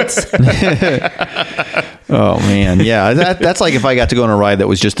dots. Oh man, yeah, that's like if I got to go on a ride that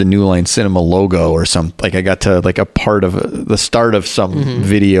was just a New Line Cinema logo or something. Like I got to like a part of the start of some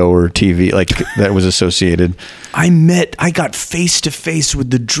video or TV like that was associated. I got face to face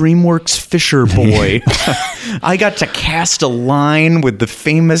with the DreamWorks Fisher Boy. I got to cast a line with the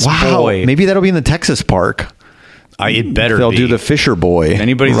famous boy. Maybe that'll be in the Texas park. It better They'll be. do the Fisher Boy. If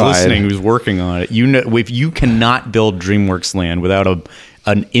anybody's ride. listening who's working on it, if you cannot build DreamWorks Land without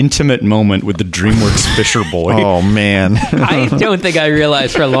an intimate moment with the DreamWorks Fisher Boy. Oh man. I don't think I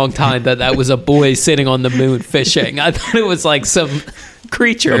realized for a long time that was a boy sitting on the moon fishing. I thought it was like some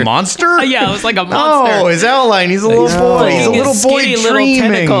creature. A monster? Yeah, it was like a monster. Oh, his outline. He's a little boy. He's a little boy skinny dreaming. Little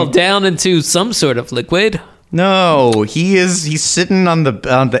tentacle down into some sort of liquid. No, he's sitting on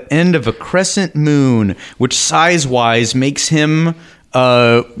the end of a crescent moon, which size-wise makes him he's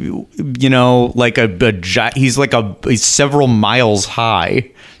several miles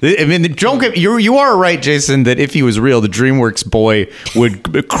high. I mean, you are right, Jason, that if he was real, the DreamWorks boy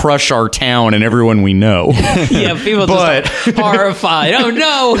would crush our town and everyone we know. Yeah, people just horrified. Oh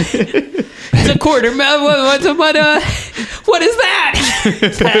no, it's a quarter. What is that?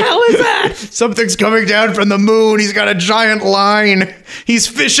 The hell is that? Something's coming down from the moon. He's got a giant line. He's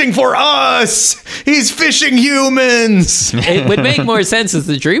fishing for us. He's fishing humans. It would make more sense as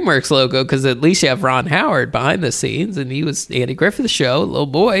the DreamWorks logo because at least you have Ron Howard behind the scenes, and he was Andy Griffith's show, little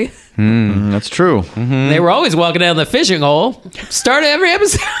boy. That's true. They were always walking down the fishing hole. Start every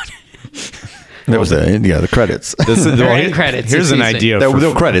episode. That was the credits. This is the end credits. Here's an idea.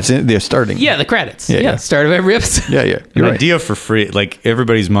 The credits. They're starting. Yeah, the credits. Yeah. Start of every episode. Yeah. You're right. Idea for free. Like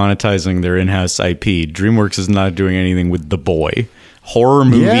everybody's monetizing their in-house IP. DreamWorks is not doing anything with The Boy. Horror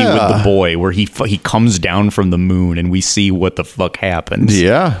movie with The Boy where he comes down from the moon and we see what the fuck happens.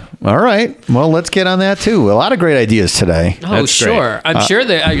 Yeah. All right. Well, let's get on that too. A lot of great ideas today. Oh, That's sure. I'm sure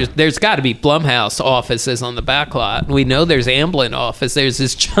there's got to be Blumhouse offices on the back lot. We know there's Amblin office. There's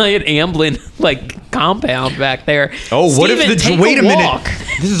this giant Amblin compound back there. Oh, what Steven, if take wait a walk. minute.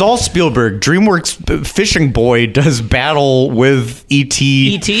 This is all Spielberg. DreamWorks Fishing Boy does battle with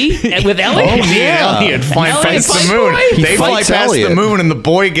E.T. E.T. with Elliot? Oh, yeah. Elliot fly past the moon. Boy? They fly fights past Elliot. the moon and the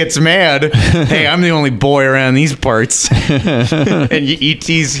boy gets mad. Hey, I'm the only boy around these parts. And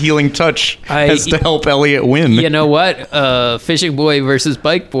E.T.'s healing touch has to help Elliot win. You know what? Fishing Boy versus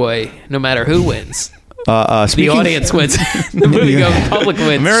Bike Boy, no matter who wins. The audience wins. The movie going public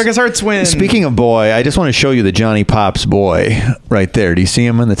wins. America's Hearts win. Speaking of boy, I just want to show you the Johnny Pops boy right there. Do you see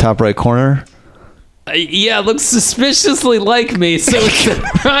him in the top right corner? Yeah, it looks suspiciously like me, so it's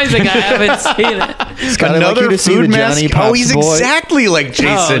surprising I haven't seen it. Scott, I'd like you to see the Johnny Pops Oh, he's boy. exactly like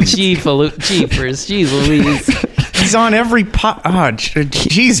Jason. Oh, jeepers. Jeez Louise. He's on every pop. Oh,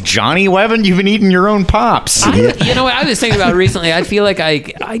 geez, Johnny, why haven't you been eating your own pops? You know what I was thinking about recently? I feel like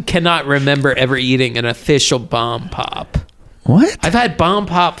I cannot remember ever eating an official Bomb Pop. What? I've had Bomb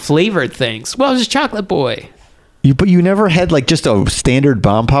Pop flavored things. Well, it was Chocolate Boy. But you never had just a standard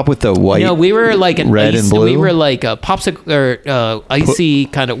Bomb Pop with the white. No, we were like an red ice, and blue. We were like a popsicle or icy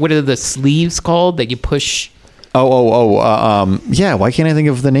kind of. What are the sleeves called that you push? Yeah. Why can't I think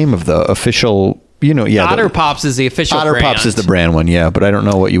of the name of the official? Otter Pops is the official. Otter brand. Pops is the brand one, yeah. But I don't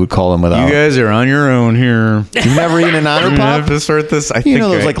know what you would call them without. You guys are on your own here. You've never eaten an Otter I Pop? have to start this. I You know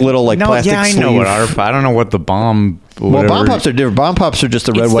those little plastic Yeah, I know sleeve- what Otter Pop. I don't know what the bomb. Well, Bomb Pops are different. Bomb Pops are just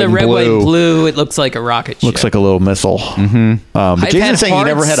the red, It's white, the and red, blue. white, and blue. It looks like a rocket ship. Looks like a little missile. Mm-hmm. But I've Jason's had saying you hard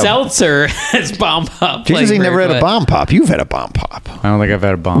never had a. seltzer as Bomb Pop. Jason's saying you never had a flavored, Bomb Pop. You've had a Bomb Pop. I don't think I've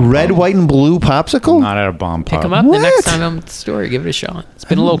had a bomb. Red, pop. white, and blue popsicle. Not at a bomb pop. Pick them up the What? next time I'm at the store. Give it a shot. It's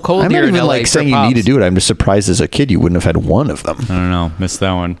been a little cold I'm here not in even LA. saying you need to do it. I'm just surprised as a kid you wouldn't have had one of them. I don't know. Missed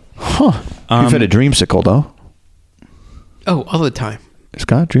that one. Huh? You've had a dreamsicle though. Oh, all the time.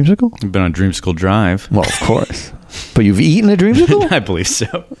 Scott, dreamsicle? I've been on Dreamsicle Drive. Well, of course. But you've eaten a dreamsicle? I believe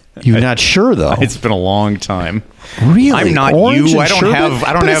so. You're not sure though. It's been a long time. Really? I'm not Orange you. and I don't sherbet? have.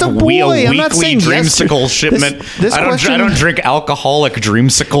 I don't But as have a boy, a I'm not weekly saying yes to- dreamsicle shipment. This question- I don't drink alcoholic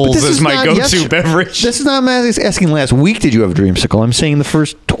dreamsicles This as is my not go-to beverage. This is not. I'm asking. Last week, did you have a dreamsicle? I'm saying the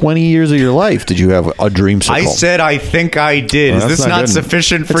first 20 years of your life, did you have a dreamsicle? I said I think I did. Well, Is this that's not not good.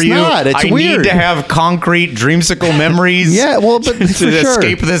 sufficient for It's you? not. It's I weird. need to have concrete dreamsicle memories. Yeah, well, but to for sure.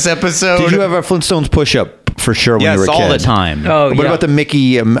 escape this episode. Did you have a Flintstones push-up for sure when yes, you were a all kid? the time. Oh, What about the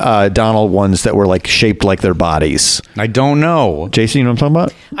Mickey Donald ones that were shaped like their bodies? I don't know. Jason, you know what I'm talking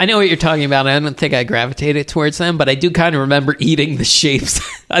about? I know what you're talking about. I don't think I gravitated towards them, but I do kind of remember eating the shapes.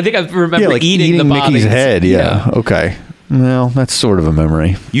 I think I remember eating the Mickey's bodies. head. Yeah. Okay. Well, that's sort of a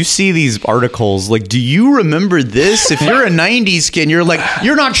memory. You see these articles like, do you remember this? If you're a 90s kid, you're like,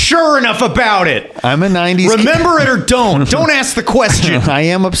 you're not sure enough about it. I'm a 90s kid. Remember it or don't. Don't ask the question. I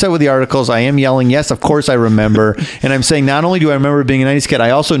am upset with the articles. I am yelling, yes, of course I remember. And I'm saying not only do I remember being a 90s kid, I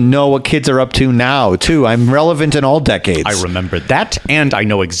also know what kids are up to now, too. I'm relevant in all decades. I remember that, and I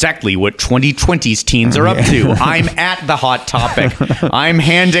know exactly what 2020's teens are up to. I'm at the Hot Topic. I'm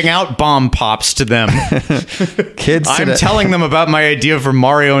handing out bomb pops to them. Kids I'm today- telling them about my idea for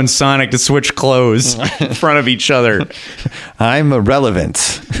Mario and Sonic to switch clothes in front of each other. I'm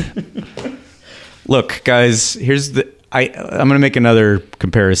irrelevant. Look, guys, here's the... I'm going to make another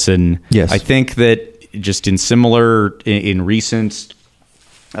comparison. Yes. I think that just in recent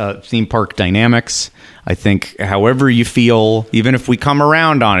theme park dynamics, I think however you feel, even if we come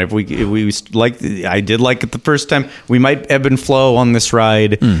around on it, if we like, I did like it the first time, we might ebb and flow on this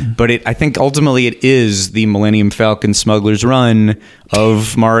ride, but I think ultimately it is the Millennium Falcon Smuggler's Run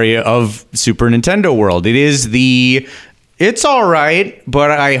of Mario, of Super Nintendo World. It is it's all right, but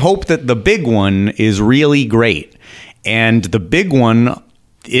I hope that the big one is really great. And the big one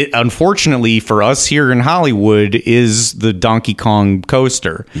unfortunately for us here in Hollywood, is the Donkey Kong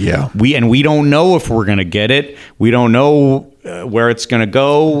coaster. Yeah. We don't know if we're going to get it. We don't know where it's going to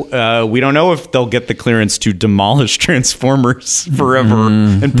go. We don't know if they'll get the clearance to demolish Transformers Forever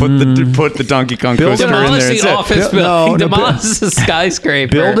and put the Donkey Kong coaster in there. Demolish the office building. Demolish the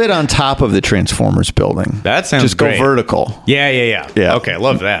skyscraper. Build it on top of the Transformers building. That sounds just great. go vertical. Yeah. Okay,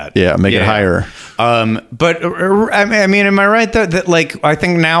 love that. Yeah, make it higher. But I mean, am I right that like I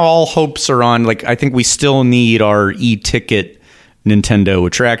think now all hopes are on? Like I think we still need our e-ticket Nintendo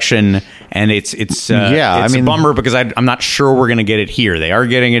attraction, and it's a bummer because I'm not sure we're going to get it here. They are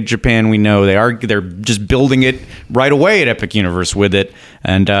getting it in Japan, we know. They're just building it right away at Epic Universe with it,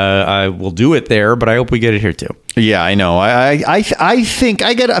 and I will do it there, but I hope we get it here too. Yeah, I know. I think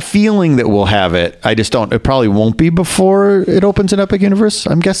I get a feeling that we'll have it. I just don't. It probably won't be before it opens in Epic Universe,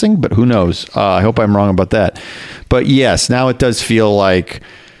 I'm guessing, but who knows? I hope I'm wrong about that. But yes, now it does feel like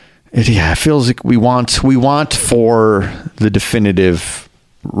it feels like we want for the definitive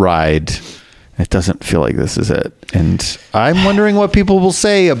ride. It doesn't feel like this is it. And I'm wondering what people will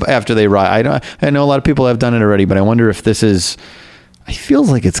say after they ride. I know a lot of people have done it already, but I wonder if this is, I feel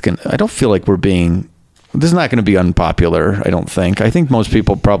like it's going to, I don't feel like this is not going to be unpopular, I don't think. I think most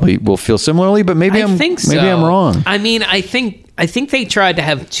people probably will feel similarly, but maybe I'm wrong. I mean, I think they tried to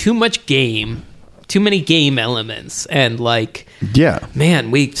have too many game elements, and like, yeah, man,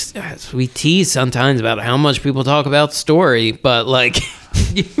 we tease sometimes about how much people talk about story, but like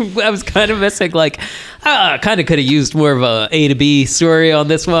I was kind of missing, like, kind of could have used more of a to B story on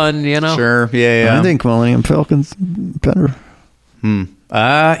this one, you know? Sure, yeah. I think Millennium Falcon's better.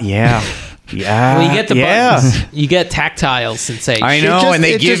 Yeah. Yeah, well, you get the buttons. You get tactile sensation. I know, and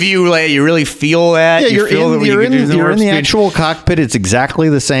they give you like, you really feel that. Yeah, you're in the actual cockpit. It's exactly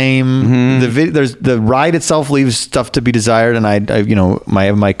the same. Mm-hmm. The ride itself leaves stuff to be desired, and I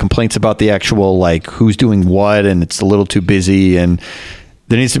have my complaints about the actual like who's doing what, and it's a little too busy, and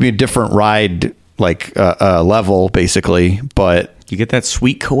there needs to be a different ride like level basically. But you get that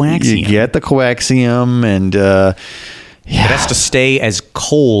sweet coaxium. You get the coaxium, and it has to stay as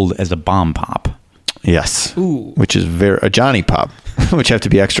cold as a bomb pop. Yes. Ooh. Which is a Johnny Pop, which have to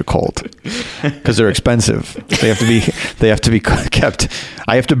be extra cold because they're expensive. They have to be kept.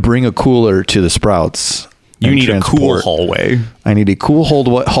 I have to bring a cooler to the Sprouts. You need a cool hallway. I need a cool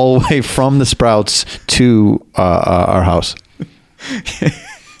hallway from the Sprouts to our house.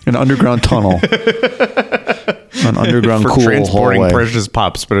 An underground tunnel. An underground for cool transporting hallway. precious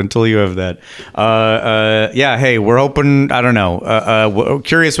pops, but until you have that, hey, we're hoping. I don't know.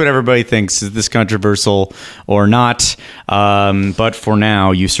 Curious what everybody thinks. Is this controversial or not? But for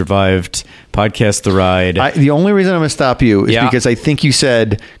now, you survived. Podcast the ride. The only reason I'm going to stop you is because I think you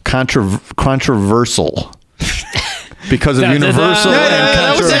said controversial. Because of Universal and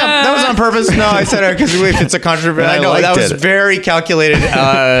controversial. That was on purpose. No, I said it because if it's a controversial, I know that was very calculated.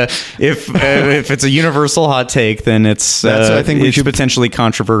 If it's a Universal hot take, then it's I think we should potentially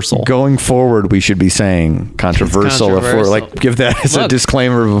controversial. Going forward, we should be saying controversial. If we're like give that as a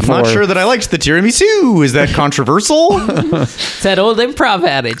disclaimer before. I'm not sure that I liked the tiramisu. Is that controversial? It's that old improv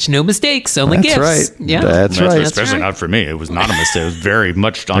adage: no mistakes, only gifts. Right. Yeah, that's right. Especially not for me. It was not a mistake. It was very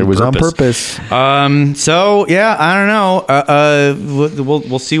much on purpose. It was on purpose. So yeah, I don't know.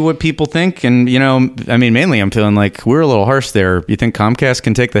 We'll see what people think, and I mean, mainly I'm feeling like we're a little harsh there. You think Comcast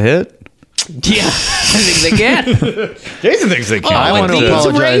can take the hit? Yeah, I think they can. Jason thinks they can. I want to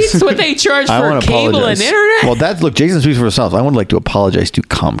apologize. Rates, what they charge for cable and internet. Well, look, Jason speaks for himself. I would like to apologize to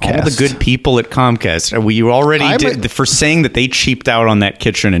Comcast. All the good people at Comcast. You already did for saying that they cheaped out on that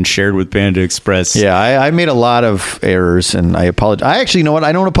kitchen and shared with Panda Express. Yeah, I made a lot of errors, and I apologize. I actually, you know what?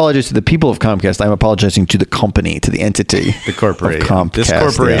 I don't apologize to the people of Comcast. I'm apologizing to the company, to the entity, the corporation. Comcast. This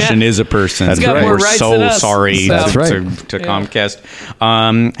corporation is a person. That's right. We're so sorry to Comcast.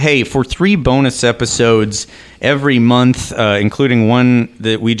 Hey, for 3 bonus episodes every month, including one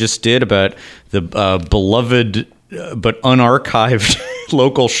that we just did about the beloved but unarchived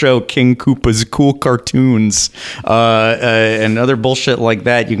local show King Koopa's Cool Cartoons, and other bullshit like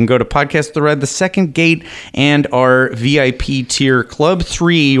that. You can go to Podcast The Ride, The Second Gate, and our VIP tier Club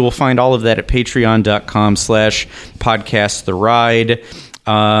 3. You will find all of that at patreon.com/Podcast The Ride.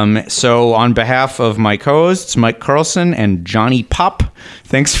 So on behalf of my co-hosts, Mike Carlson and Johnny Pop,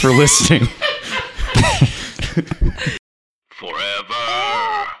 thanks for listening.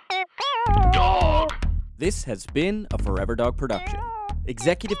 Forever Dog. This has been a Forever Dog production.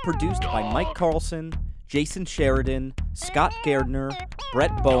 Executive produced by Mike Carlson, Jason Sheridan, Scott Gardner,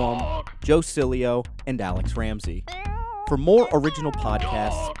 Brett Boehm, Joe Cilio, and Alex Ramsey. For more original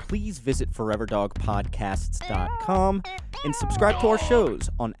podcasts, please visit foreverdogpodcasts.com and subscribe to our shows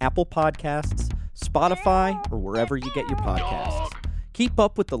on Apple Podcasts, Spotify, or wherever you get your podcasts. Keep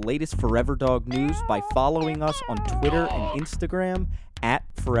up with the latest Forever Dog news by following us on Twitter and Instagram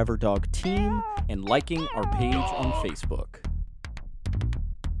 @ForeverDogTeam and liking our page on Facebook.